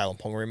bring Kalen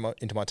Ponga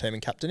into my team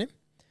and captain him.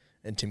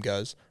 And Tim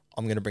goes,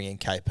 I'm going to bring in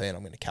KP and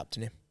I'm going to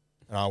captain him.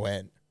 And I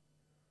went,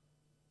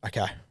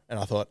 okay. And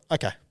I thought,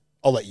 okay,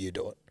 I'll let you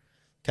do it.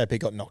 KP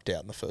got knocked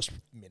out in the first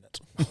minute.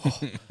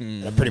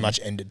 And it pretty much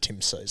ended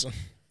Tim's season.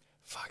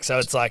 Fuck. So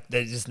it's like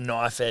there's just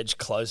knife edge,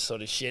 close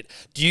sort of shit.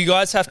 Do you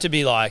guys have to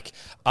be like,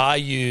 do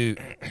you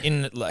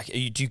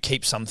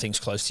keep some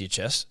things close to your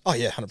chest? Oh,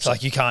 yeah, 100%. So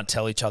like you can't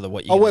tell each other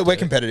what you we're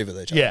competitive with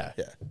each other.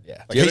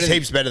 Yeah. Like, he's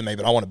heaps better than me,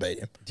 but I want to beat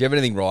him. Do you have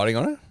anything riding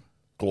on it?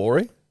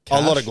 Glory?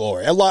 Cash? A lot of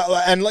glory. And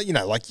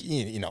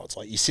it's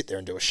like you sit there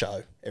and do a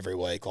show every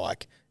week,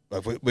 like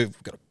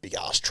we've got a big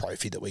ass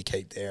trophy that we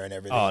keep there and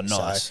everything. Oh,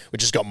 nice. So we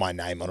just got my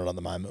name on it at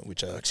the moment,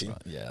 which irks him.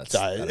 Yeah.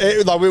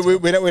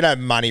 We don't have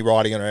money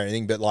riding on it or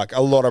anything, but like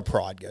a lot of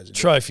pride goes into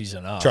trophies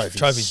enough.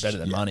 Trophies better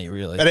than money,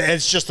 really. But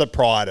it's just the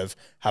pride of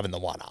having the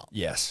one up.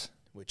 Yes.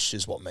 Which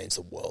is what means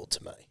the world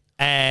to me.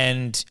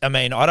 And I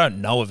mean, I don't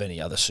know of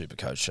any other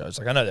Supercoach shows.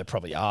 Like, I know there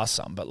probably are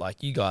some, but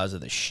like, you guys are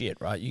the shit,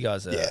 right? You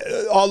guys are. Yeah.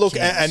 Oh, look,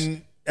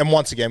 and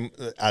once again,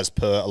 as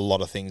per a lot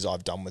of things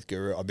I've done with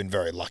Guru, I've been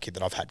very lucky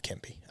that I've had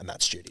Kempy and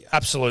that studio.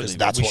 Absolutely.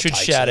 We should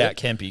shout out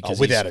Kempy because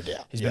without a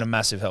doubt. He's been a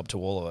massive help to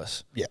all of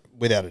us. Yeah,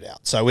 without a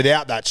doubt. So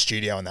without that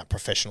studio and that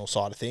professional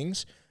side of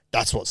things,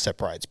 that's what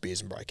separates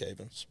Beers and Break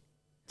Evens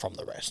from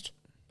the rest.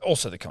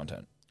 Also the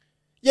content.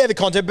 Yeah, the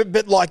content,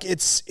 but like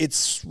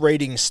it's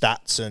reading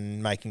stats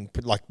and making,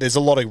 like, there's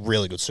a lot of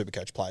really good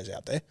Supercoach players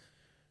out there.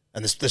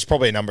 And there's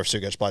probably a number of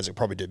Supercoach players that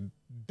probably do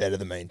better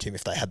than me and Tim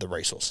if they had the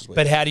resources.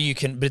 But it's how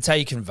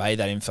you convey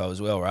that info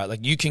as well, right?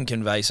 Like, you can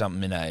convey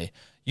something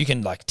you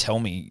can like tell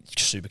me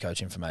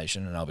Supercoach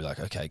information and I'll be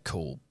like, okay,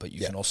 cool. But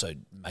you can also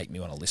make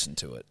me want to listen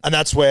to it. And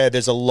that's where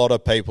there's a lot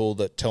of people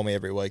that tell me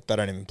every week they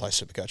don't even play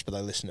Supercoach, but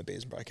they listen to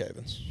Beers and Break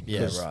Evens.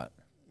 Yeah, right.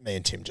 Me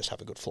and Tim just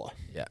have a good flow.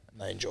 Yeah.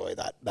 And they enjoy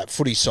that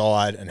footy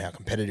side and how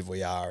competitive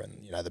we are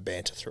and, the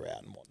banter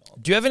throughout and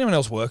whatnot. Do you have anyone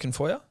else working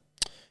for you?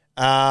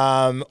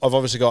 I've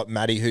obviously got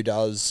Maddie who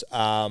does,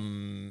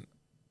 ones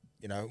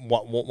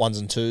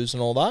and twos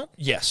and all that.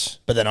 Yes.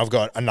 But then I've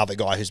got another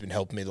guy who's been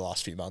helping me the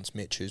last few months,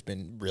 Mitch, who's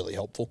been really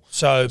helpful.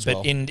 So,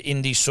 but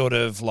in the sort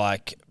of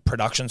like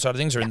production side of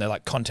things or in the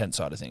like content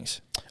side of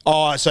things?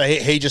 Oh, so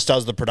he just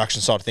does the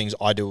production side of things.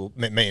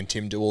 Me and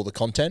Tim do all the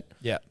content.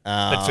 Yeah.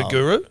 But for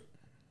Guru?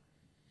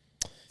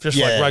 Just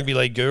like Rugby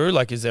League Guru?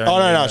 Like, is there any... Oh,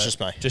 no, it's just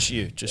me. Just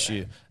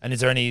you. And is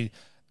there any...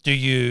 Do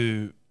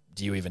you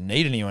even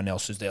need anyone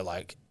else? Is there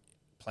like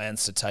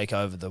plans to take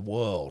over the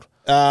world?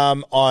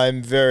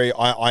 I'm very.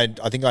 I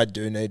think I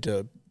do need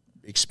to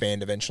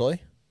expand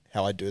eventually.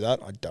 How I do that,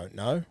 I don't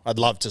know. I'd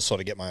love to sort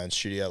of get my own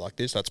studio like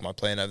this. That's my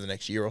plan over the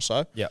next year or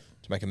so. Yeah.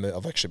 To make a move.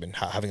 I've actually been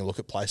having a look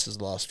at places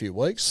the last few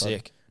weeks. So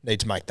Sick. I need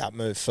to make that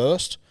move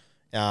first.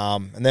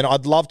 And then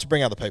I'd love to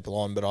bring other people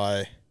on, but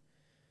I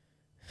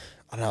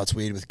don't know. It's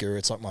weird with Guru.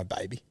 It's like my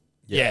baby.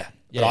 Yeah.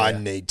 But I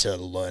need to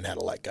learn how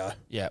to let go.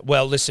 Yeah.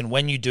 Well, listen,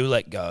 when you do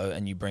let go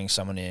and you bring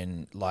someone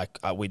in like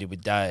we did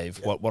with Dave,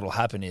 what'll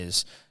happen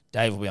is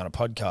Dave will be on a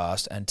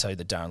podcast and tell you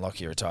that Darren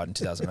Lockyer retired in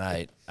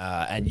 2008.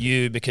 And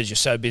you, because you're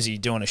so busy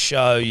doing a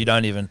show, you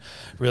don't even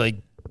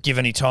really give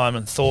any time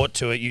and thought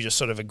to it. You just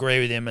sort of agree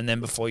with him. And then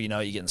before you know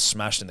it, you're getting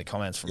smashed in the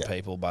comments from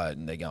people.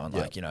 And they're going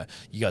like, you know,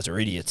 you guys are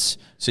idiots.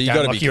 So you Darren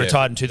got to be Lockyer careful.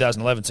 retired in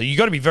 2011. So you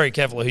got to be very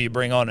careful of who you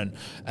bring on and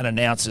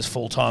announce this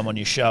full time on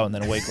your show. And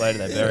then a week later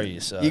they bury you.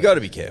 So You got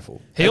to be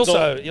careful. He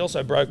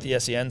also broke the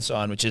SEN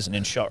sign, which isn't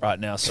in shot right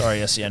now.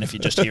 Sorry, SEN, if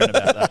you're just hearing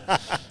about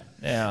that.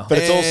 Now, But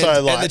it's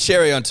also like and the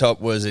cherry on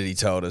top was that he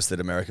told us that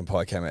American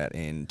Pie came out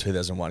in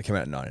 2001, came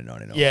out in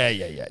 1999.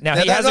 yeah. Now,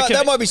 Now, he has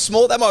that might be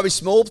small. That might be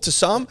small to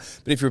some,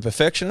 but if you're a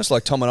perfectionist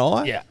like Tom and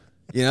I,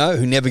 you know,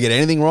 who never get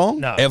anything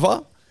wrong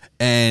ever,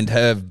 and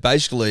have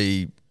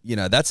basically, you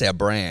know, that's our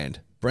brand.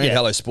 Brand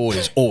Hello Sport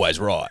is always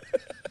right.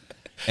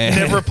 And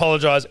never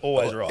apologise,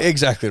 always right.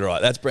 Exactly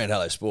right. That's Brand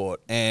Hello Sport,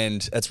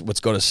 and that's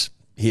what's got us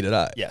here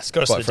today. Yes,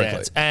 got us to the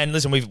dance. And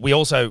listen, we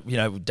also, you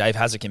know, Dave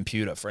has a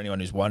computer, for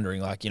anyone who's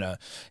wondering, like, you know,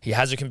 he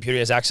has a computer, he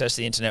has access to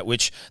the internet,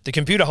 which the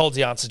computer holds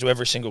the answers to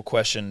every single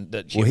question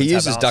that Well, he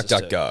humans uses have answers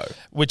to, DuckDuckGo.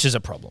 which is a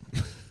problem.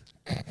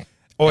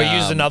 Or he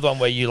uses another one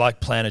where you like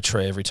plant a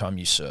tree every time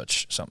you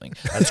search something.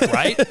 That's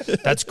great.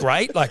 That's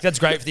great. Like, that's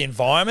great for the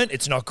environment.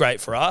 It's not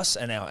great for us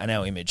and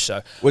our image.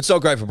 So, Well, it's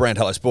not great for Brand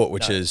Hello Sport,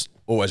 which is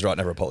always right,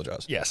 never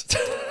apologise. yes.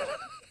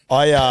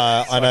 I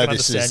know can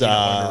this understand is you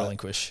not wanting to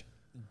relinquish.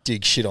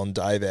 dig shit on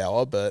Dave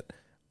Hour, but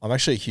I'm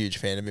actually a huge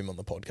fan of him on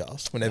the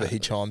podcast. Whenever he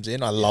chimes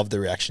in, I love the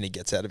reaction he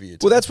gets out of you.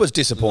 Well, that's what's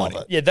disappointing.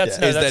 Love it. Yeah, that's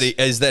It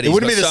he's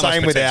wouldn't got be the so much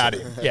same without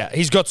potential. him. Yeah,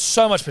 he's got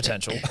so much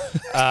potential.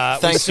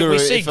 Thanks, we Guru.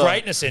 see If,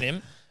 greatness in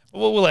him.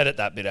 Well, we'll edit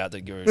that bit out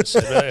that Guru just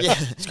said.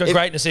 He's got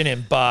greatness in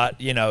him,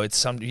 but you know,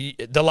 it's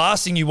the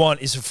last thing you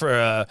want is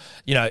for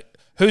you know,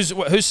 who's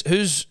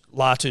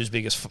Latu's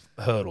biggest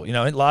hurdle. You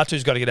know,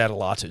 Latu's got to get out of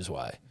Latu's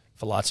way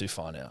for Latu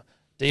find out.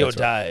 D or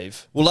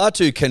Dave. Well,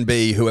 Latu can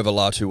be whoever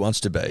Latu wants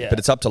to be, but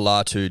it's up to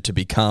Latu to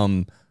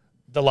become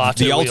The Latu,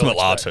 the we all ultimate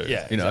expect. Latu.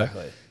 Yeah, you know,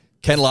 exactly.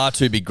 can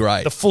Latu be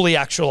great? The fully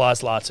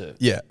actualized Latu.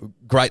 Yeah,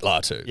 great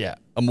Latu. Yeah.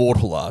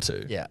 Immortal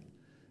Latu. Yeah,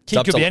 It's kid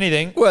up could to- be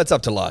anything. Well, it's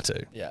up to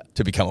Latu. Yeah.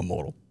 To become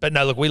immortal. But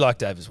no, look, we like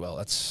Dave as well.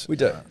 That's We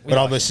do. But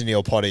I'm listening to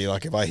your potty.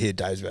 Like, if I hear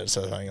Dave's about to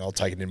say something, I'll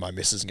take it in my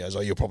missus and goes,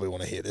 "Oh, you'll probably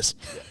want to hear this.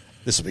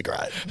 This will be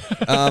great."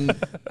 I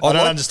don't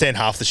understand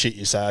half the shit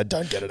you say. I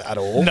don't get it at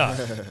all. No.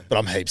 But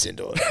I'm heaps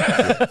into it.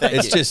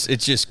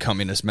 It's just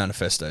communist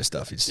manifesto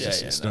stuff. It's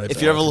just it's not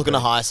If you're ever looking to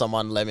hire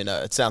someone, let me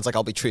know. It sounds like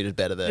I'll be treated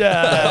better there.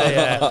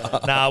 Yeah.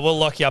 Nah, we'll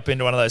lock you up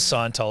into one of those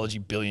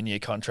Scientology billion-year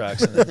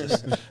contracts. And then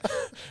just,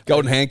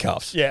 golden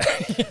handcuffs. yeah.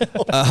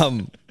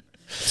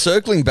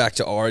 Circling back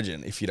to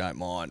Origin, if you don't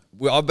mind.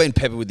 I've been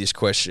peppered with this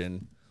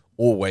question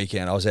all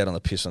weekend. I was out on the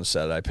piss on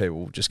Saturday.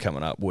 People just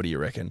coming up, what do you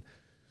reckon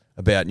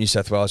about New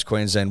South Wales,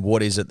 Queensland?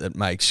 What is it that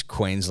makes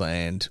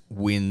Queensland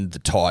win the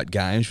tight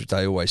games, which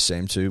they always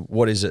seem to?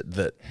 What is it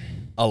that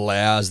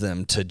allows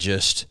them to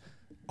just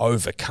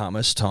overcome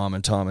us time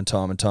and time and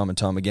time and time and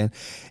time again?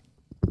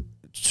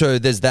 So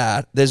there's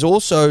that. There's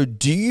also,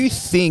 do you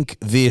think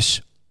this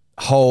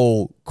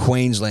whole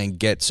Queensland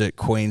gets it,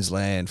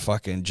 Queensland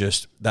fucking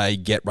just, they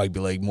get rugby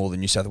league more than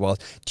New South Wales?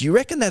 Do you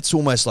reckon that's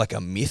almost like a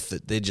myth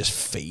that they're just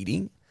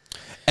feeding?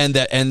 And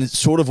that and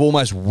sort of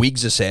almost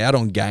wigs us out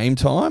on game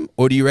time?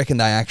 Or do you reckon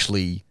they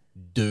actually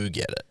do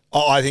get it?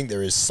 Oh, I think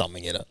there is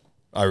something in it.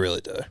 I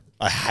really do.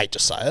 I hate to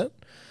say it,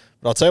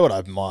 but I'll tell you what I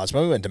admire.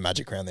 When we went to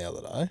Magic Round the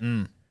other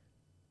day,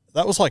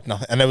 that was like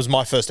nothing. And it was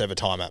my first ever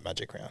time at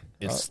Magic Round.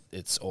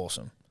 It's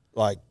awesome.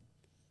 Like,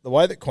 the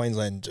way that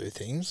Queensland do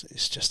things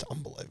is just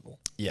unbelievable.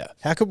 Yeah.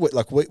 How could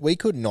we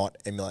could not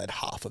emulate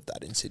half of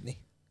that in Sydney?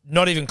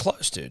 Not even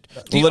close, dude.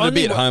 Well, it'd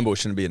be at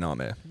Homebush and it'd be a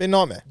nightmare. It'd be a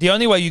nightmare. The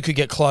only way you could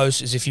get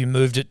close is if you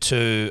moved it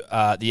to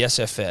the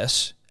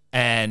SFS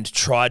and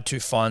tried to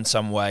find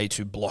some way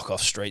to block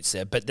off streets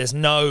there. But there's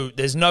no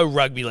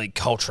rugby league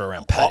culture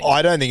around padding.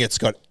 I don't think it's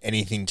got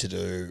anything to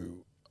do.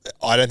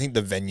 I don't think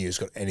the venue's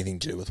got anything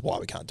to do with why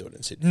we can't do it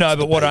in Sydney. No, It's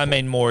but the what I people.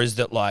 mean more is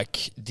that,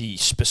 like, the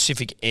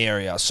specific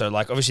area. So,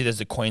 like, obviously there's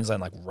the Queensland,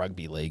 like,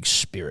 rugby league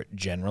spirit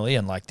generally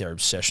and, like, their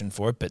obsession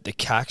for it. But the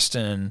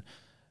Caxton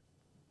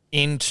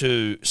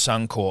into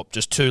Suncorp,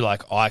 just two,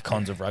 like,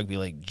 icons of rugby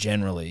league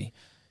generally,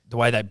 the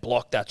way they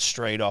block that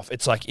street off,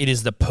 it's like it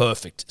is the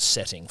perfect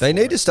setting. They for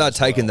need it to start as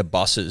taking well. the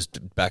buses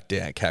back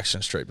down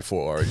Caxton Street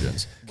before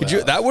Origins.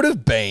 That would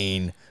have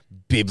been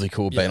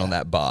biblical being on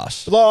that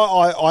bus. But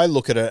I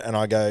look at it and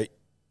I go,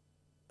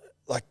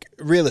 like,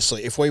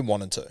 realistically, if we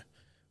wanted to,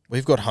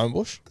 we've got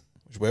Homebush,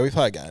 which is where we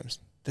play games.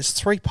 there's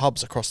 3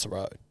 pubs across the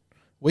road.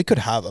 We could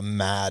have a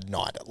mad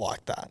night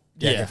like that.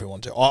 Yeah. If we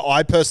want to.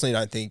 I personally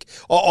don't think...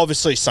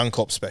 Obviously,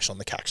 Suncorp special and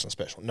the Caxton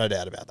special. No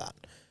doubt about that.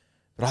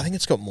 But I think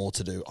it's got more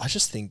to do. I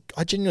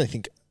genuinely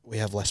think we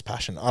have less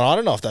passion. And I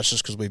don't know if that's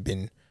just because we've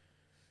been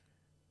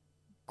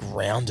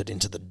grounded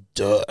into the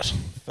dirt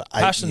for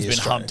 8 Passion's years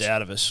been straight. humped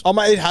out of us. Oh,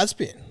 mate, it has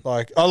been.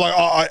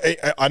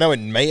 I know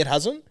in me it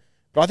hasn't,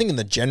 but I think in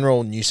the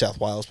general New South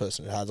Wales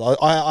person it has.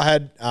 I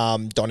had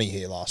Donnie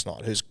here last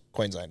night, who's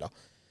Queenslander.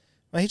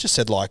 Mate, he just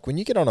said, like, when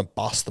you get on a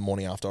bus the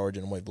morning after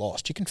Origin and we've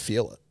lost, you can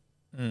feel it.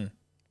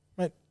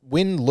 Mate,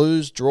 win,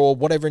 lose, draw,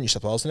 whatever in New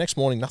South Wales, the next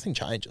morning nothing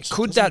changes.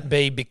 Could that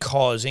be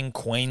because in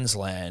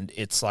Queensland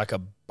it's like a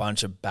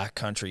bunch of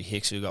backcountry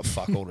hicks who got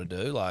fuck all to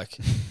do? Like,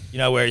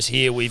 whereas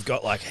here we've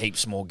got like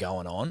heaps more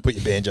going on. Put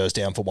your banjos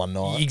down for one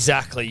night.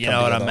 Exactly, you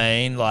know what I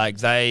mean? Like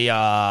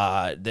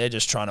they're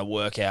just trying to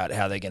work out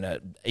how they're going to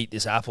eat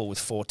this apple with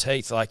 4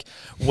 teeth. Like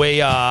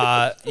we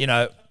are,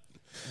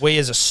 we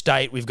as a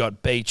state, we've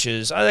got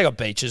beaches. Oh, they got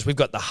beaches. We've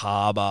got the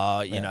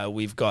harbour.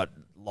 We've got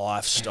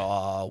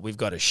lifestyle. We've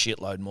got a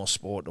shitload more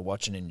sport to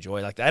watch and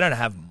enjoy. Like they don't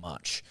have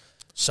much,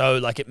 so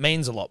like it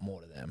means a lot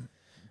more to them.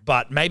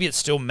 But maybe it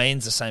still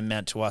means the same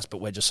amount to us.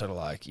 But we're just sort of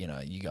like, you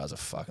guys are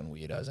fucking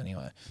weirdos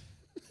anyway.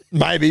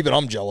 Maybe, but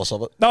I'm jealous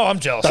of it. No, I'm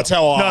jealous. That's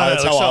how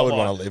I would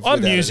want to live.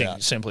 I'm musing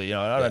simply.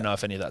 I don't know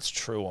if any of that's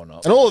true or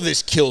not. And all of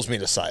this kills me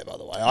to say, by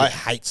the way. I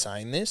hate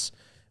saying this,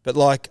 but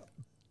like,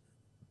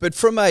 But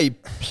from a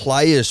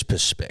player's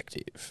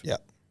perspective,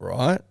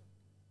 right?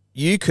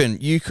 You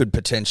could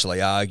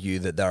potentially argue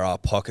that there are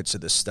pockets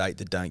of the state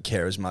that don't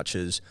care as much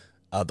as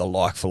the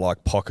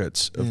like-for-like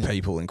pockets of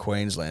people in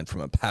Queensland from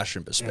a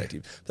passion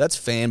perspective. That's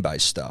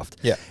fan-based stuff.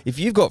 Yeah. If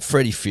you've got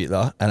Freddie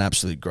Fittler, an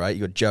absolute great.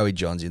 You've got Joey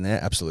Johns in there,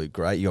 absolute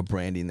great. You've got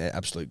Brandy in there,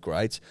 absolute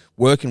greats.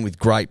 Working with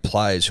great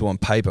players who on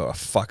paper are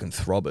fucking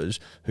throbbers,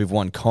 who've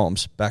won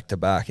comps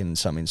back-to-back in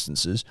some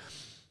instances.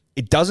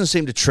 It doesn't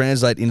seem to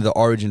translate into the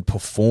Origin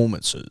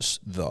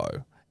performances,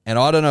 though. And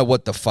I don't know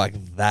what the fuck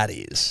that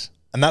is.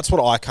 And that's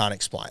what I can't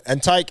explain.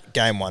 And take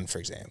game 1, for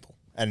example.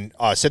 And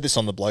I said this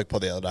on the Bloke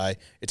Pod the other day.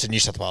 It's a New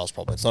South Wales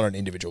problem. It's not an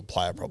individual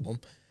player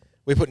problem.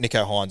 We put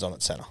Nico Hines on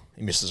at centre.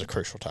 He misses a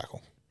crucial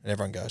tackle. And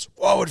everyone goes,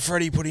 why would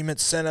Freddie put him at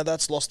centre?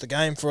 That's lost the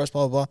game for us,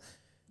 blah, blah, blah.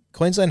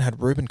 Queensland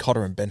had Ruben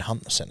Cotter and Ben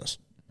Hunt in the centres.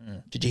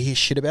 Did you hear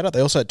shit about it?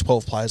 They also had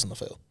 12 players on the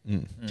field.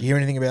 Did you hear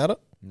anything about it?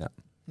 No.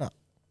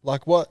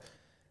 Like what?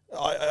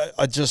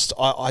 I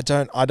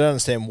don't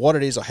understand what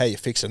it is or how you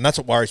fix it. And that's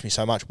what worries me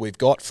so much. We've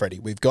got Freddie,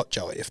 we've got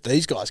Joey. If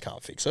these guys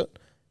can't fix it,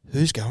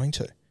 who's going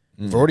to?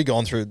 We've already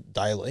gone through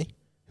Daly.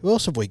 Who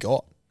else have we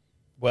got?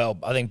 Well,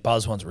 I think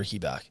Buzz wants Ricky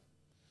back.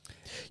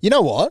 You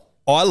know what?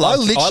 I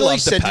literally love the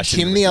said to passion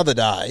Tim with the it. other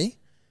day,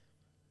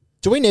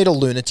 do we need a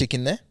lunatic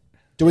in there?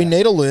 Do we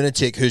need a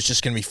lunatic who's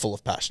just going to be full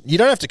of passion? You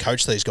don't have to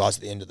coach these guys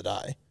at the end of the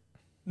day.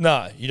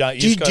 No, you don't.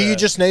 Do you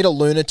just need a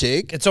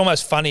lunatic? It's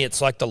almost funny.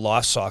 It's like the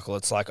life cycle.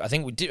 It's like I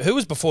think we did. Who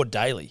was before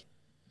Daly?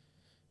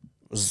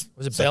 Was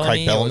it that Bellamy?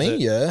 Craig Bellamy? Or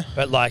was it- Yeah.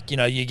 But like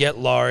you get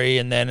Laurie,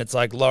 and then it's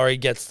like Laurie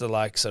gets the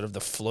like sort of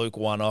the fluke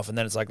one off, and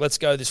then it's like let's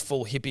go this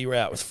full hippie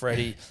route with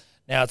Freddie.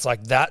 Now it's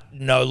like that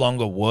no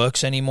longer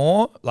works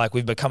anymore. Like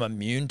we've become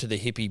immune to the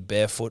hippie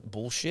barefoot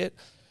bullshit.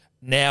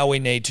 Now we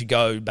need to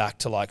go back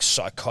to like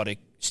psychotic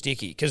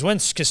Sticky,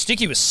 because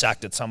Sticky was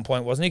sacked at some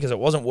point, wasn't he? Because it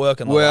wasn't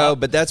working. Well,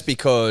 but that's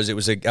because it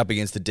was up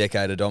against the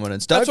decade of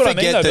dominance. Don't That's what I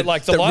forget mean, though. that, But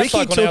like the that life Ricky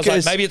cycle now took is like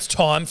us. maybe it's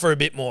time for a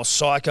bit more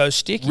psycho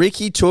Sticky.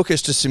 Ricky took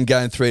us to some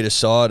game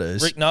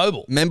 3-deciders. Rick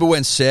Noble. Remember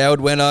when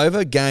Soward went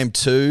over game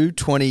 2,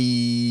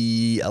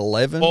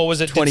 2011, Or was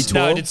it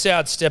 2012? did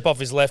Soward step off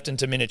his left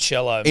into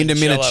Minicello? Into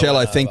Minicello,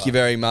 went thank over. you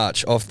very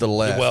much. Off the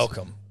left. You're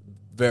welcome.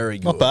 Very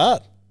good. Not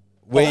bad.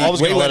 I was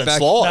going to let it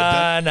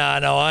slide.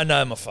 No, I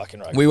know my fucking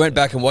rugby. We went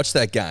back and watched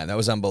that game. That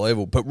was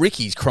unbelievable. But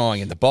Ricky's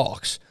crying in the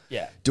box.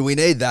 Yeah. Do we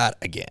need that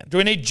again? Do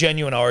we need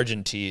genuine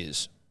Origin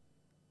tears?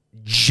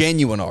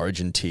 Genuine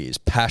Origin tears,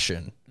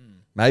 passion.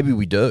 Maybe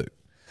we do.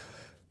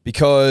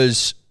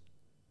 Because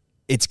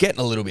it's getting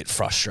a little bit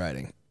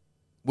frustrating.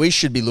 We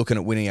should be looking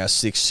at winning our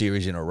 6th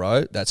series in a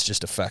row. That's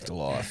just a fact of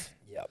life.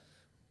 Yep.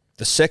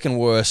 The second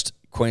worst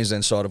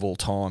Queensland side of all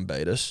time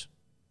beat us.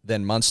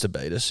 Then Munster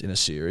beat us in a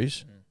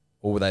series.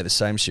 Or were they the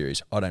same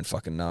series? I don't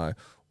fucking know.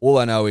 All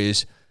I know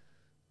is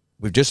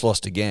we've just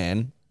lost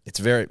again.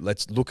 It's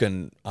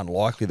looking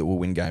unlikely that we'll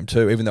win game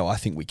 2, even though I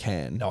think we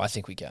can. No, I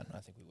think we can. I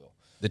think we will.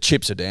 The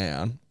chips are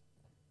down.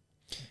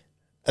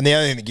 And the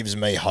only thing that gives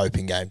me hope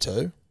in game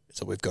 2 is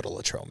that we've got a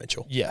Latrell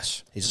Mitchell.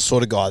 Yes. He's the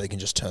sort of guy that can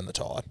just turn the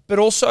tide. But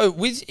also,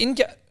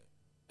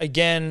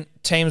 again,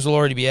 teams will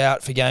already be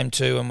out for game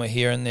 2 and we're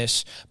hearing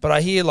this. But I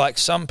hear like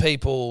some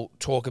people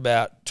talk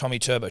about Tommy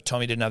Turbo.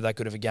 Tommy didn't have that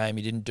good of a game.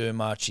 He didn't do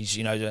much. He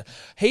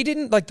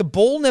didn't, like the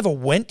ball never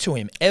went to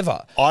him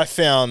ever. I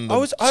found the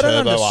I don't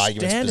Turbo understand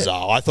arguments it.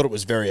 bizarre. I thought it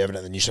was very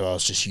evident that New South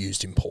Wales just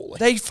used him poorly.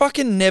 They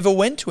fucking never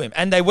went to him.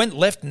 And they went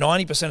left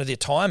 90% of their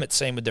time, it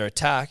seemed, with their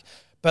attack.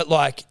 But,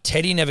 like,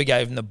 Teddy never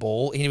gave him the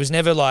ball. He was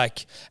never,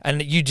 like...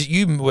 And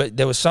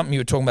there was something you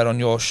were talking about on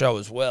your show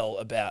as well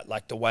about,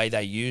 like, the way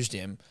they used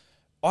him.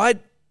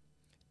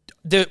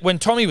 when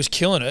Tommy was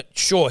killing it,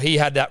 sure, he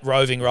had that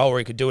roving role where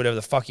he could do whatever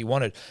the fuck he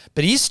wanted,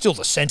 but he's still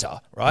the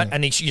centre, right?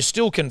 And you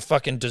still can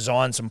fucking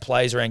design some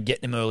plays around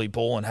getting him early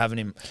ball and having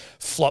him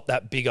flop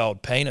that big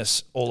old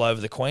penis all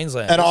over the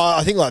Queensland. And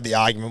I think like the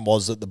argument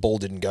was that the ball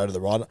didn't go to the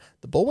right.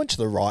 The ball went to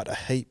the right a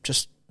heap.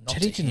 Just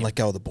Teddy didn't let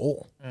go of the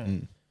ball.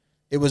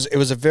 It was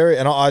a very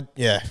and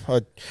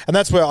and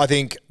that's where I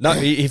think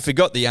he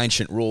forgot the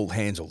ancient rule.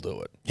 Hands will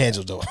do it. hands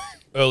will do it.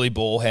 Early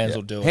ball, hands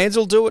will do it. Hands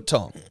will do it,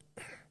 Tom.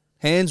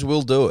 Hands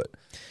will do it.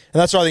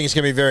 And that's why I think it's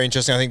going to be very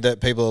interesting. I think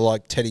that people are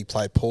like, Teddy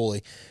played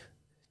poorly.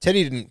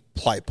 Teddy didn't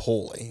play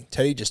poorly.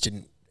 Teddy just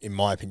didn't, in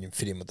my opinion,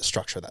 fit in with the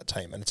structure of that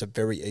team. And it's a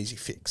very easy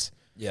fix.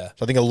 Yeah.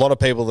 So I think a lot of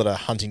people that are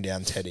hunting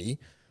down Teddy,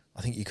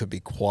 I think you could be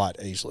quite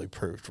easily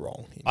proved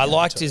wrong. I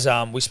liked his,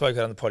 we spoke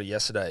on the pod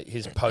yesterday,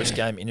 his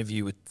post-game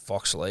interview with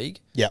Fox League.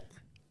 Yep.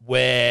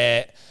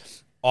 Where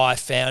I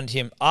found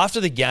him, after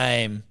the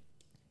game,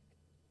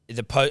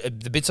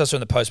 the bits I saw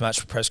in the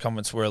post-match press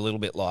conference were a little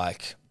bit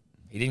like,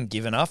 he didn't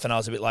give enough, and I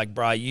was a bit like,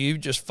 bruh, you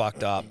just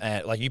fucked up,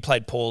 and like you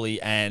played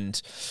poorly,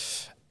 and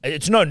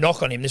it's no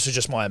knock on him. This was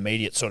just my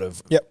immediate sort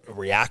of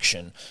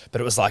reaction, but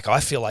it was like,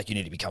 I feel like you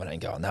need to be coming out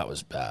and going, that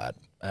was bad,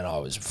 and I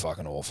was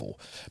fucking awful.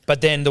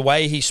 But then the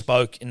way he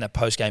spoke in the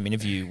post-game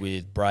interview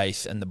with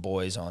Braith and the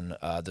boys on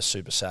the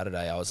Super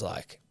Saturday, I was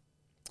like,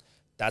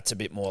 that's a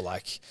bit more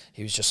like,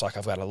 he was just like,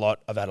 I've had a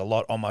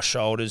lot on my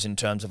shoulders in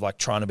terms of like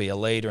trying to be a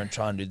leader and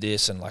trying to do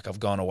this, and like I've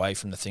gone away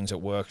from the things that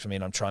worked for me,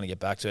 and I'm trying to get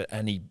back to it,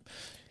 and he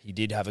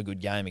did have a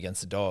good game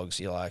against the Dogs.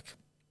 You're like,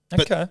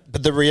 okay.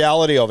 But the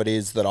reality of it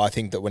is that I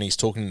think that when he's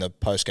talking in the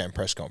post-game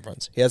press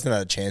conference, he hasn't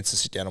had a chance to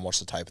sit down and watch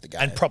the tape of the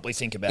game. And properly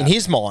think about in it.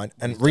 his mind,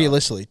 and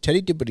realistically,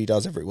 Teddy did what he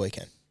does every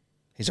weekend.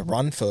 He's a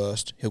run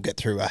first. He'll get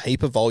through a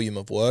heap of volume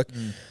of work.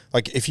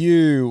 Like if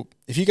you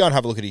go and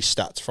have a look at his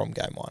stats from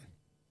game one,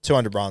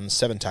 200 runs,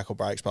 7 tackle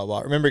breaks, blah, blah.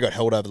 Remember he got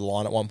held over the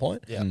line at one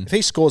point? Yeah. If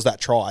he scores that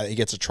try, he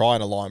gets a try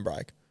and a line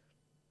break.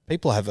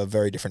 People have a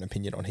very different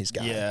opinion on his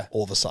game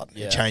all of a sudden.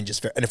 Yeah. It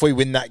changes. And if we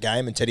win that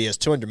game and Teddy has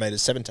 200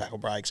 metres, 7 tackle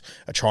breaks,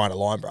 a try and a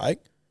line break,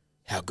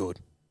 how good?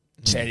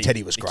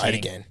 Teddy was great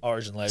again.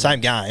 Origin level. Same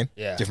game,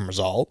 Yeah. different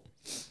result.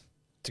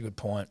 It's a good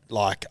point.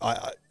 Like,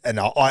 I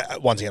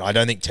once again, I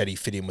don't think Teddy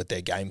fit in with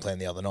their game plan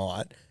the other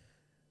night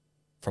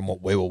from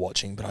what we were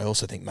watching, but I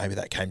also think maybe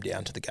that came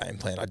down to the game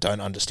plan. I don't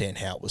understand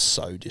how it was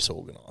so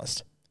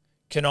disorganised.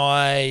 Can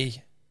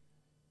I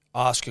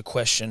ask a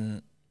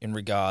question in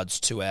regards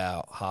to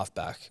our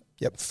halfback?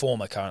 Yep.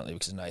 Former currently,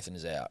 because Nathan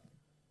is out.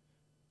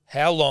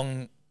 How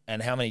long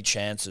and how many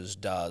chances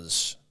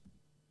should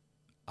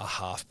a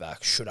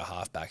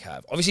halfback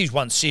have? Obviously he's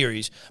won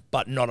series,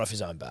 but not off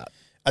his own bat.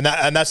 And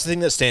that's the thing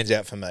that stands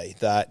out for me,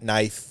 that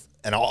Nath,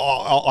 and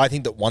I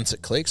think that once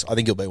it clicks, I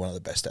think he'll be one of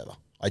the best ever.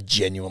 I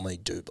genuinely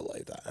do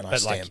believe that, and I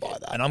stand by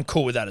that. And I'm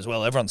cool with that as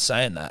well. Everyone's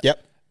saying that.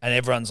 Yep. And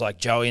everyone's like,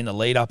 Joey in the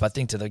lead up, I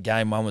think to the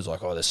game one was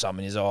like, oh, there's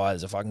something in his eye.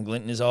 There's a fucking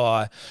glint in his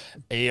eye.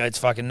 Yeah, it's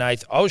fucking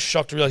Nath. I was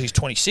shocked to realise he's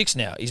 26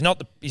 now. He's not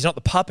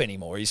the pup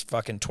anymore. He's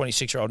fucking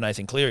 26-year-old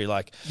Nathan Cleary.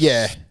 Like,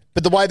 yeah.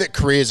 But the way that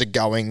careers are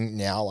going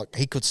now, like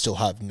he could still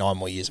have 9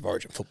 more years of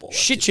Origin football.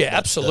 Shit, yeah,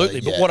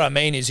 absolutely. But what I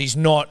mean is he's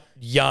not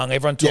young.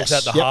 Everyone talks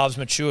about the halves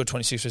mature,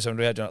 26 or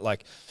 78.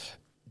 Like,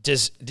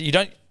 you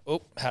don't... Oh,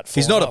 hat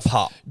He's not off. a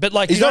pup. But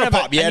like, He's you don't not a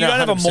have pup. Yeah, you no, don't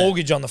have a 100%.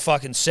 mortgage on the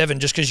fucking 7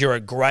 just because you're a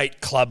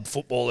great club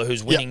footballer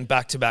who's winning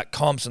back-to-back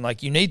comps, and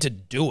like, you need to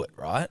do it,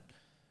 right?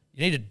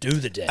 You need to do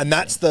the damn. And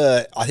that's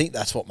I think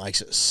that's what makes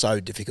it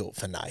so difficult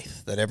for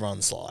Nath, that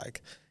everyone's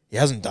like, he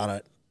hasn't done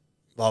it,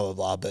 blah, blah,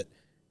 blah, but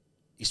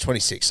he's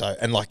 26, so,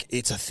 and like,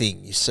 it's a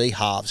thing. You see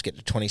halves get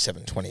to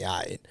 27,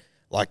 28.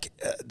 Like,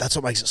 that's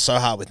what makes it so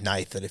hard with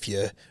Nath, that if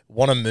you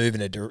want to move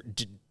in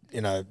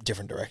a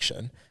different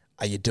direction,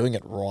 are you doing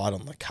it right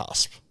on the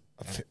cusp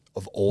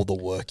of all the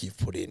work you've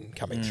put in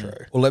coming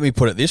through? Well, let me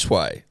put it this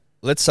way.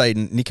 Let's say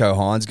Nicho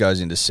Hines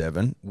goes into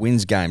 7,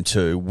 wins game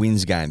 2,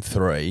 wins game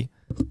 3,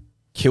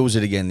 kills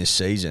it again this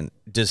season.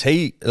 Does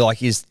he, like,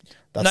 That's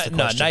the question.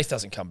 No, Nath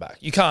doesn't come back.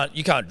 You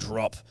can't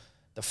drop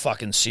the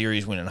fucking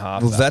series winning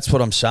half. Well, that's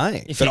what I'm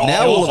saying. If But you-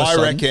 now all of a I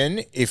sudden,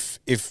 reckon if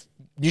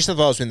New South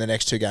Wales win the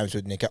next 2 games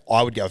with Nico,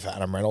 I would go for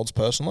Adam Reynolds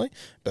personally.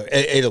 But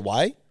either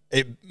way,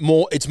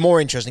 it's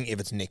more interesting if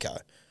it's Nico.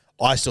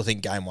 I still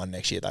think game 1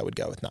 next year they would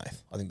go with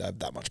Nath. I think they have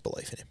that much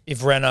belief in him.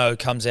 if Renault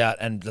comes out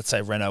and let's say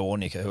Renault or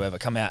Nico, whoever,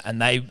 come out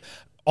and they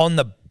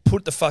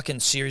put the fucking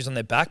series on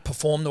their back,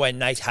 perform the way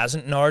Nate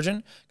hasn't in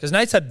Origin, because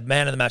Nate's had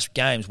man of the match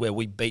games where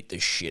we beat the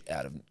shit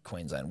out of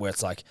Queensland, where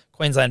it's like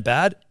Queensland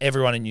bad,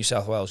 everyone in New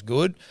South Wales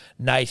good,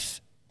 Nate,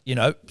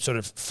 sort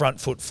of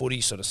front foot footy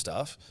sort of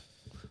stuff.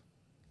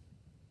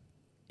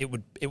 It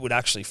would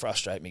actually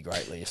frustrate me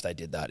greatly if they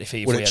did that.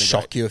 Would it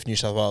shock you if New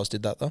South Wales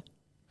did that though?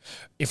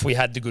 If we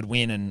had the good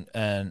win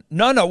and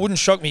no, it wouldn't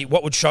shock me.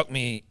 What would shock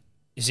me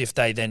is if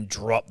they then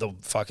drop the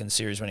fucking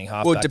series winning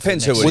halfback. Well, it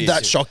depends who it Would is.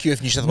 that shock you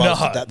if New South Wales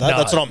did that though? No,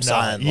 That's what I'm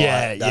no, saying.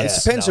 yeah, yeah. It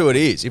depends who it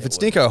is. If it's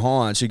Nicho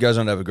Hines, who goes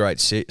on to have a great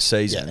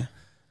season,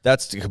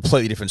 that's a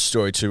completely different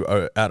story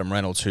to Adam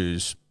Reynolds,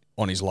 who's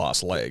on his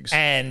last legs.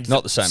 and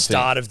not the same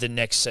start thing. of the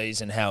next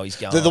season, how he's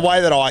going. The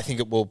way that I think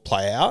it will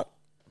play out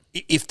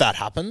if that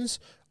happens,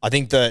 I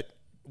think that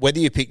whether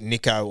you pick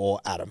Nico or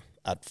Adam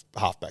at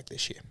halfback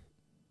this year,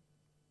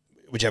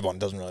 whichever one,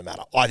 doesn't really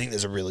matter. I think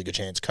there's a really good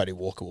chance Cody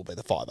Walker will be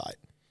the 5'8".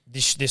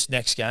 This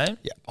next game?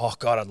 Yeah. Oh,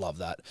 God, I'd love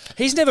that.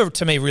 He's never,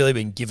 to me, really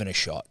been given a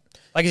shot.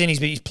 Like, as in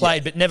he's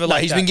played, but never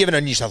He's been given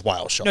a New South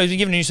Wales shot. No, he's been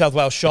given a New South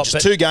Wales shot.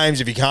 Just 2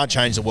 games. If you can't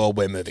change the world,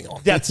 we're moving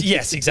on.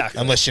 Yes, exactly.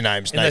 Unless your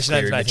name's Nate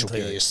Cleary, Nathan Mitchell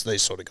Cleary. Pearce,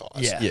 these sort of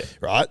guys. Yeah.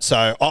 Right?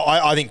 So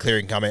I think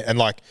Cleary can come in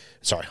and I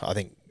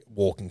think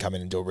Walker can come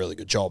in and do a really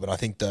good job. And I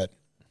think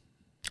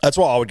that's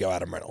why I would go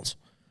Adam Reynolds.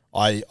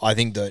 I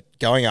think that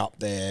going up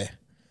there,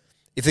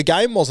 if the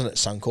game wasn't at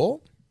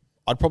Suncorp,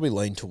 I'd probably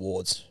lean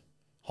towards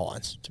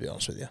Hines, to be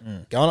honest with you.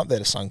 Going up there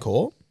to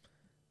Suncorp,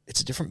 it's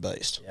a different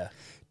beast. Yeah.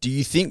 Do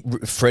you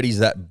think Freddie's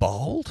that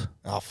bold?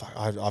 Oh, fuck.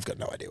 I've got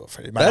no idea what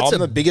Freddie... That's I'm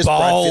the biggest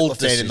Brad bold Fittler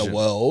fan in the decision.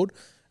 world,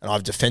 and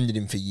I've defended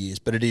him for years,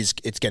 but it's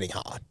getting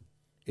hard.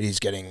 It is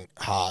getting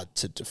hard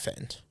to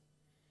defend.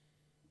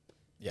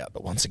 Yeah.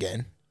 But once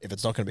again, if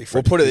it's not going to be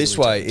We'll Freddie... put it who this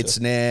do we way. turn to? It's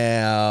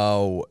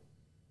now...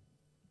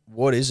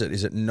 What is it?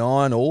 Is it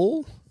 9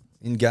 all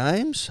in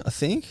games, I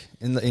think,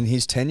 in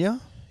his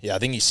tenure? Yeah, I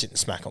think he's sitting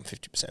smack on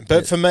 50%.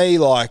 But for me,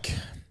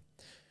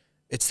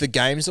 it's the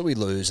games that we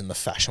lose and the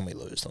fashion we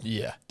lose them.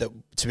 Yeah. That,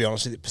 to be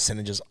honest with you, the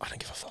percentages, I don't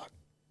give a fuck.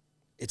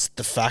 It's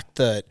the fact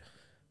that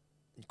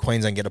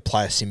Queensland get a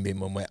player sin bin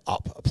when we're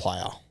up a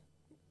player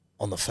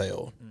on the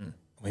field.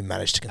 We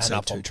manage to And concede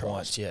up 2 on tries.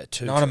 points. Yeah,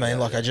 2 You know what I tries, mean?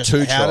 Like, yeah. I just...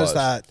 2 how does tries.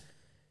 that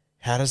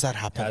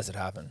happen? How does it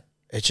happen?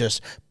 It's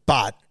just...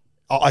 But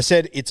I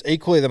said it's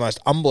equally the most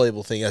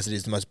unbelievable thing as it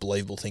is the most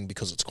believable thing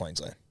because it's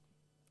Queensland.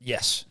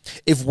 Yes.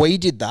 If we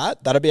did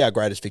that, that'd be our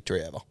greatest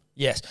victory ever.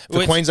 Yes. For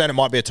Well, Queensland, it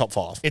might be a top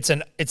 5. It's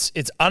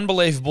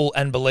unbelievable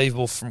and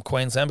believable from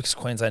Queensland because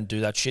Queensland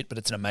do that shit, but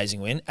it's an amazing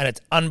win. And it's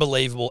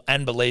unbelievable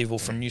and believable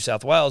from New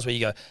South Wales where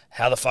you go,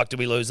 how the fuck did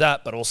we lose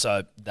that? But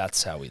also,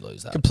 that's how we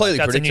lose that. Completely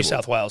That's a New predictable.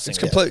 South Wales thing. It's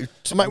completely...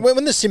 So, mate,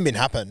 when the sin bin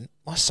happened,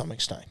 my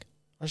stomach stank.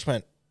 I just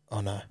went,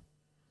 oh no,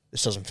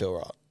 this doesn't feel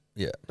right.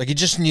 Yeah. Like, you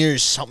just knew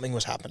something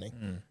was happening.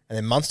 And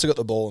then Munster got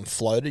the ball and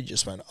floated. You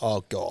just went,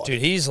 oh, God.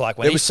 Dude, he's like,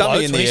 when There he was something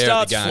floats, in when the he air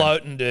at the starts game.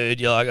 floating,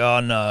 dude, you're like, oh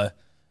no,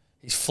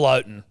 he's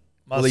floating.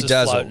 Well, he Munster's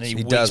dazzles. floating, he He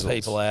wigs dazzles.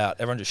 people out.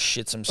 Everyone just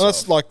shits Well,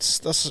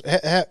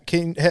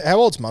 himself. how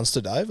old's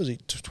Munster, Dave? Was he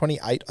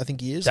 28, I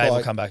think he is? Dave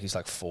will come back, he's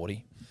like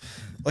 40.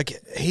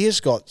 Like, he has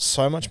got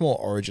so much more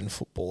Origin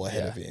football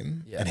ahead of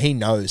him, Yeah. and he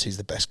knows he's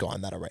the best guy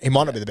in that arena. He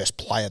might not be the best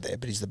player there,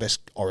 but he's the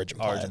best Origin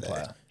player Origin there.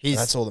 player. And He's-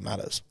 that's all that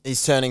matters.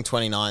 He's turning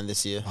 29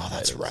 this year. Oh,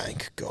 that's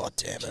rank. God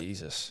damn it.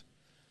 Jesus.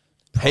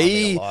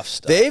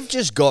 They've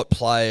just got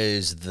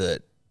players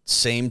that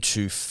seem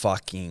to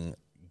fucking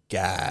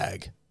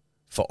gag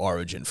for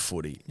Origin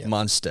footy.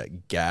 Munster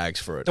gags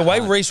for it. The way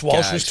Hunt Reece Walsh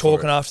was gags for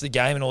talking it. after the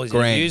game and all his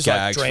Grant interviews, like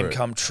gags dream for it.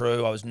 come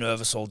true. I was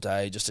nervous all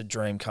day, just a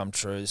dream come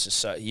true. This is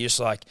so. You're just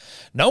like,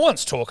 no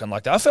one's talking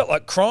like that. I felt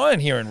like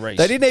crying hearing Reece.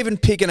 They didn't even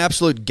pick an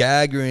absolute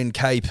gagger in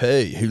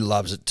KP who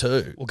loves it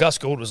too. Well, Gus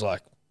Gould was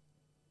like,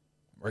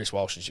 Reece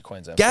Walsh is your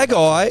Queensland. fullback for the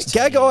Gagai, next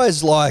 10 Gagai years.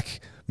 is like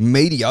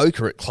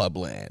mediocre at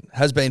Clubland,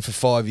 has been for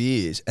 5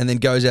 years, and then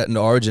goes out into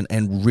Origin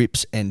and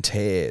rips and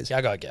tears.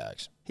 Gagai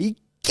gags. He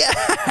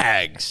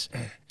gags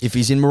if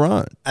he's in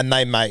maroon. And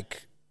they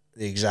make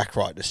the exact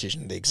right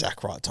decision at the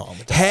exact right time.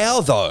 with that.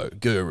 How though,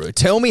 Guru?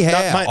 Tell me how.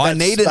 No, mate, I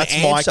need an that's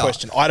answer. my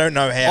question. I don't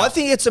know how. I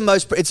think it's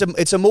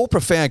a more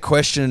profound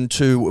question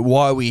to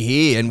why we're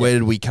here and where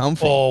did we come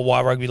from. Or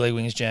why rugby league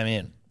wingers jam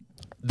in.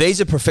 These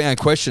are profound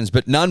questions,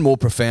 but none more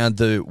profound.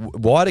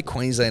 Why do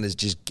Queenslanders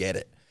just get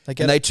it?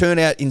 They turn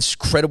out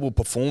incredible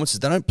performances.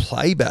 They don't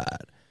play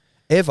bad.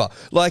 Ever.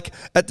 Like,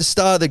 at the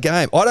start of the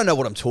game, I don't know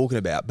what I'm talking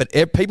about, but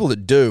people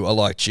that do are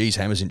like, geez,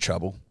 Hammer's in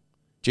trouble.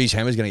 Geez,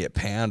 Hammer's going to get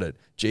pounded.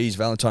 Geez,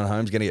 Valentine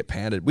Holmes going to get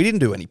pounded. We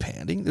didn't do any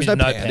pounding. There's no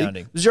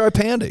pounding. Zero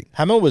pounding.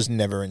 Hammer was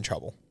never in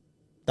trouble.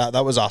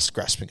 That was us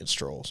grasping at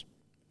straws.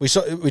 We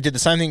did the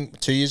same thing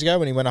 2 years ago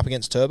when he went up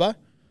against Turbo. Oh,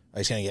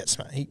 he's going to get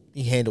smacked.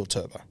 He handled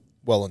Turbo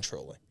well and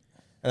truly.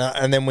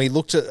 And then we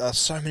looked at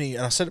so many,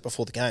 and I said it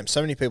before the game, so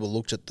many people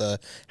looked at the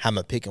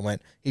Hammer pick and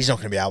went, he's not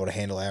going to be able to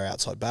handle our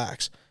outside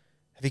backs.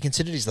 Have you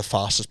considered he's the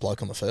fastest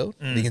bloke on the field?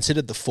 Have you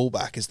considered the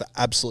fullback is the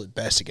absolute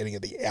best at getting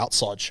at the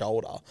outside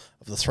shoulder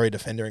of the 3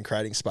 defender and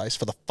creating space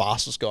for the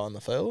fastest guy on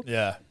the field?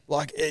 Yeah.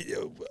 Like,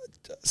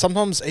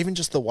 sometimes even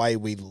just the way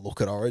we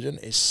look at Origin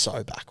is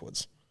so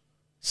backwards.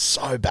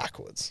 So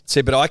backwards.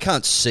 See, but I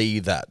can't see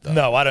that, though.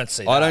 No, I don't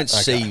see that. I don't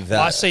see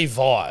that. I see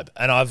vibe,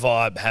 and I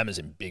vibe Hammer's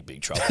in big,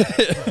 big trouble.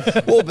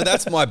 Well, but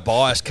that's my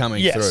bias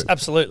coming Yes, through.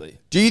 absolutely.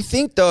 Do you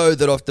think, though,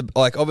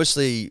 that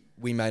obviously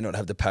we may not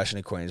have the passion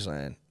of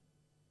Queensland,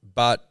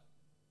 but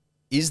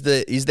is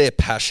there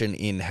passion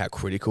in how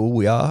critical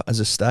we are as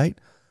a state?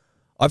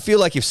 I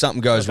feel like if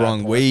something goes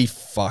wrong, we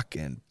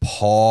fucking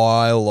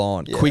pile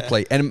on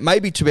quickly, and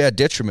maybe to our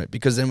detriment,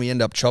 because then we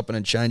end up chopping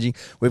and changing.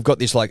 We've got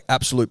this like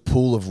absolute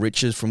pool of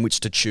riches from which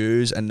to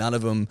choose, and none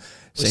of them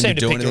seem to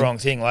pick anything. the wrong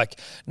thing. Like,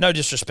 no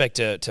disrespect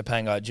to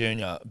Pangai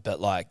Jr., but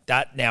like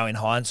that now in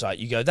hindsight,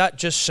 you go, that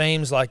just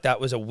seems like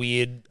that was a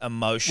weird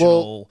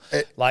emotional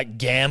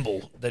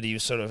gamble that he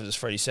was sort of, as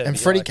Freddie said. And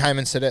Freddie came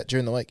and said it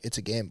during the week, it's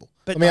a gamble.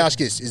 But Let me ask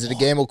you this, is it a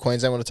gamble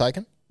Queensland would have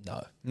taken?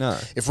 No.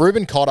 If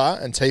Ruben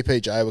Cotter and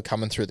TPJ were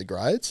coming through the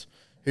grades,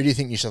 who do you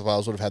think New South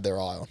Wales would have had their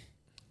eye on?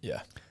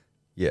 Yeah.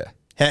 Yeah.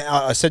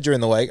 I said during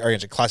the week, I think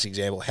it's a classic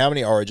example. How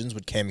many Origins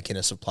would Cam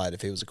McInnes have played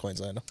if he was a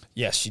Queenslander?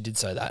 Yes, you did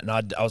say that. And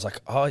I was like,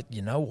 oh,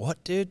 you know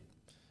what, dude?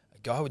 A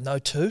guy with no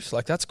tooth?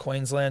 Like, that's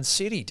Queensland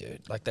City,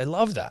 dude. Like, they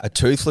love that. A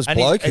toothless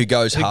bloke who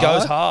goes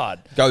hard.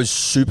 Goes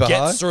super hard.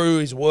 Gets through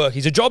his work.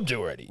 He's a job doer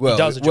already. Well, he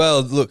does a job.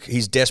 Well, look,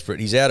 he's desperate.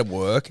 He's out of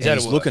work.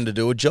 He's looking to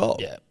do a job.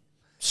 Yeah.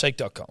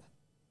 Seek.com.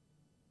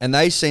 And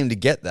they seem to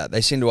get that.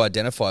 They seem to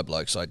identify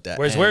blokes like that.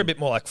 Whereas we're a bit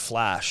more like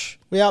Flash.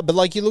 We are, but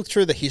like you look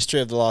through the history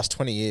of the last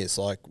 20 years,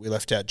 like we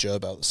left out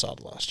Gerbo at the start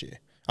of last year.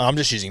 I'm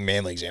just using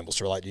Manly examples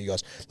to relate to you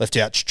guys. Left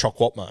out Chock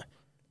Watmo.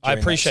 I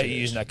appreciate you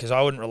using that because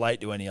I wouldn't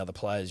relate to any other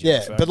players.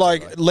 Yeah, but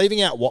like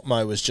leaving out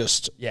Watmo was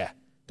just... Yeah.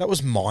 That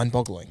was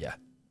mind-boggling. Yeah,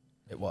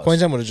 it was.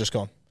 Queensland would have just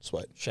gone,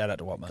 sweet. Shout out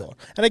to Watmo. God.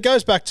 And it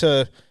goes back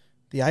to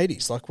the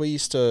 80s. Like we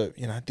used to,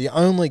 the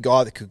only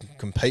guy that could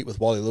compete with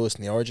Wally Lewis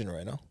in the Origin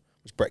arena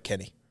was Brett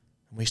Kenny.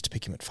 And we used to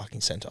pick him at fucking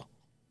centre.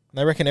 And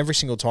they reckon every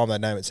single time they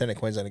name it centre,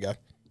 Queensland would go,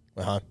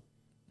 we're home.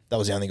 That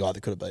was the only guy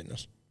that could have beaten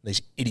us.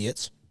 These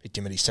idiots picked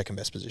him at his second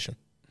best position.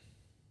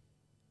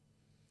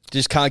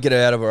 Just can't get it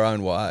out of our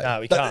own way. No,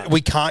 we can't. We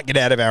can't get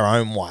out of our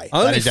own way.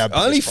 That is our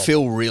biggest Only problem.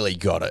 Phil really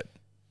got it.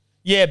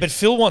 Yeah, but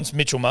Phil wants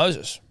Mitchell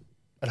Moses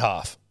at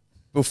half.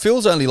 Well,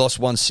 Phil's only lost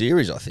one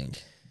series, I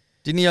think.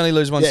 Didn't he only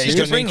lose one Yeah, he's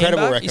series? got an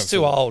incredible record. He's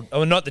too old.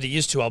 Oh, not that he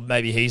is too old.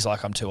 Maybe he's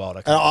like, I'm too old.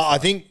 I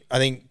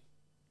think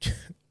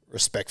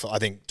respectful. I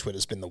think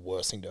Twitter's been the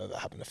worst thing to ever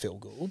happen to Phil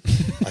Gould.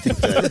 I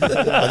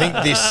think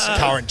this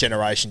current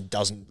generation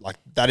doesn't like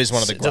that is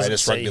one of the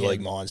greatest rugby league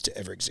minds to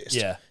ever exist.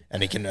 Yeah.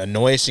 And he can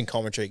annoy us in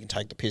commentary, he can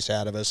take the piss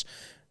out of us.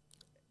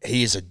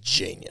 He is a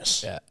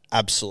genius. Yeah.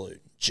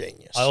 Absolute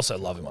genius. I also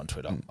love him on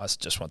Twitter. I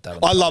just want that on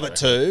I love it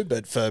too,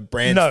 but for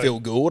brand No. Phil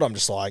Gould, I'm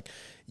just like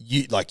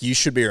you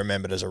should be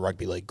remembered as a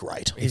rugby league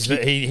great.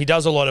 He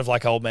does a lot of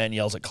like old man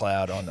yells at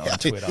cloud on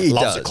Twitter. He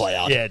Loves does. a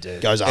cloud. Yeah,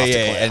 dude. Goes after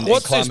Yeah, cloud. and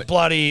What's this climate-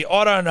 bloody?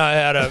 I don't know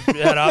how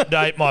to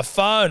update my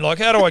phone. Like,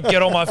 how do I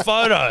get all my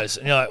photos?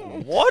 And you're like,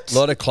 what? A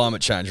lot of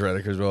climate change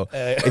rhetoric as well.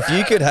 If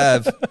you could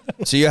have,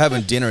 so you're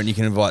having dinner and you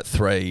can invite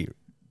 3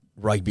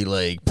 rugby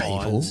league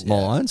people,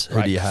 minds.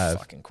 Who do you have?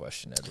 Fucking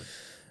question, Edward.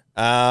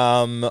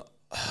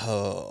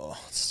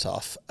 It's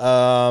tough.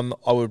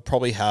 I would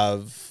probably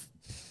have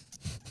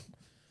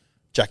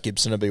Jack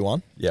Gibson to be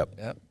one. Yep.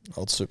 Yep.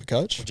 Old super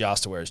coach. Would you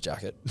ask to wear his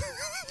jacket?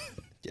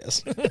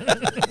 Yes.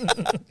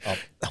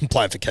 I'm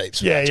playing for keeps.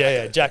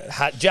 Yeah.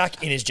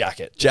 Jack in his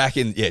jacket. Jack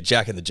in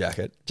the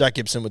jacket. Jack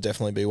Gibson would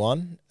definitely be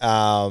one.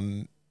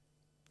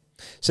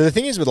 So the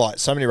thing is with like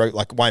so many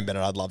like Wayne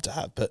Bennett, I'd love to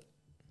have, but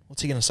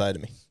what's he going to say to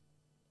me?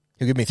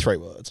 He'll give me 3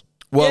 words.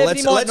 Well, Yeah, let's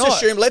he might not.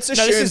 assume No, this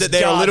is that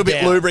they're a little bit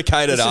guard down.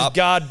 lubricated This up. is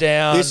guard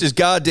down. This is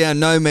guard down,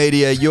 no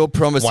media. You're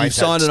promised. Wayne's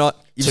You've signed had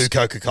you've 2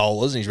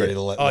 Coca-Colas and he's ready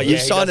to let loose. Yeah, You've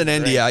he signed an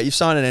doesn't NDA. drink. You've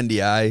signed an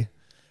NDA,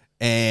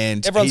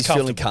 and Everyone's he's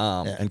feeling comfortable.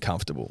 calm and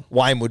comfortable.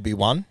 Wayne would be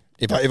one.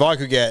 If I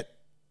could get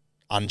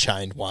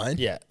Unchained Wayne,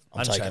 Yeah,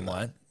 I'm Unchained taking that.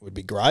 Wayne. Would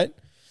be great.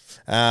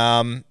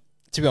 To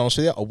be honest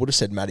with you, I would have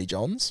said Matty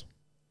Johns.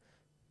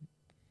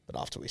 But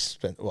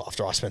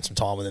after I spent some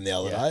time with him the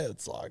other day,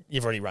 it's like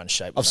You've already run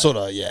shape. I've sort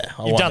of You've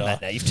You've done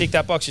that now. You've ticked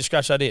that box. You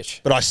scratched that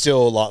itch. But I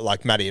still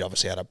like Matty had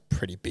obviously had a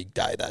pretty big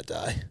day that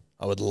day.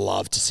 I would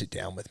love to sit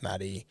down with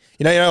Matty.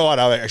 You know what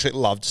I would actually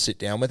love to sit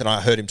down with, and I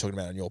heard him talking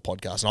about it on your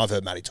podcast, and I've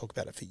heard Matty talk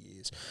about it for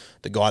years.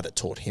 The guy that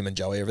taught him and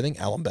Joey everything,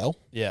 Alan Bell.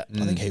 Yeah.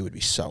 I think he would be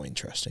so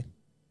interesting.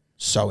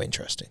 So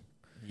interesting.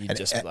 You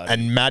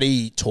And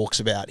Matty talks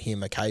about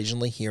him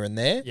occasionally here and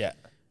there. Yeah.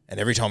 And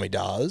every time he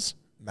does,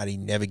 Matty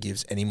never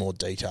gives any more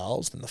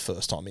details than the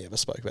first time he ever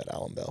spoke about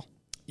Alan Bell.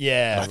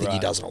 Yeah. And I think he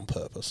right. does it on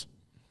purpose.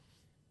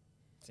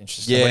 It's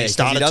interesting. Yeah, When he 'cause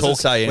started doesn't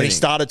say when he anything.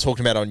 started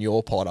talking about it on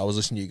your pod, I was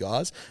listening to you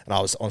guys, and I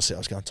was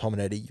going, Tom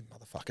and Eddie, you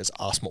motherfuckers,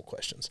 ask more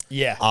questions.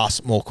 Yeah.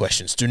 Ask more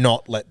questions. Do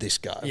not let this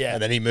go. Yeah.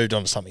 And then he moved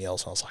on to something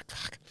else, and I was like,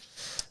 fuck,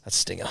 that's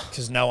stinger.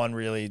 Because no one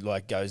really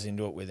like goes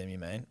into it with him, you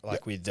mean?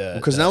 Like with the...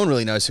 Because no one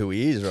really knows who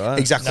he is, right?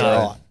 Exactly No.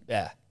 right.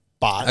 Yeah.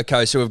 But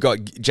Okay, so we've got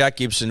Jack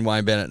Gibson,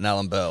 Wayne Bennett, and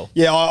Alan Bell.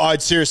 yeah,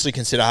 I'd seriously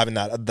consider having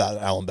that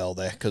Alan Bell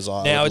there because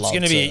Now it's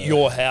going to be at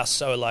your house.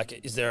 So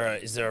like, is there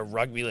a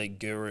rugby league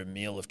guru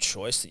meal of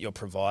choice that you're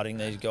providing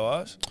these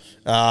guys?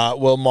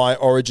 Well, my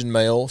origin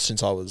meal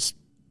since I was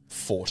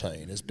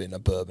 14 has been a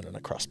bourbon and a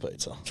crust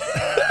pizza.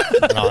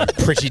 And I'm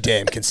pretty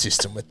damn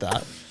consistent with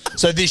that.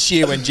 So this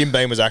year when Jim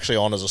Beam was actually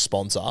on as a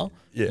sponsor,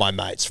 my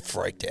mates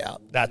freaked out.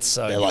 That's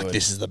so They're good. like,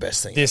 this is the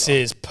best thing This ever.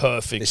 is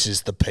perfect. This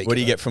is the peak. What do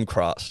you of get from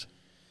Crust? it.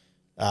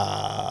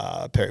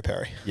 Peri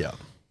Peri. Yeah.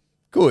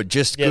 Good,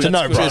 just Yeah, good,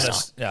 no that's good, brainer.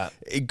 honest.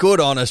 Yeah. good,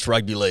 honest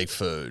rugby league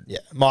food. Yeah,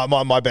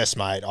 my best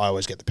mate, I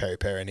always get the peri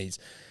peri, and he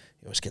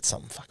always gets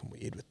something fucking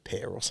weird with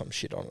pear or some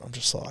shit on it. I'm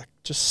just like,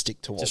 just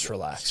stick to what. Just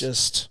relax.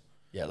 Just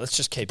Yeah, let's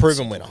just keep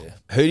Proven it winner. simple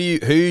Who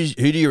here.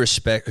 do you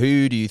respect?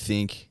 Who do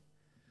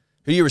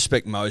you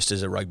respect most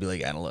as a rugby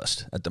league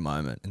analyst at the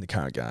moment in the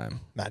current game?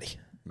 Matty,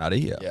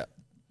 Matty, yeah. Yeah.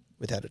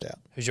 without a doubt.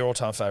 Who's your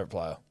all-time favourite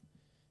player?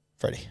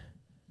 Freddie.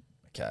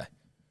 Okay.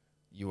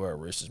 You were a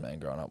Roosters man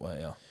growing up,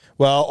 weren't you?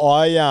 Well,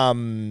 I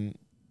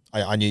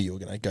knew you were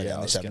going to go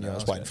down this avenue. I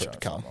was waiting for it to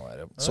come.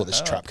 Saw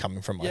this trap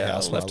coming from my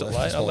house. I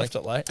left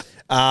it late.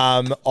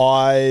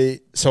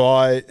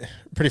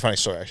 Pretty funny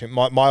story actually.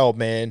 My old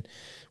man,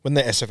 when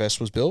the SFS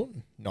was built,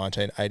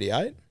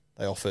 1988,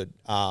 they offered.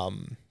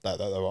 They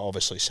were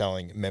obviously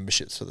selling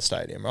memberships for the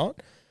stadium, right?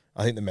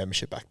 I think the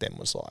membership back then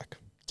was like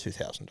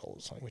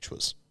 $2,000, which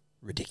was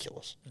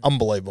ridiculous,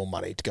 unbelievable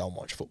money to go and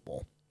watch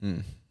football.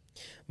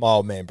 My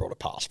old man brought a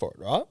pass for it,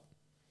 right?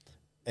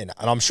 And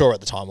I'm sure at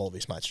the time all of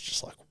his mates were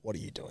just like, "What are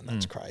you doing?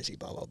 That's crazy."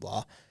 Blah blah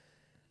blah.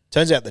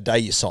 Turns out the day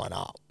you sign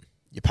up,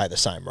 you pay the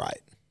same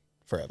rate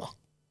forever.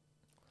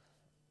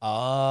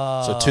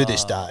 So to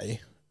this day,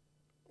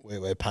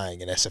 we're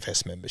paying an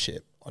SFS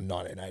membership on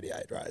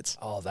 1988 rates.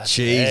 Oh, that's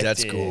Jeez,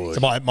 that's hectic. good.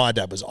 So my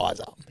dad was eyes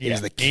up. He Yeah,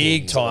 was the big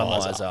kings time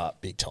of eyes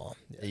up. Big time.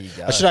 Yeah. There you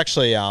go. I should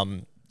actually.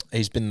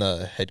 He's been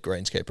the head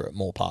greenskeeper at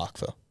Moore Park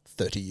for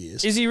 30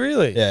 years. Is he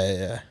really?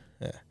 Yeah.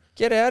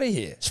 Get out of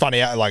here. It's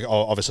funny, like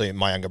obviously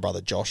my younger brother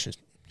Josh,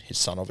 his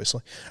son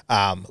obviously,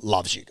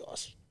 loves you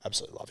guys.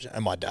 Absolutely loves you.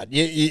 And my dad,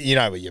 you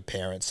know, with your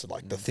parents,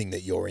 like the thing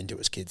that you're into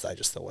as kids, they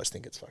just always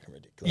think it's fucking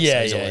ridiculous.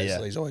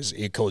 Yeah, So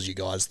he calls you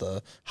guys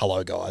the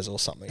hello guys or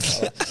something.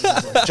 Like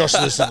that. Josh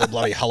listens to the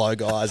bloody hello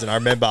guys. And I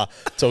remember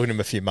talking to him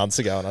a few months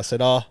ago and I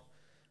said, "Oh,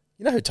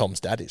 you know who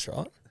Tom's dad is,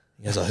 right?"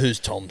 He goes, "Oh, who's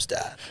Tom's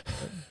dad?"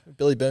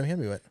 Billy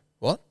Birmingham. He went,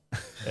 "What?"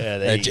 Yeah,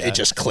 there you go. It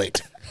just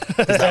clicked.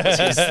 'Cause that was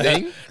his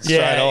thing. straight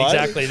Yeah, away.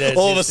 exactly. There's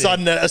All of a his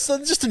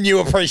sudden, just a new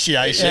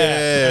appreciation.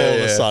 Yeah. All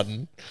of a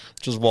sudden,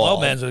 which was My wild.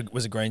 old man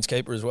was a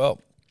greenskeeper as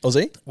well. Was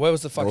he? Where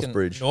was the fucking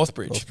Northbridge.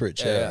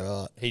 Northbridge, yeah,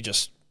 right. He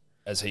just,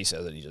 as he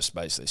said, that he just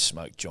basically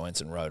smoked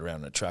joints and rode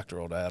around in a tractor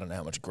all day. I don't know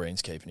how much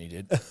greenskeeping he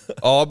did.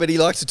 Oh, but he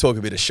likes to talk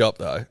a bit of shop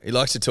though. He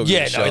likes to talk. a bit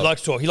Yeah, of no, shop. he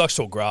likes to talk. He likes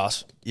to talk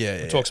grass.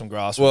 Yeah. Talk some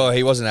grass. Well,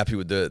 he wasn't happy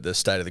with the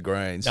state of the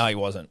greens. No, he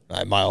wasn't.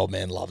 No, my old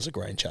man loves a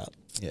green chat.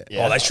 Yeah.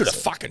 Yeah, Oh, they should have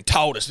fucking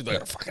told us. They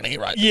got a fucking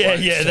earache.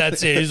 Yeah,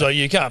 that's it. He's like,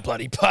 you can't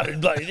bloody putt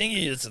and bloody thing.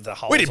 It's the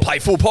whole. We didn't play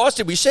full pass,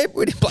 did we, Seb?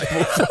 We didn't play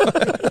full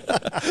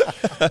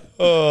pass.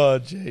 Oh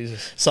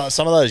Jesus. So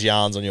some of those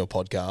yarns on your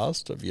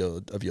podcast of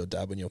your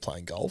dad when you were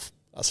playing golf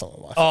are some of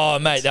my. Oh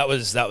mate, that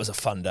was a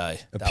fun day.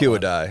 A That pure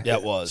one. day. Yeah,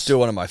 it was. Still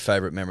one of my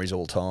favourite memories of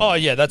all time. Oh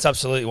yeah, that's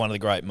absolutely one of the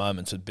great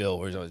moments with Bill,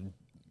 where he's always,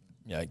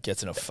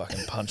 gets in a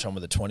fucking punch on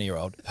with a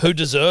 20-year-old who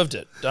deserved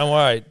it. Don't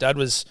worry,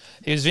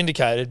 he was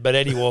vindicated, but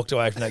Eddie walked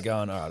away from that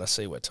going, all right, I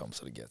see where Tom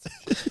sort of gets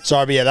it.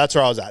 Sorry, but yeah, that's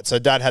where I was at. So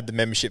Dad had the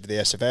membership for the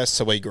SFS,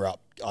 so I grew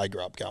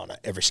up going to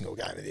every single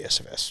game of the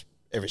SFS.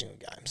 Every single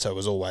game. So it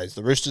was always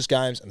the Roosters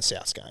games and the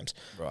Souths games.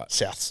 Right.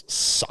 Souths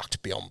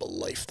sucked beyond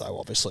belief, though,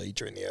 obviously,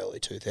 during the early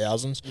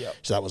 2000s. Yep.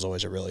 So that was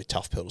always a really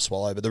tough pill to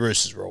swallow. But the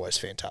Roosters were always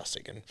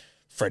fantastic, and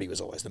Freddie was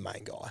always the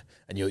main guy.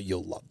 And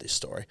you'll love this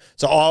story.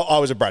 So I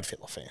was a Brad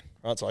Fittler fan,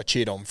 right? So I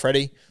cheered on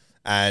Freddie.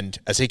 And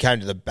as he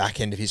came to the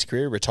back end of his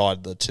career,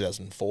 retired the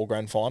 2004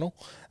 grand final,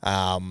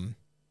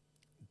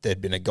 there'd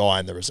been a guy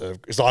in the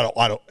reserve. Because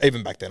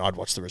even back then, I'd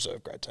watch the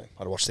reserve grade team.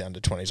 I'd watch the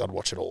under-20s. I'd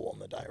watch it all on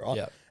the day, right?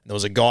 Yep. And there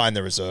was a guy in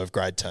the reserve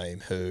grade team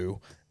who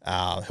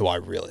I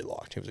really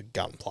liked. He was a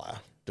gun player,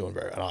 doing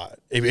very well.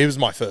 He was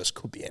my first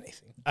could be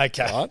anything.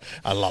 Okay. Right?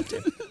 I loved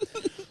him.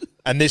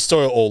 And this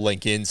story will all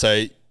link in.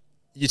 So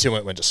you two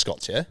went to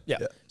Scott's, yeah? Yeah.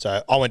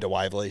 So I went to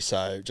Waverley,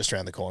 so just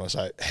around the corner.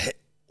 So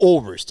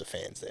all Rooster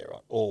fans there,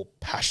 right? All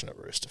passionate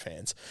Rooster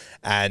fans.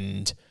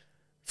 And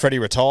Freddie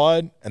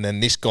retired, and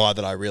then this guy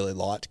that I really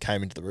liked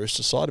came into the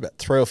Rooster side. About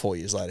 3 or 4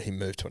 years later, he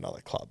moved to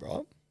another club,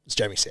 right? It's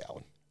Jamie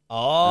Soward.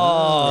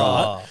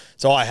 Oh. Right?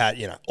 So I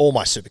had, all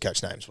my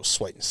Supercoach names were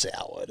Sweet and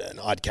Soured, and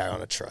I'd carry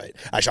on a treat.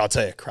 Actually, I'll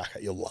tell you a cracker.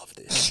 You'll love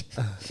this.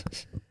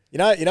 You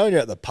know when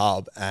you're at the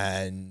pub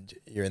and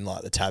you're in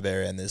like the tab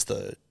area and there's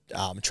the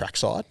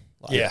trackside?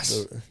 Like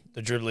Yes.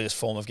 The dribbliest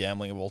form of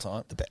gambling of all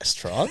time. the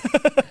best, right?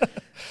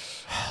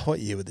 What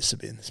year would this have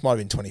been? This might have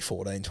been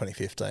 2014,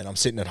 2015. I'm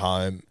sitting at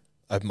home,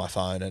 open my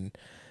phone, and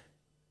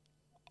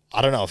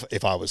I don't know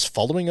if I was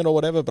following it or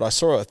whatever, but I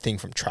saw a thing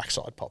from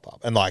Trackside pop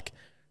up. And like,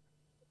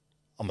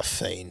 I'm a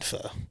fiend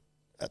for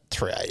at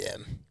 3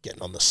 a.m.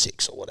 getting on the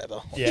 6 or whatever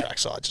on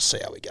Trackside, just see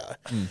how we go.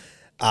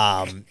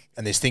 And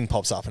this thing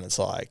pops up and it's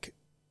like,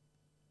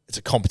 it's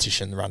a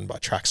competition run by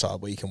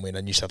Trackside where you can win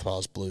a New South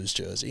Wales Blues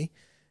jersey.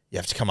 You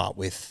have to come up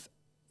with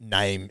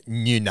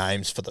new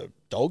names for the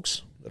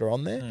dogs that are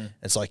on there.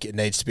 It's like it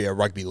needs to be a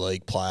rugby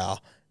league player,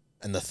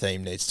 and the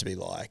theme needs to be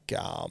like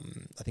I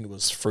think it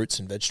was fruits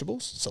and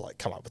vegetables. So like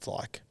come up with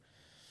like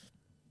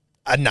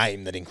a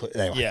name that includes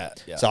anyway.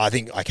 Yeah. So I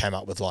think I came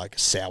up with like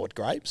soured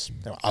grapes.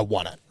 Anyway, I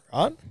won it,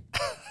 right?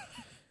 So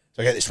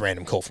I get this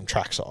random call from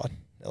Trackside.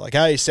 They're like,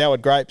 hey,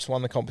 Soured Grapes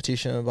won the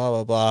competition, blah,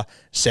 blah, blah.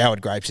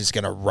 Soured Grapes is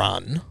going to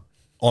run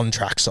on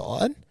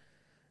trackside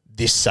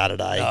this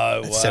Saturday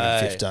at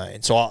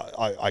 7:15. So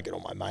I get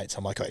all my mates.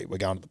 I'm like, hey, we're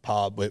going to the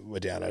pub. We're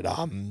down at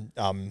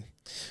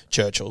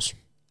Churchill's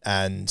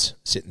and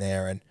sitting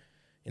there. And,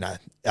 you know,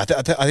 I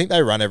think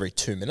they run every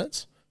 2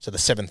 minutes. So the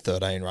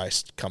 7:13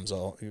 race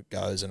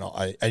goes,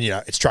 and you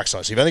know, it's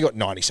trackside. So you've only got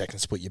 90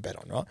 seconds to put your bet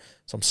on, right?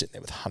 So I'm sitting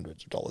there with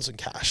hundreds of dollars in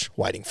cash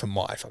waiting for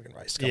my fucking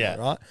race to come on,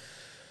 right?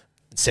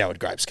 And Soured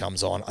Grapes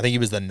comes on. I think he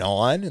was the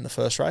 9 in the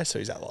first race, so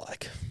he's at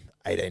like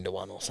 18 to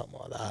 1 or something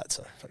like that.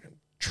 So fucking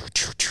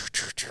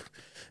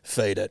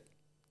feed it.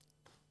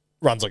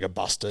 Runs like a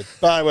busted.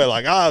 But we're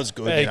like, it was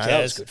good. You know,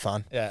 that was good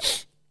fun. Yeah.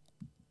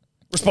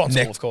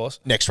 Responsible, of course.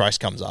 Next race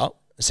comes up,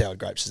 and Soured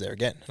Grapes is there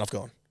again. And I've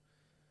gone,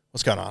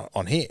 what's going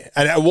on here?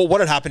 And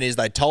what had happened is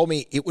they told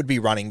me it would be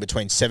running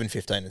between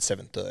 7:15 and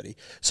 7:30.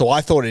 So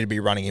I thought it'd be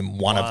running in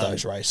one of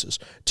those races.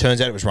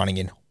 Turns out it was running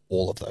in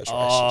all of those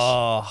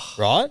races.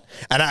 Right?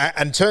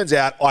 And turns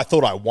out I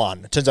thought I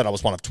won. It turns out I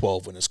was one of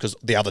 12 winners because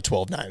the other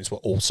 12 names were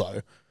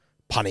also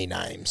punny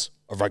names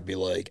of rugby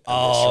league.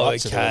 Okay.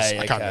 So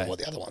I can't remember what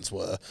the other ones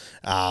were.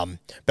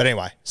 But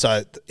anyway,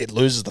 so it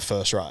loses the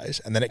first race,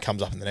 and then it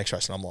comes up in the next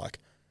race, and I'm like,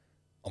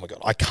 oh my God,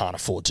 I can't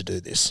afford to do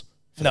this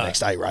for the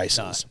next 8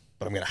 races.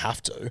 But I'm going to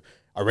have to.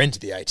 I ran to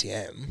the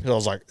ATM because I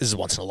was like, this is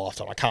once in a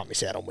lifetime. I can't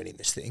miss out on winning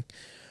this thing.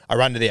 I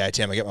run to the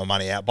ATM, I get my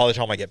money out. By the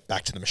time I get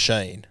back to the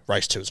machine,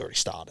 race 2 has already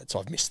started. So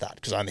I've missed that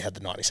because I only had the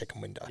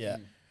 90-second window. Yeah.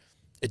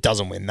 It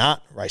doesn't win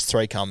that. Race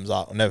 3 comes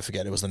up. I'll never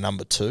forget, it was the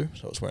number 2.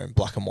 So I was wearing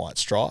black and white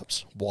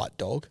stripes, white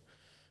dog.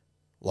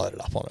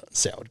 Loaded up on it.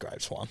 Soured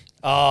Grapes won.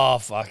 Oh,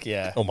 fuck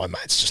yeah. All my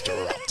mates just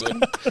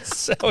erupted.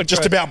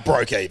 Just about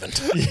broke even.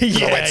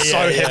 I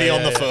went heavy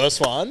on the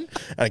first one,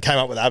 and it came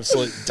up with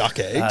absolute duck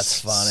eggs.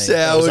 That's funny.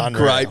 Soured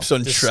Grapes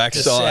on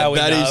trackside.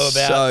 That is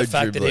so the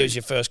fact that he was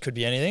your first could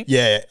be anything.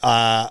 Yeah.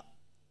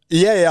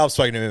 I've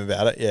spoken to him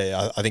about it.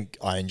 Yeah. I think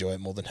I enjoy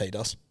it more than he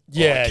does.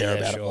 I care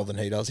about it more than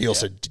he does. He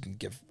also didn't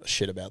give a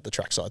shit about the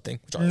trackside thing.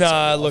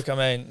 No, look, I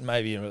mean,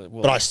 maybe.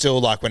 But I still,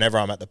 like, whenever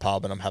I'm at the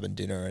pub and I'm having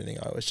dinner or anything,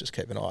 I always just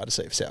keep an eye to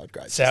see if Soured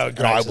Grapes. Soured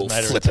And I Grapes will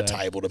has made a flip a return.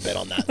 table to bet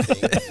on that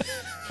thing.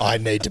 I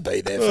need to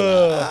be there for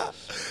that.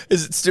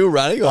 Is it still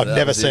running? I've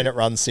never seen it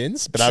run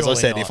since, but as I Surely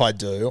said, not. if I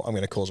do, I'm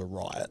going to cause a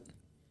riot.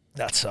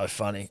 That's so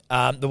funny.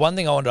 The one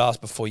thing I wanted to ask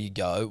before you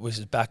go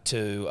was back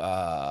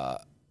to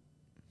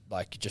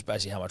like just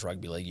basically how much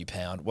rugby league you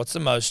pound. What's the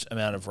most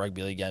amount of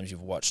rugby league games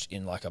you've watched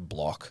in like a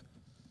block?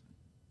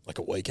 Like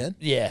a weekend?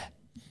 Yeah.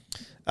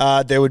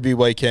 There would be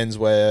weekends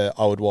where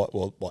I would watch,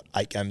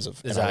 8 games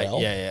of There's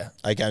NRL. 8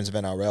 8 games of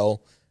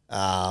NRL.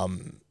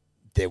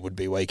 There would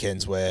be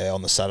weekends where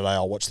on the Saturday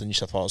I'll watch the New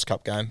South Wales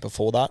Cup game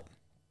before that.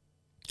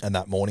 And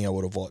that morning I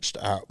would have watched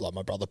like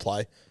my brother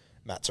play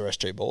Mats or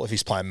SG Ball. If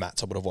he's playing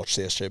Mats, I would have watched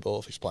the SG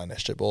Ball. If he's playing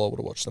SG Ball, I would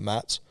have watched the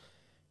Mats.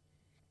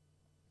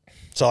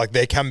 So like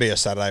there can be a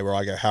Saturday where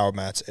I go Harold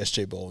Mats,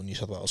 SG Ball, New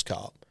South Wales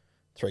Cup,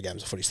 3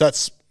 games of footy. So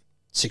that's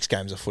 6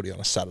 games of footy on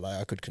a Saturday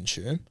I could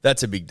consume.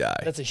 That's a big day.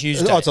 That's a huge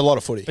day. Oh, it's a lot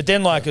of footy. But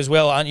then, like, as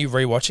well, aren't you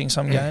rewatching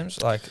some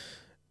games? Like,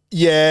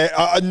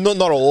 yeah,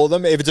 not all of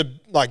them. If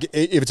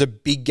it's a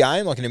big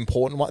game, like an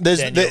important one,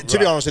 to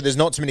be honest, there's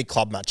not too many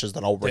club matches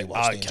that I'll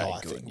rewatch the entire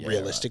thing. Yeah,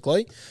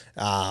 realistically,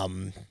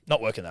 not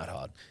working that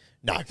hard.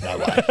 No way.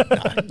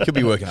 No. Could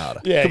be working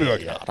harder. Could be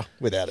working harder,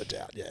 without a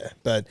doubt. Yeah,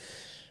 but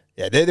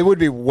yeah, there would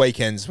be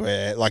weekends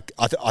where, like,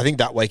 I think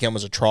that weekend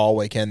was a trial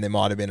weekend. There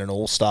might have been an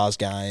All Stars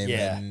game,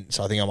 and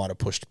so I think I might have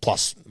pushed.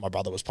 Plus, my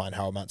brother was playing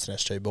Harold Mats and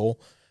SG Ball,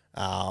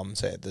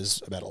 so yeah, there's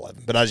about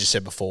 11. But as you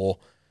said before,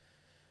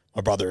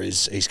 my brother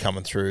he's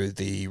coming through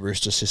the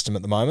Rooster system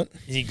at the moment.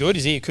 Is he good?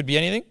 It could be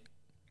anything?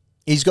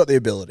 He's got the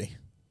ability.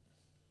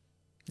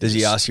 Does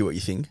he ask you what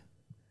you think?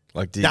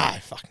 Like, No.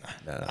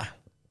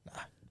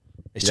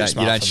 It's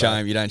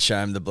You don't show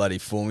him the bloody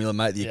formula,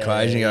 mate. The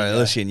equation. You go,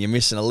 listen, you're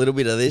missing a little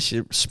bit of this.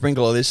 You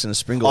sprinkle of this and a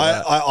sprinkle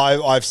of that.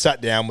 I've sat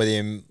down with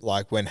him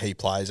like when he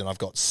plays, and I've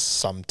got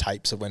some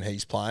tapes of when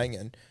he's playing,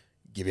 and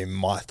give him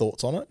my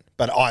thoughts on it.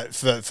 But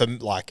for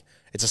like,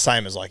 it's the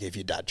same as like if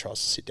your dad tries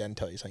to sit down and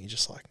tell you something, you're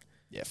just like,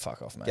 yeah,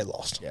 fuck off, mate. Get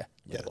lost. Yeah,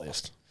 get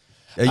lost.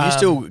 Are you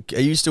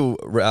still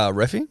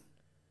reffing,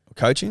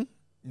 coaching?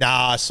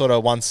 Nah, sort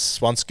of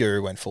once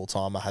Guru went full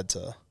time, I had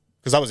to.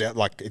 Because that was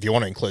like, if you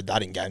want to include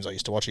that in games I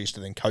used to watch, I used to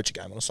then coach a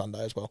game on a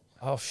Sunday as well.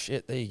 Oh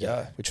shit, there you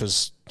go. Which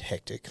was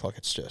hectic. Like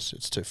it's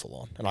too full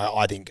on, and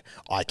I think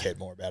I cared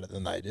more about it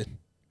than they did,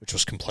 which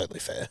was completely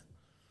fair.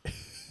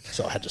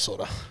 So I had to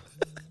sort of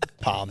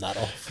palm that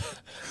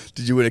off.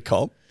 Did you win a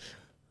comp?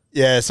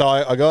 Yeah, so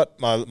I got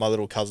my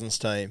little cousin's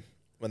team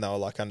when they were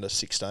like under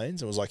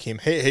 16s. It was like him.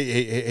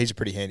 He's a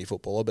pretty handy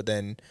footballer, but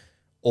then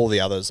all the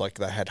others, like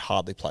they had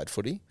hardly played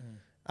footy.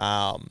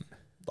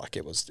 Like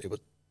it was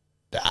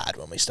bad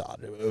when we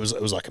started. It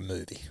was like a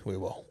movie. We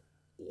were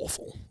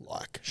awful,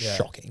 like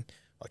shocking.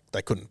 Like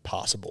they couldn't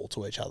pass a ball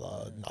to each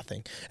other,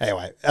 nothing.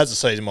 Anyway, as the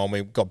season went on,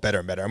 we got better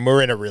and better, and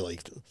we're in a really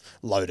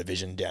low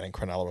division down in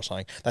Cronulla or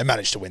something. They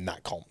managed to win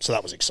that comp, so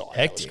that was exciting.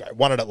 Hectic. That was great.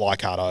 Won it at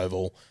Leichhardt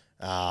Oval.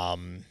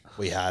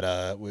 We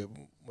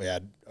we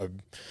had a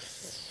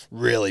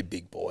really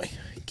big boy,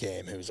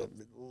 Cam, who was a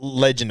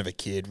legend of a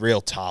kid,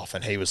 real tough,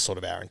 and he was sort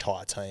of our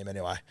entire team.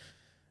 Anyway,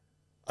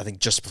 I think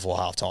just before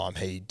halftime,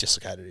 he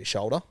dislocated his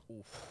shoulder.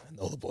 And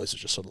all the boys were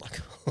just sort of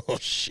like, oh,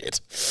 shit.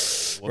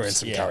 We're in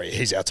some curry.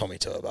 He's our Tommy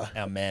Turbo.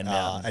 Our man.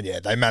 And yeah,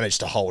 they managed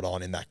to hold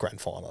on in that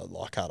grand final at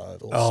Leichhardt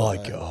Oval. Oh,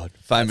 my God.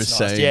 Famous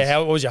Nice. scenes. Yeah,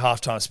 what was your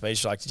halftime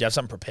speech like? Did you have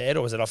something prepared,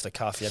 or was it off the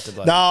cuff? You had to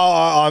like... No,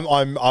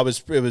 I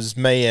was. It was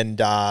me and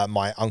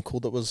my uncle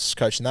that was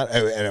coaching that,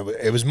 and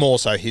it was more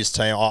so his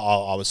team.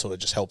 I was sort of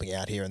just helping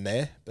out here and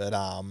there, but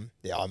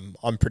yeah,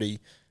 I'm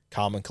pretty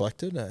calm and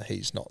collected.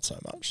 He's not so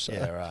much. So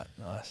Yeah, right.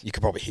 Nice. you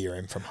could probably hear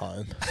him from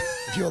home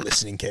if you're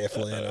listening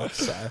carefully enough.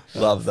 So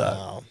Love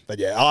that. but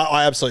yeah,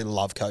 I absolutely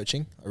love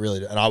coaching. I really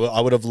do, and I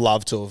would have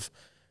loved to have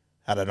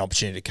had an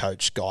opportunity to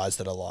coach guys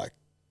that are like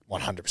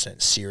 100%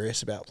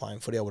 serious about playing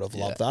footy. I would have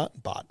loved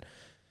that, but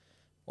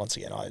once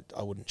again,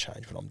 I wouldn't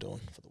change what I'm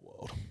doing for the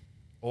world.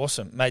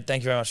 Awesome. Mate,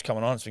 thank you very much for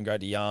coming on. It's been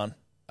great to yarn.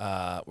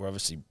 We're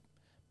obviously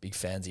big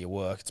fans of your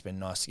work. It's been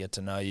nice to get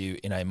to know you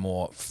in a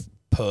more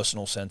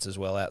personal sense as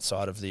well,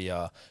 outside of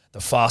the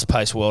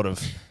fast-paced world of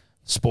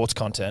sports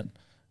content.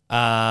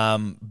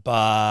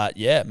 But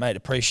yeah, mate,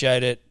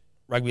 appreciate it.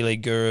 Rugby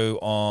League Guru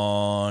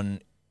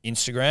on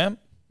Instagram,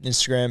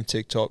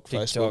 TikTok,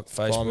 Facebook,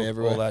 find me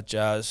everywhere. all that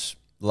jazz.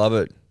 Love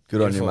it. Good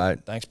Beautiful. on you,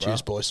 mate. Thanks, bro.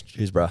 Cheers, boys.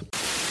 Cheers, bro.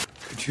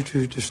 Could you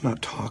two just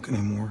not talk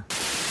anymore?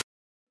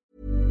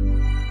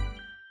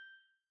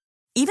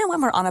 Even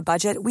when we're on a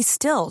budget, we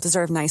still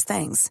deserve nice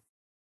things.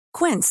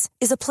 Quince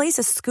is a place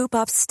to scoop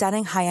up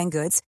stunning high-end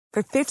goods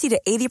for 50 to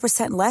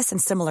 80% less than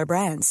similar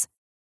brands.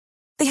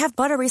 They have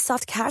buttery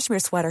soft cashmere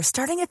sweaters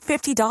starting at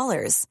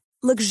 $50,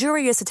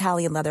 luxurious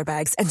Italian leather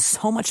bags, and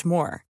so much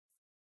more.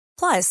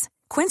 Plus,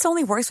 Quince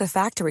only works with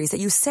factories that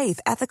use safe,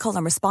 ethical,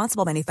 and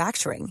responsible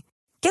manufacturing.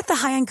 Get the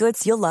high-end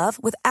goods you'll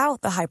love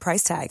without the high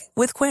price tag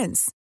with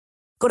Quince.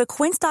 Go to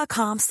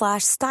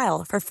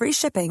quince.com/style for free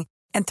shipping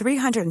and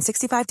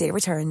 365-day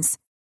returns.